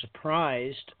so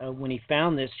surprised when he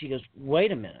found this. He goes,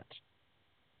 wait a minute.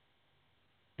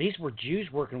 These were Jews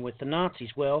working with the Nazis.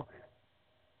 Well,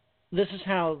 this is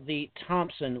how the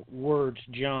Thompson words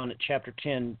John at chapter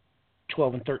 10,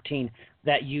 12 and 13,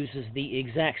 that uses the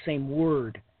exact same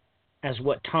word as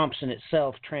what Thompson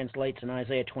itself translates in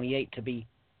Isaiah 28 to be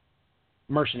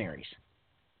mercenaries.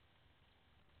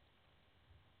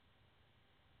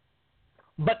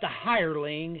 But the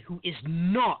hireling who is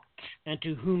not, and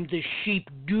to whom the sheep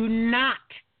do not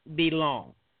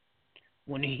belong,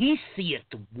 when he seeth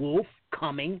the wolf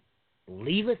coming,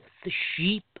 leaveth the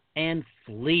sheep and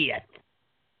fleeth.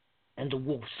 And the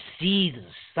wolf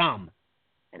seizes some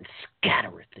and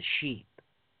scattereth the sheep.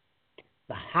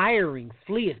 The hireling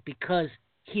fleeth because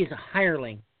he is a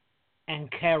hireling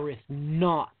and careth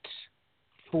not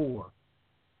for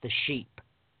the sheep.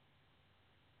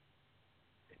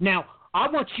 Now, I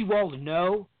want you all to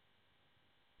know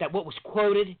that what was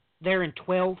quoted there in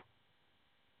 12,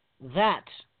 that,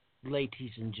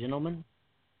 ladies and gentlemen,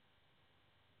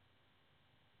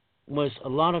 was a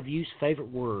lot of you's favorite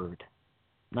word.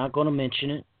 Not going to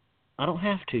mention it. I don't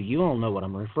have to. You all know what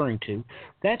I'm referring to.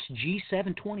 That's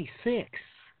G726,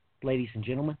 ladies and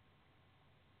gentlemen.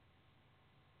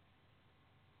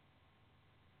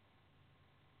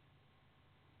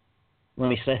 Let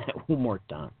me say that one more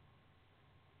time.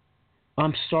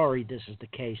 I'm sorry this is the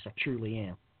case. I truly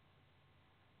am.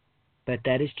 but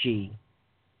that is G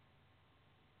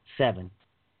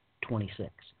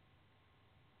 726.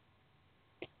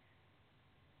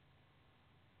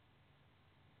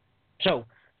 So,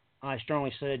 I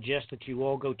strongly suggest that you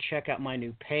all go check out my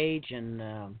new page,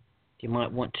 and you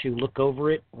might want to look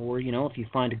over it, or, if you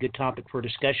find a good topic for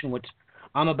discussion, which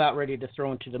I'm about ready to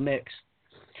throw into the mix.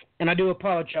 And I do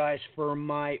apologize for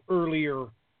my earlier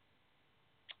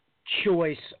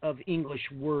choice of English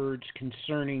words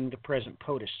concerning the present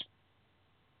POTUS.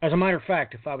 As a matter of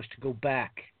fact, if I was to go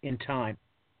back in time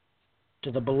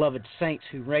to the beloved saints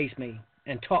who raised me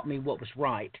and taught me what was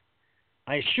right,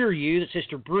 I assure you that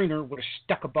Sister Bruner would have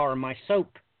stuck a bar of my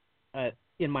soap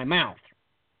in my mouth.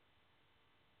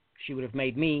 She would have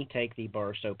made me take the bar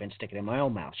of soap and stick it in my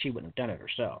own mouth. She wouldn't have done it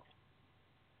herself.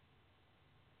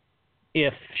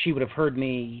 If she would have heard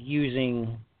me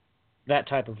using that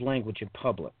type of language in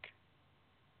public,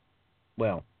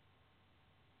 well,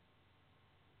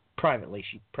 privately,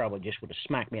 she probably just would have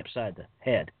smacked me upside the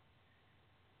head.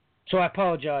 So I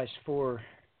apologize for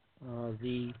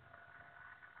the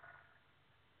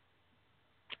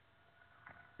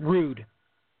rude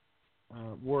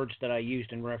words that I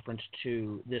used in reference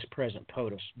to this present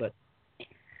POTUS. But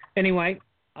anyway,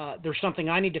 there's something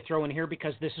I need to throw in here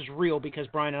because this is real, because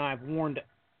Brian and I have warned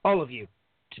all of you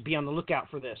to be on the lookout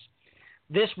for this.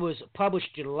 This was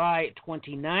published July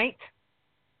 29th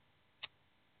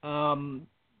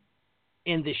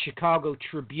in the Chicago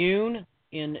Tribune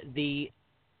in the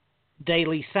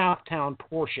Daily Southtown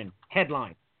portion.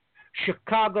 Headline: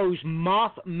 Chicago's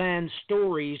Mothman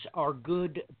stories are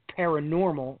good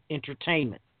paranormal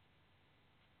entertainment.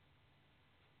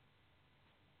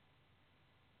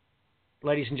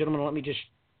 Ladies and gentlemen, let me just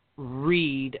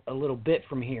read a little bit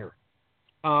from here.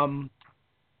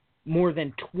 More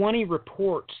than 20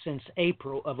 reports since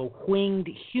April of a winged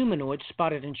humanoid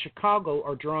spotted in Chicago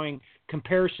are drawing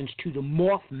comparisons to the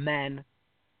Mothman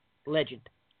legend.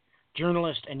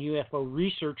 Journalist and UFO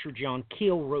researcher John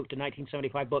Keel wrote the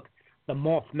 1975 book, The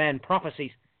Mothman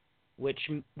Prophecies, which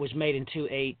was made into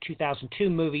a 2002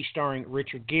 movie starring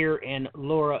Richard Gere and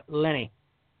Laura Linney.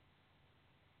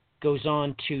 Goes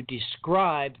on to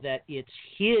describe that it's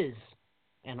his,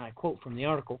 and I quote from the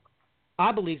article,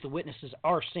 I believe the witnesses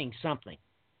are seeing something.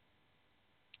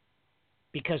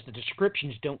 Because the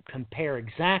descriptions don't compare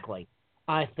exactly,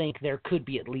 I think there could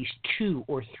be at least 2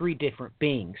 or 3 different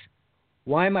beings.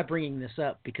 Why am I bringing this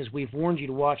up? Because we've warned you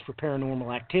to watch for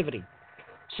paranormal activity.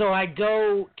 So I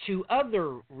go to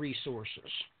other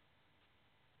resources.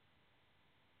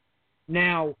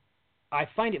 Now, I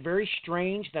find it very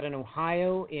strange that in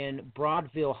Ohio, in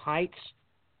Broadville Heights,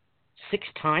 6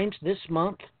 times this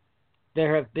month,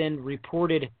 there have been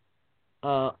reported,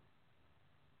 well,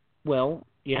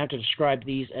 you have to describe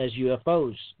these as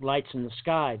UFOs, lights in the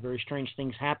sky, very strange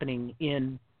things happening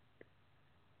in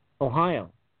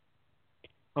Ohio.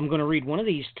 I'm going to read one of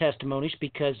these testimonies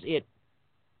because it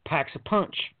packs a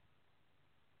punch.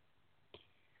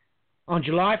 On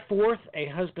July 4th, a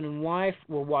husband and wife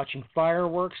were watching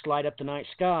fireworks light up the night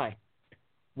sky.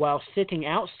 While sitting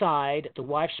outside, the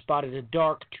wife spotted a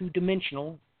dark,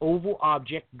 2-dimensional, oval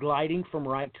object gliding from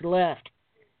right to left.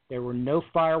 There were no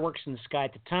fireworks in the sky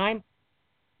at the time,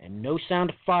 and no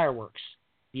sound of fireworks.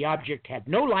 The object had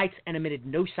no lights and emitted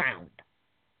no sound.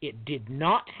 It did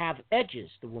not have edges,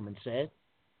 the woman said,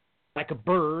 like a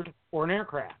bird or an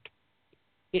aircraft.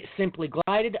 It simply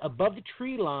glided above the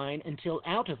tree line until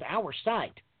out of our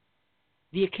sight.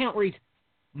 The account reads,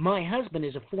 my husband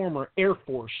is a former Air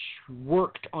Force who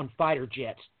worked on fighter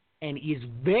jets and is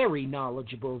very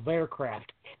knowledgeable of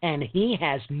aircraft, and he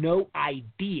has no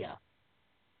idea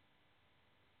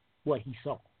what he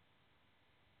saw.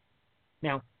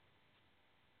 Now,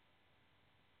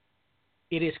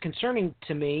 it is concerning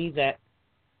to me that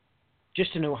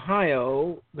just in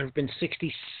Ohio, there have been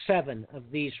 67 of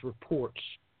these reports.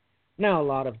 Now, a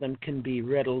lot of them can be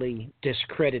readily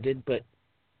discredited, but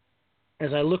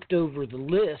as I looked over the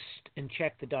list and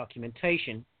checked the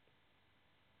documentation,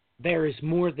 there is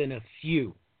more than a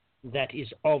few that is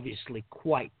obviously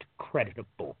quite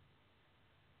creditable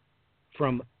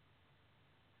from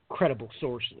credible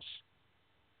sources.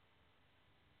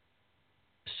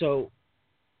 So,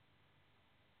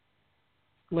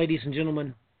 ladies and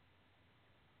gentlemen,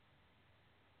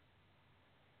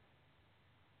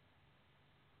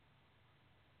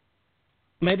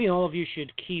 maybe all of you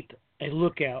should keep a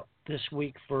lookout this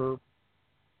week for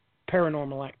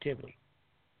paranormal activity.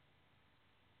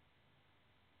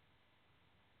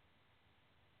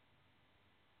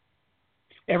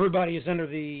 Everybody is under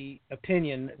the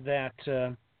opinion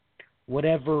that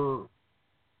whatever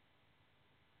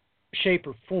shape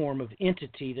or form of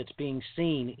entity that's being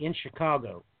seen in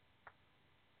Chicago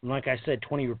like I said,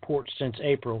 20 reports since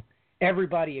April.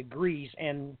 Everybody agrees,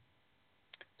 and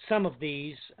some of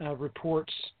these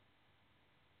reports,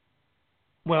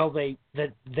 well, they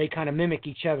kind of mimic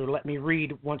each other. Let me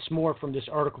read once more from this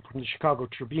article from the Chicago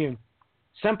Tribune.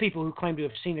 Some people who claim to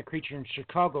have seen the creature in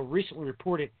Chicago recently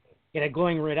reported it had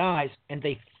glowing red eyes, and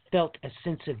they felt a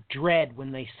sense of dread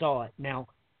when they saw it. Now,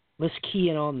 let's key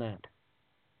in on that.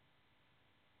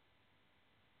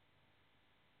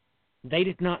 They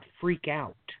did not freak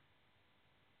out.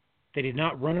 They did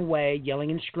not run away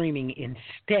yelling and screaming.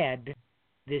 Instead,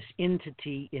 this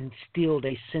entity instilled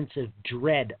a sense of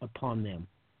dread upon them.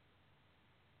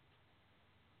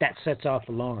 That sets off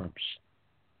alarms.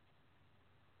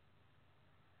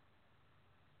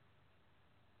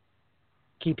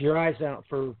 Keep your eyes out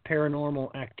for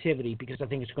paranormal activity because I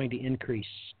think it's going to increase.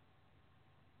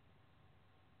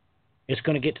 It's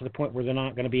going to get to the point where they're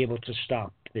not going to be able to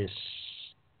stop this.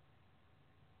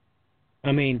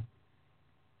 I mean,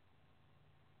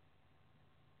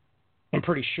 I'm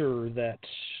pretty sure that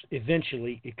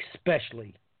eventually,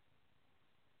 especially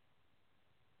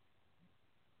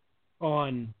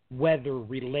on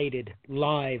weather-related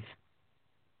live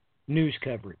news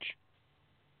coverage,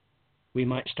 we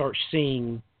might start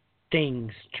seeing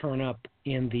things turn up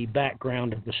in the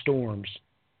background of the storms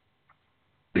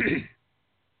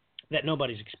that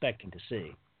nobody's expecting to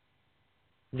see.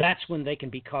 That's when they can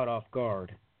be caught off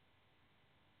guard.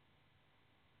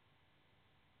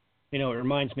 You know, it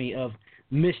reminds me of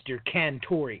Mr.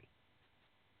 Cantori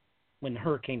when the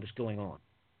hurricane was going on.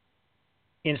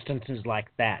 Instances like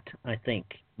that, I think,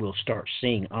 we'll start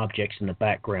seeing objects in the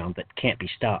background that can't be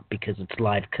stopped because it's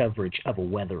live coverage of a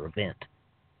weather event.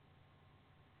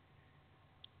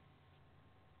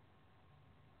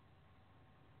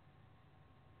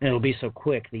 And it'll be so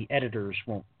quick, the editors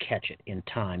won't catch it in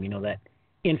time. You know, that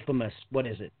infamous,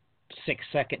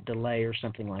 6-second delay or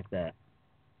something like that.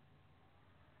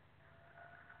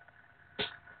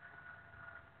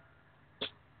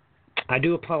 I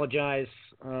do apologize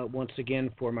once again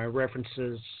for my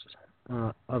references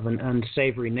of an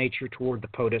unsavory nature toward the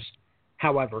POTUS.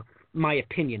 However, my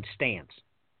opinion stands.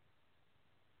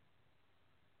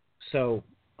 So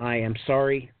I am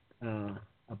sorry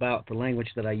about the language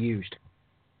that I used.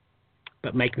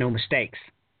 But make no mistakes.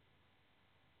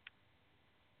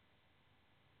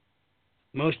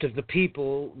 Most of the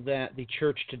people that the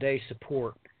church today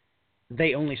support,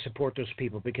 they only support those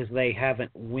people because they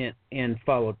haven't went and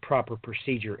followed proper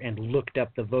procedure and looked up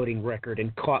the voting record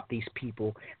and caught these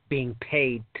people being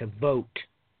paid to vote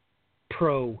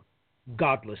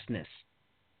pro-godlessness.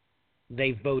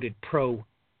 They voted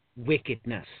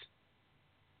pro-wickedness.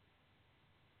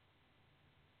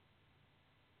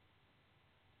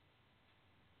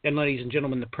 And ladies and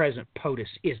gentlemen, the present POTUS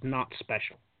is not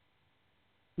special.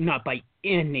 Not by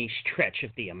any stretch of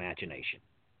the imagination.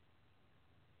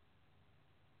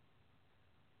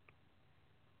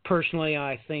 Personally,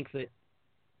 I think that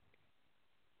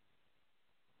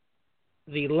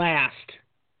the last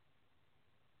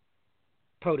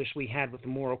POTUS we had with the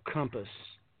moral compass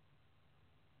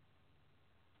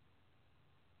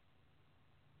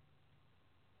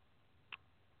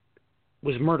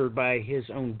was murdered by his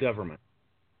own government.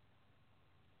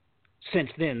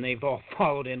 Since then, they've all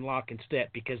followed in lock and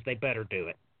step because they better do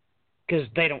it. Because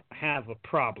they don't have a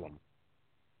problem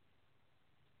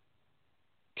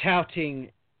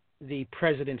touting the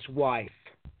president's wife.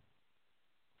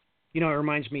 You know, it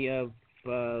reminds me of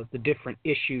the different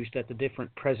issues that the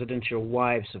different presidential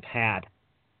wives have had.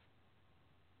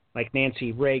 Like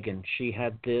Nancy Reagan, she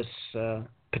had this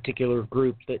particular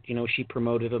group that, you know, she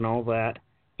promoted and all that.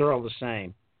 They're all the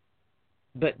same.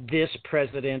 But this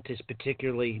president is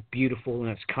particularly beautiful, and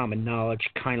it's common knowledge,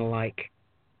 kind of like,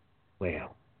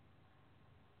 well,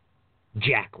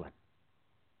 Jacqueline.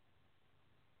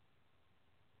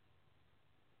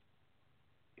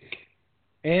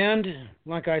 And,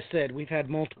 like I said, we've had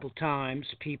multiple times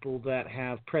people that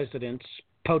have presidents,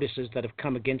 POTUSes, that have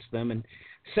come against them and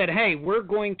said, hey, we're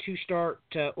going to start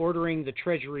ordering the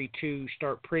Treasury to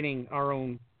start printing our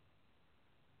own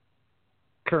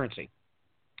currency.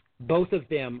 Both of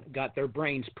them got their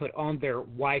brains put on their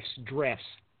wife's dress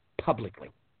publicly.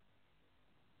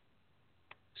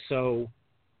 So,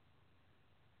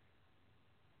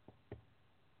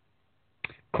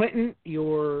 Clinton,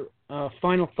 your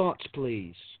final thoughts,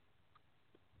 please.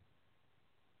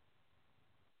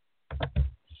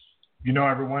 You know,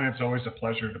 everyone, it's always a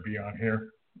pleasure to be on here.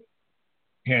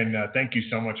 And thank you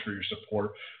so much for your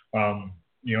support.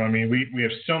 You know, I mean, we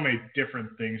have so many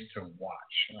different things to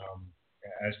watch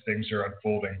as things are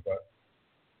unfolding. But,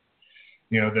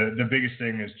 you know, the biggest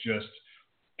thing is just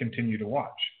continue to watch.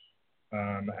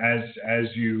 As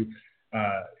you,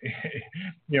 I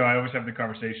always have the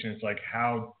conversation. It's like,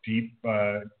 how deep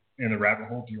in the rabbit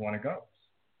hole do you want to go?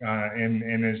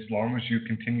 And as long as you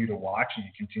continue to watch and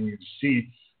you continue to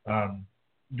see,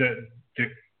 the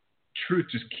truth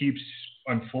just keeps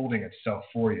unfolding itself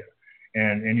for you.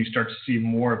 And you start to see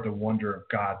more of the wonder of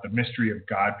God, the mystery of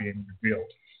God being revealed.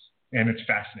 And it's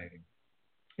fascinating.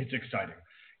 It's exciting.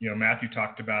 Matthew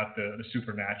talked about the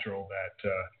supernatural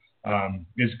that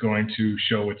is going to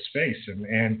show its face.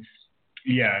 And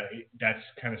yeah, that's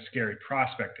kind of scary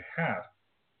prospect to have.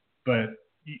 But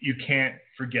you can't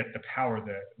forget the power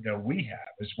that we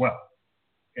have as well.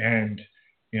 And,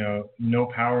 no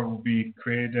power will be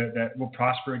created that will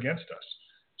prosper against us.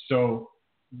 So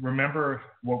remember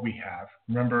what we have.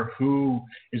 Remember who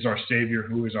is our Savior,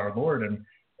 who is our Lord,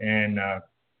 and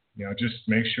just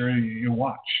make sure you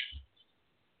watch.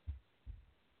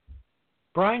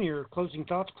 Brian, your closing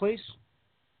thoughts, please.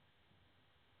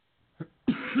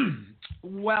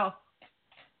 Well,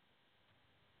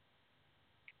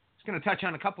 it's going to touch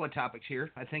on a couple of topics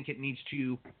here. I think it needs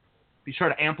to be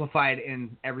sort of amplified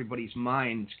in everybody's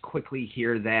minds quickly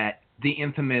here that the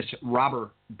infamous robber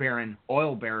baron,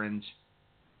 oil barons,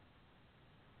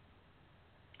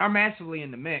 are massively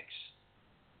in the mix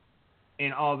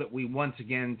in all that we once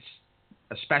again,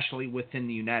 especially within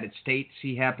the United States,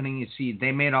 see happening. You see,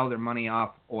 they made all their money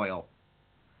off oil.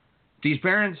 These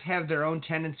barons have their own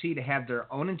tendency to have their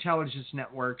own intelligence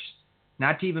networks,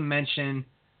 not to even mention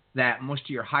that most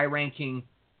of your high-ranking,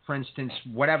 for instance,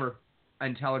 whatever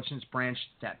intelligence branch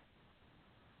that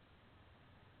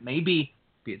may be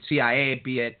it CIA,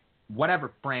 be it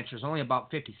whatever branch, there's only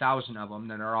about 50,000 of them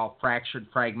that are all fractured,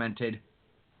 fragmented.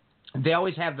 They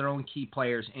always have their own key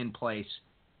players in place.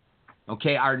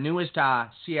 Okay, our newest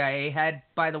CIA head,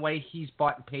 by the way, he's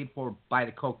bought and paid for by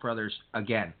the Koch brothers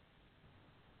again.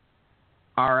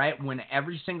 All right, when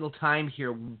every single time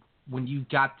here, when you've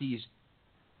got these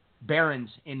barons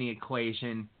in the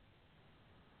equation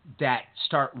that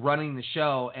start running the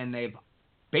show, and they've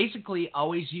basically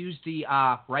always used the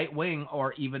right wing,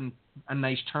 or even a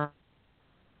nice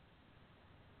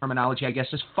terminology, I guess,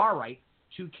 is far right,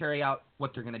 to carry out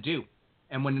what they're going to do.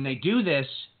 And when they do this,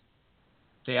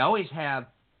 they always have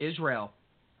Israel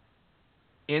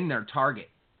in their target,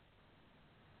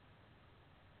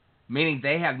 meaning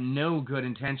they have no good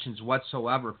intentions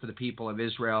whatsoever for the people of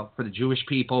Israel, for the Jewish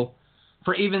people,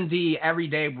 for even the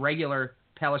everyday regular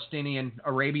Palestinian,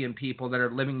 Arabian people that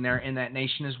are living there in that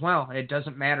nation as well. It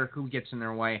doesn't matter who gets in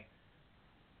their way.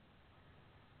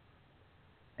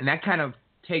 And that kind of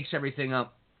takes everything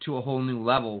up to a whole new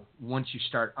level once you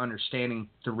start understanding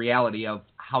the reality of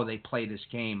how they play this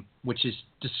game, which is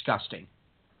disgusting.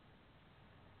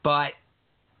 But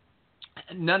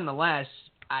nonetheless,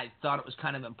 I thought it was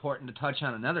kind of important to touch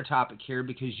on another topic here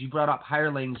because you brought up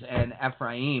hirelings and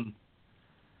Ephraim.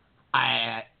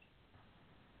 I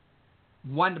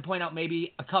wanted to point out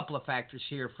maybe a couple of factors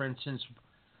here. For instance,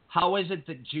 how is it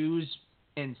that Jews,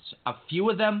 and a few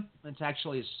of them, it's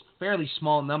actually a fairly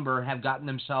small number, have gotten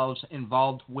themselves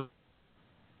involved with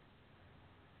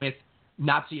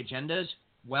Nazi agendas?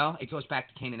 Well, it goes back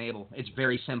to Cain and Abel. It's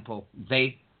very simple.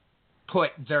 They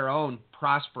put their own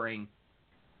prospering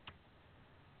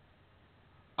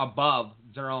above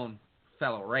their own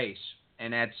fellow race.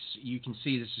 And that's, you can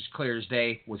see this is clear as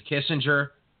day with Kissinger.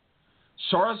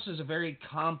 Soros is a very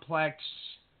complex,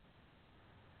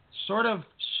 sort of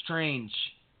strange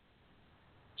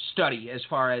study as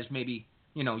far as maybe,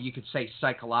 you could say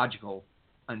psychological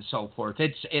and so forth.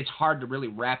 It's hard to really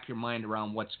wrap your mind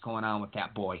around what's going on with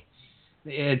that boy.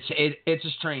 It's a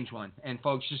strange one. And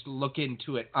folks, just look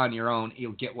into it on your own.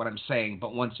 You'll get what I'm saying.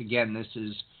 But once again, this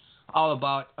is all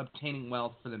about obtaining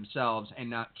wealth for themselves and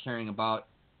not caring about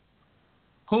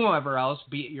whomever else,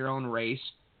 be it your own race,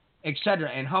 etc.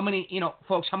 And how many,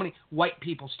 folks, how many white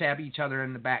people stab each other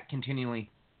in the back continually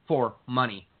for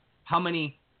money? How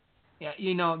many,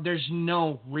 there's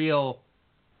no real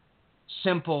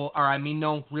simple,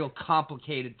 no real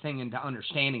complicated thing into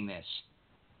understanding this.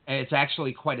 And it's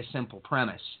actually quite a simple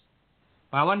premise.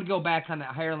 But I wanted to go back on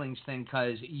that hirelings thing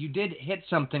because you did hit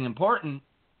something important.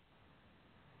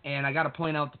 And I got to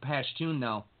point out the Pashtun,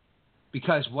 though.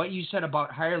 Because what you said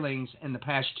about hirelings and the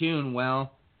Pashtun,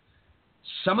 well,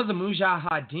 some of the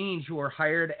Mujahideen who were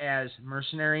hired as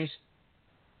mercenaries,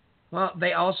 well,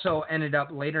 they also ended up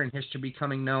later in history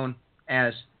becoming known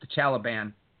as the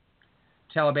Taliban.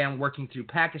 Taliban working through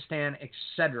Pakistan,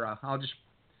 etc.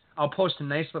 I'll post a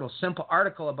nice little simple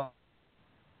article about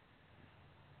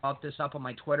this up on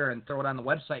my Twitter and throw it on the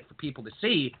website for people to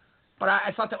see. But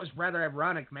I thought that was rather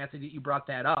ironic, Matthew, that you brought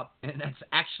that up. And that's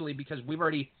actually because we've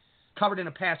already covered in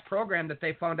a past program that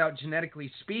they found out,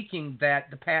 genetically speaking,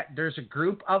 that there's a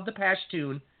group of the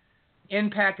Pashtun in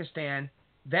Pakistan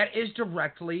that is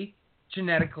directly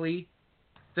genetically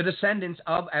the descendants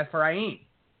of Ephraim.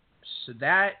 So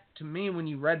that, to me, when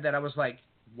you read that, I was like,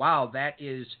 wow, that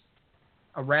is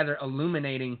a rather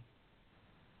illuminating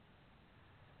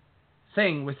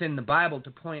thing within the Bible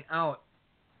to point out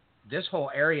this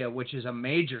whole area, which is a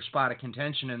major spot of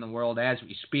contention in the world as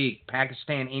we speak.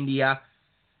 Pakistan, India,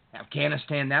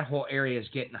 Afghanistan, that whole area is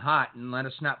getting hot. And let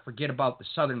us not forget about the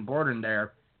southern border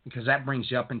there, because that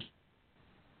brings you up into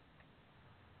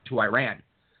Iran.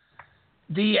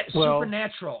 The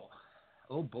supernatural.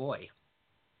 Oh, boy.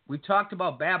 We've talked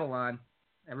about Babylon.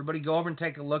 Everybody go over and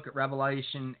take a look at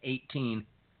Revelation 18.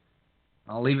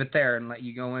 I'll leave it there and let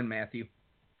you go in, Matthew.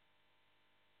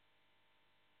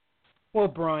 Well,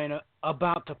 Brian,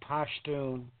 about the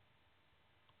Pashtun,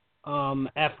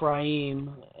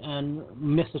 Ephraim, and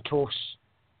Mythotos.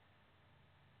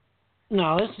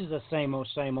 No, this is the same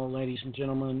old, ladies and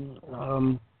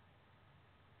gentlemen.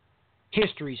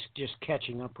 History's just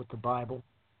catching up with the Bible.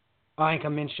 I think I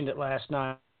mentioned it last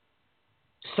night.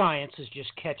 Science is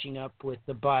just catching up with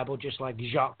the Bible, just like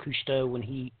Jacques Cousteau when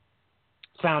he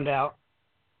found out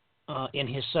in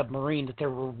his submarine that there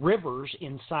were rivers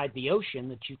inside the ocean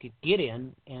that you could get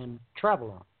in and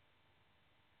travel on.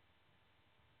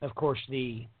 Of course,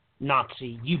 the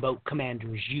Nazi U-boat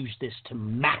commanders used this to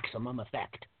maximum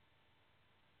effect.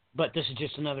 But this is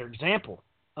just another example,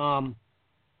 of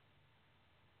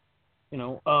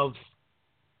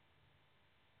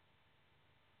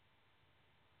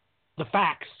the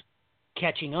facts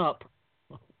catching up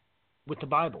with the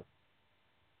Bible.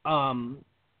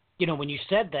 When you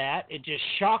said that, it just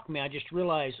shocked me. I just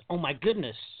realized, oh my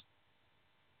goodness.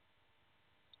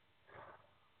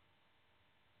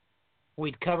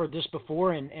 We'd covered this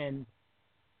before and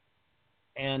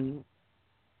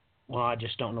well, I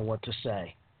just don't know what to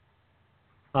say.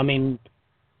 I mean,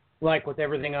 like with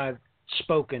everything I've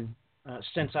spoken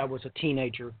since I was a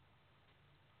teenager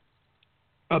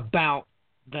about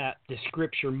that the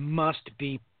Scripture must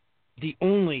be the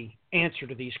only answer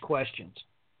to these questions.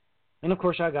 And, of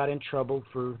course, I got in trouble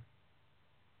for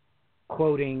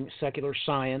quoting secular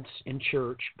science in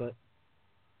church, but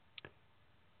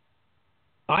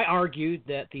I argued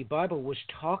that the Bible was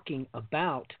talking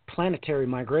about planetary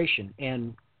migration,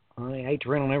 and I hate to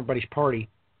rain on everybody's party.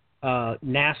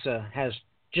 NASA has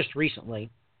just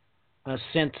recently,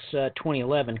 since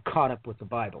 2011, caught up with the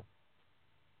Bible.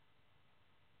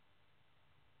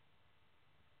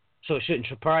 So it shouldn't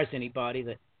surprise anybody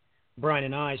that Brian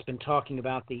and I has been talking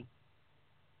about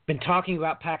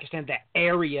Pakistan, that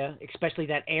area, especially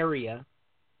that area.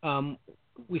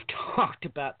 We've talked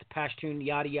about the Pashtun,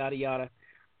 yada, yada, yada.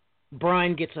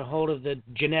 Brian gets a hold of the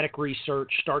genetic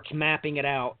research, starts mapping it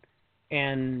out,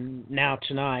 and now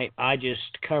tonight I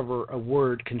just cover a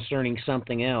word concerning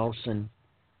something else, and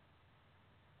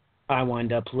I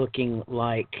wind up looking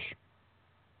like,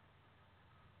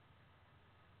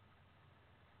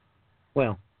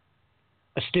 well,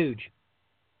 a stooge.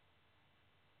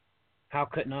 How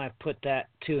couldn't I have put that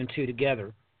two and two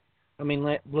together? I mean,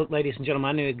 ladies and gentlemen,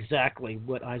 I knew exactly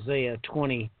what Isaiah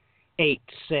 28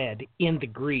 said in the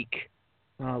Greek.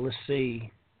 Let's see,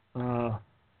 8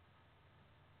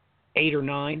 or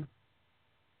 9.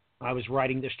 I was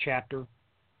writing this chapter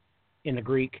in the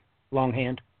Greek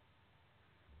longhand.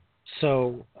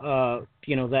 So,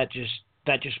 that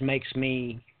just makes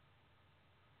me,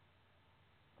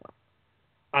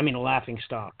 a laughing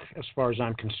stock as far as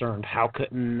I'm concerned. How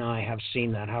couldn't I have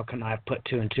seen that? How couldn't I have put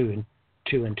two and two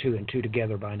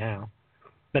together by now?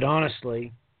 But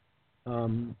honestly,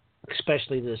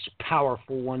 especially this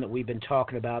powerful one that we've been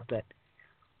talking about that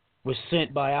was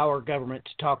sent by our government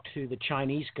to talk to the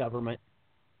Chinese government,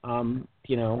 I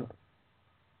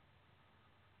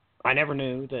never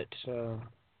knew that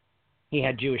he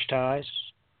had Jewish ties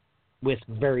with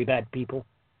very bad people.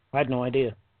 I had no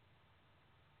idea.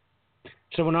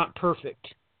 So we're not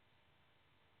perfect.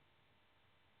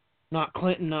 Not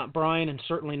Clinton, not Brian, and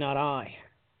certainly not I.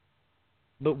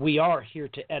 But we are here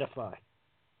to edify.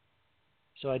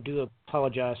 So I do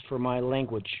apologize for my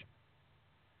language.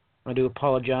 I do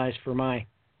apologize for my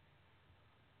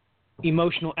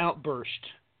emotional outburst.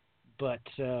 But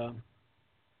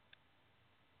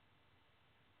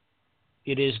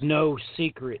it is no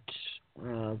secret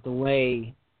the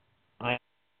way I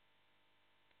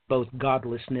both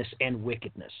godlessness and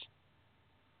wickedness.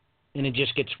 And it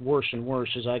just gets worse and worse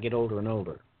as I get older and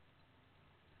older.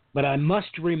 But I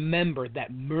must remember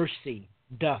that mercy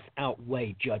doth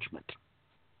outweigh judgment.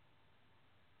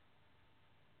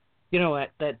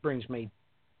 That brings me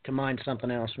to mind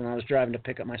something else when I was driving to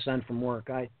pick up my son from work.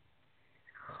 I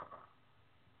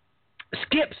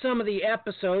skipped some of the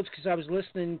episodes because I was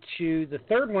listening to the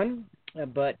third one,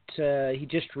 but he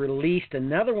just released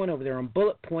another one over there on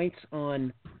Bullet Points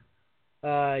on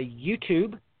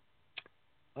YouTube.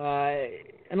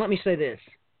 And let me say this.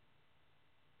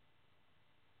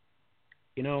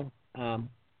 You know,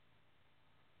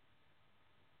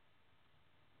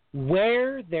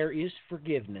 where there is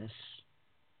forgiveness,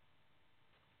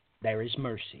 there is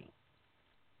mercy.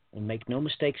 And make no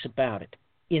mistakes about it.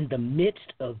 In the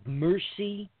midst of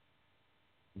mercy,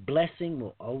 blessing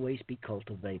will always be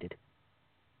cultivated.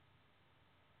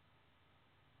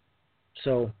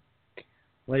 So,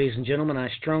 ladies and gentlemen, I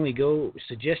strongly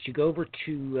suggest you go over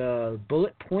to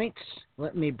Bullet Points.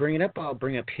 Let me bring it up. I'll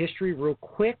bring up history real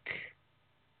quick.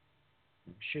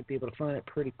 Should be able to find it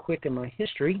pretty quick in my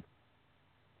history.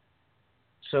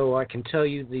 So I can tell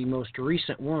you the most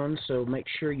recent one, so make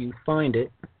sure you find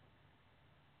it.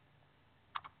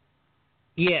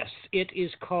 Yes, it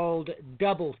is called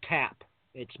Double Tap.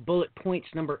 It's Bullet Points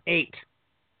number 8.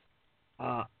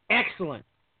 Excellent.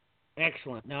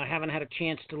 Excellent. Now, I haven't had a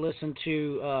chance to listen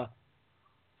to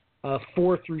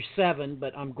 4 through 7,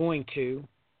 but I'm going to.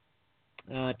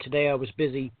 Today I was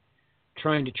busy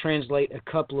trying to translate a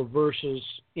couple of verses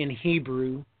in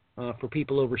Hebrew for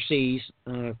people overseas,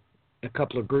 a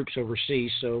couple of groups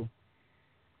overseas, so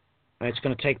it's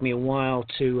going to take me a while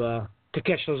to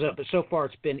catch those up. But so far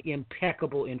it's been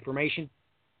impeccable information.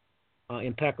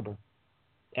 Impeccable.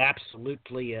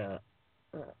 Absolutely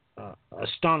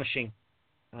astonishing.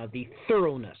 The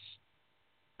thoroughness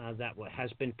that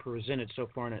has been presented so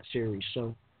far in that series.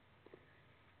 So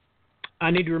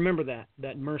I need to remember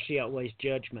that mercy outweighs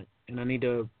judgment, and I need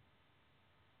to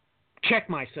check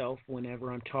myself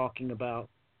whenever I'm talking about,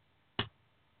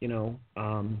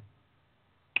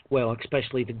 well,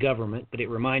 especially the government. But it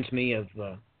reminds me of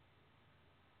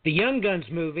the Young Guns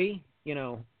movie,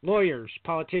 lawyers,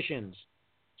 politicians,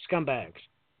 scumbags,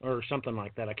 or something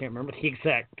like that. I can't remember the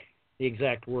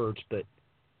exact words, but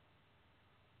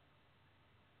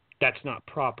that's not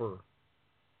proper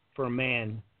for a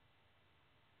man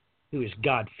who is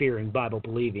God-fearing,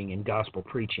 Bible-believing, and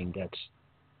gospel-preaching. That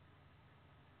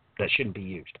shouldn't be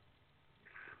used.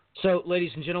 So,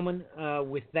 ladies and gentlemen,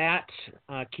 with that,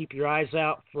 keep your eyes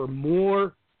out for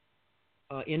more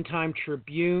End Time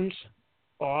Tribunes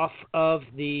off of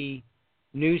the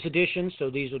news edition. So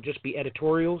these will just be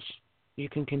editorials you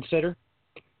can consider.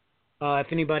 If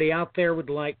anybody out there would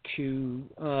like to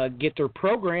get their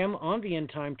program on the End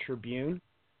Time Tribune,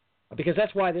 because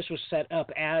that's why this was set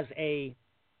up as a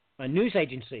news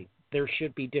agency, there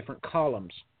should be different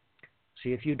columns. So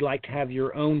if you'd like to have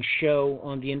your own show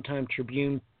on the End Time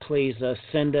Tribune, please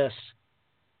send us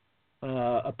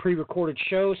a pre-recorded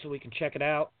show so we can check it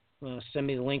out. Send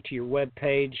me the link to your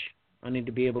webpage. I need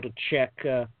to be able to check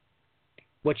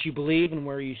what you believe and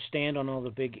where you stand on all the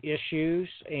big issues,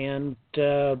 and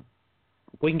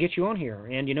we can get you on here.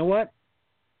 And you know what?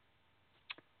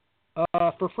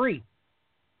 For free.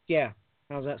 Yeah,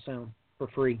 how's that sound? For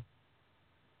free.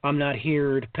 I'm not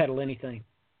here to peddle anything.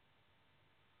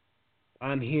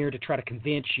 I'm here to try to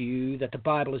convince you that the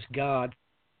Bible is God.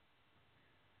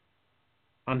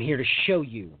 I'm here to show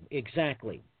you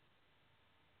exactly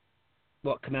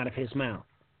what come out of his mouth.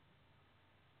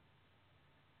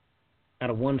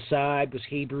 Out of one side was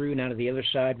Hebrew, and out of the other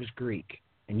side was Greek.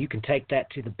 And you can take that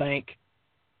to the bank,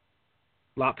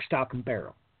 lock, stock, and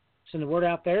barrel. Send the word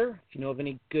out there. If you know of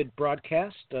any good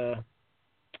broadcast,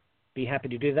 be happy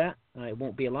to do that. It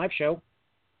won't be a live show.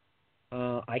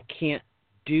 I can't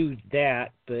do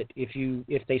that, but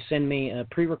if they send me a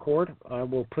pre-record, I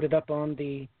will put it up on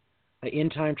the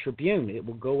End Time Tribune. It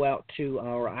will go out to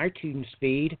our iTunes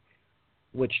feed,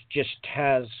 which just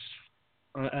has,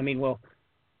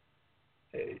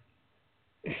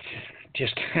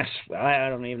 just has, I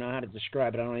don't even know how to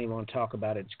describe it. I don't even want to talk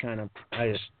about it. It's kind of,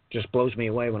 just blows me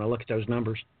away when I look at those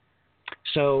numbers.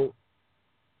 So,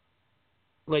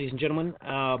 ladies and gentlemen,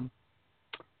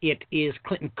 it is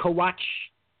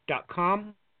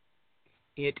ClintonCowatch.com.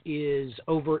 It is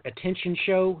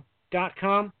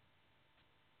overattentionshow.com.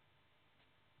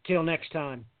 Till next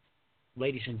time,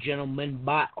 ladies and gentlemen,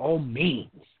 by all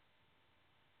means,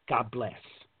 God bless.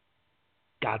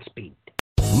 Godspeed.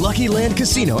 Lucky Land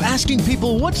Casino, asking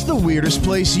people, what's the weirdest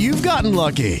place you've gotten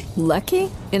lucky?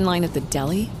 Lucky? In line at the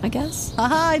deli, I guess?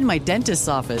 Aha, in my dentist's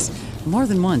office. More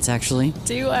than once, actually.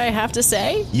 Do I have to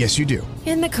say? Yes, you do.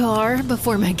 In the car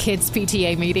before my kids'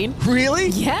 PTA meeting. Really?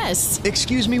 Yes.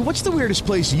 Excuse me, what's the weirdest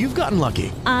place you've gotten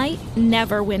lucky? I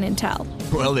never win and tell.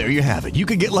 Well, there you have it. You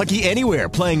can get lucky anywhere,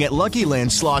 playing at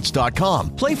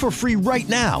LuckyLandSlots.com. Play for free right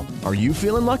now. Are you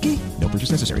feeling lucky? No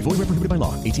purchase necessary. Void where prohibited by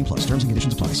law. 18 plus. Terms and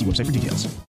conditions apply. See website for details.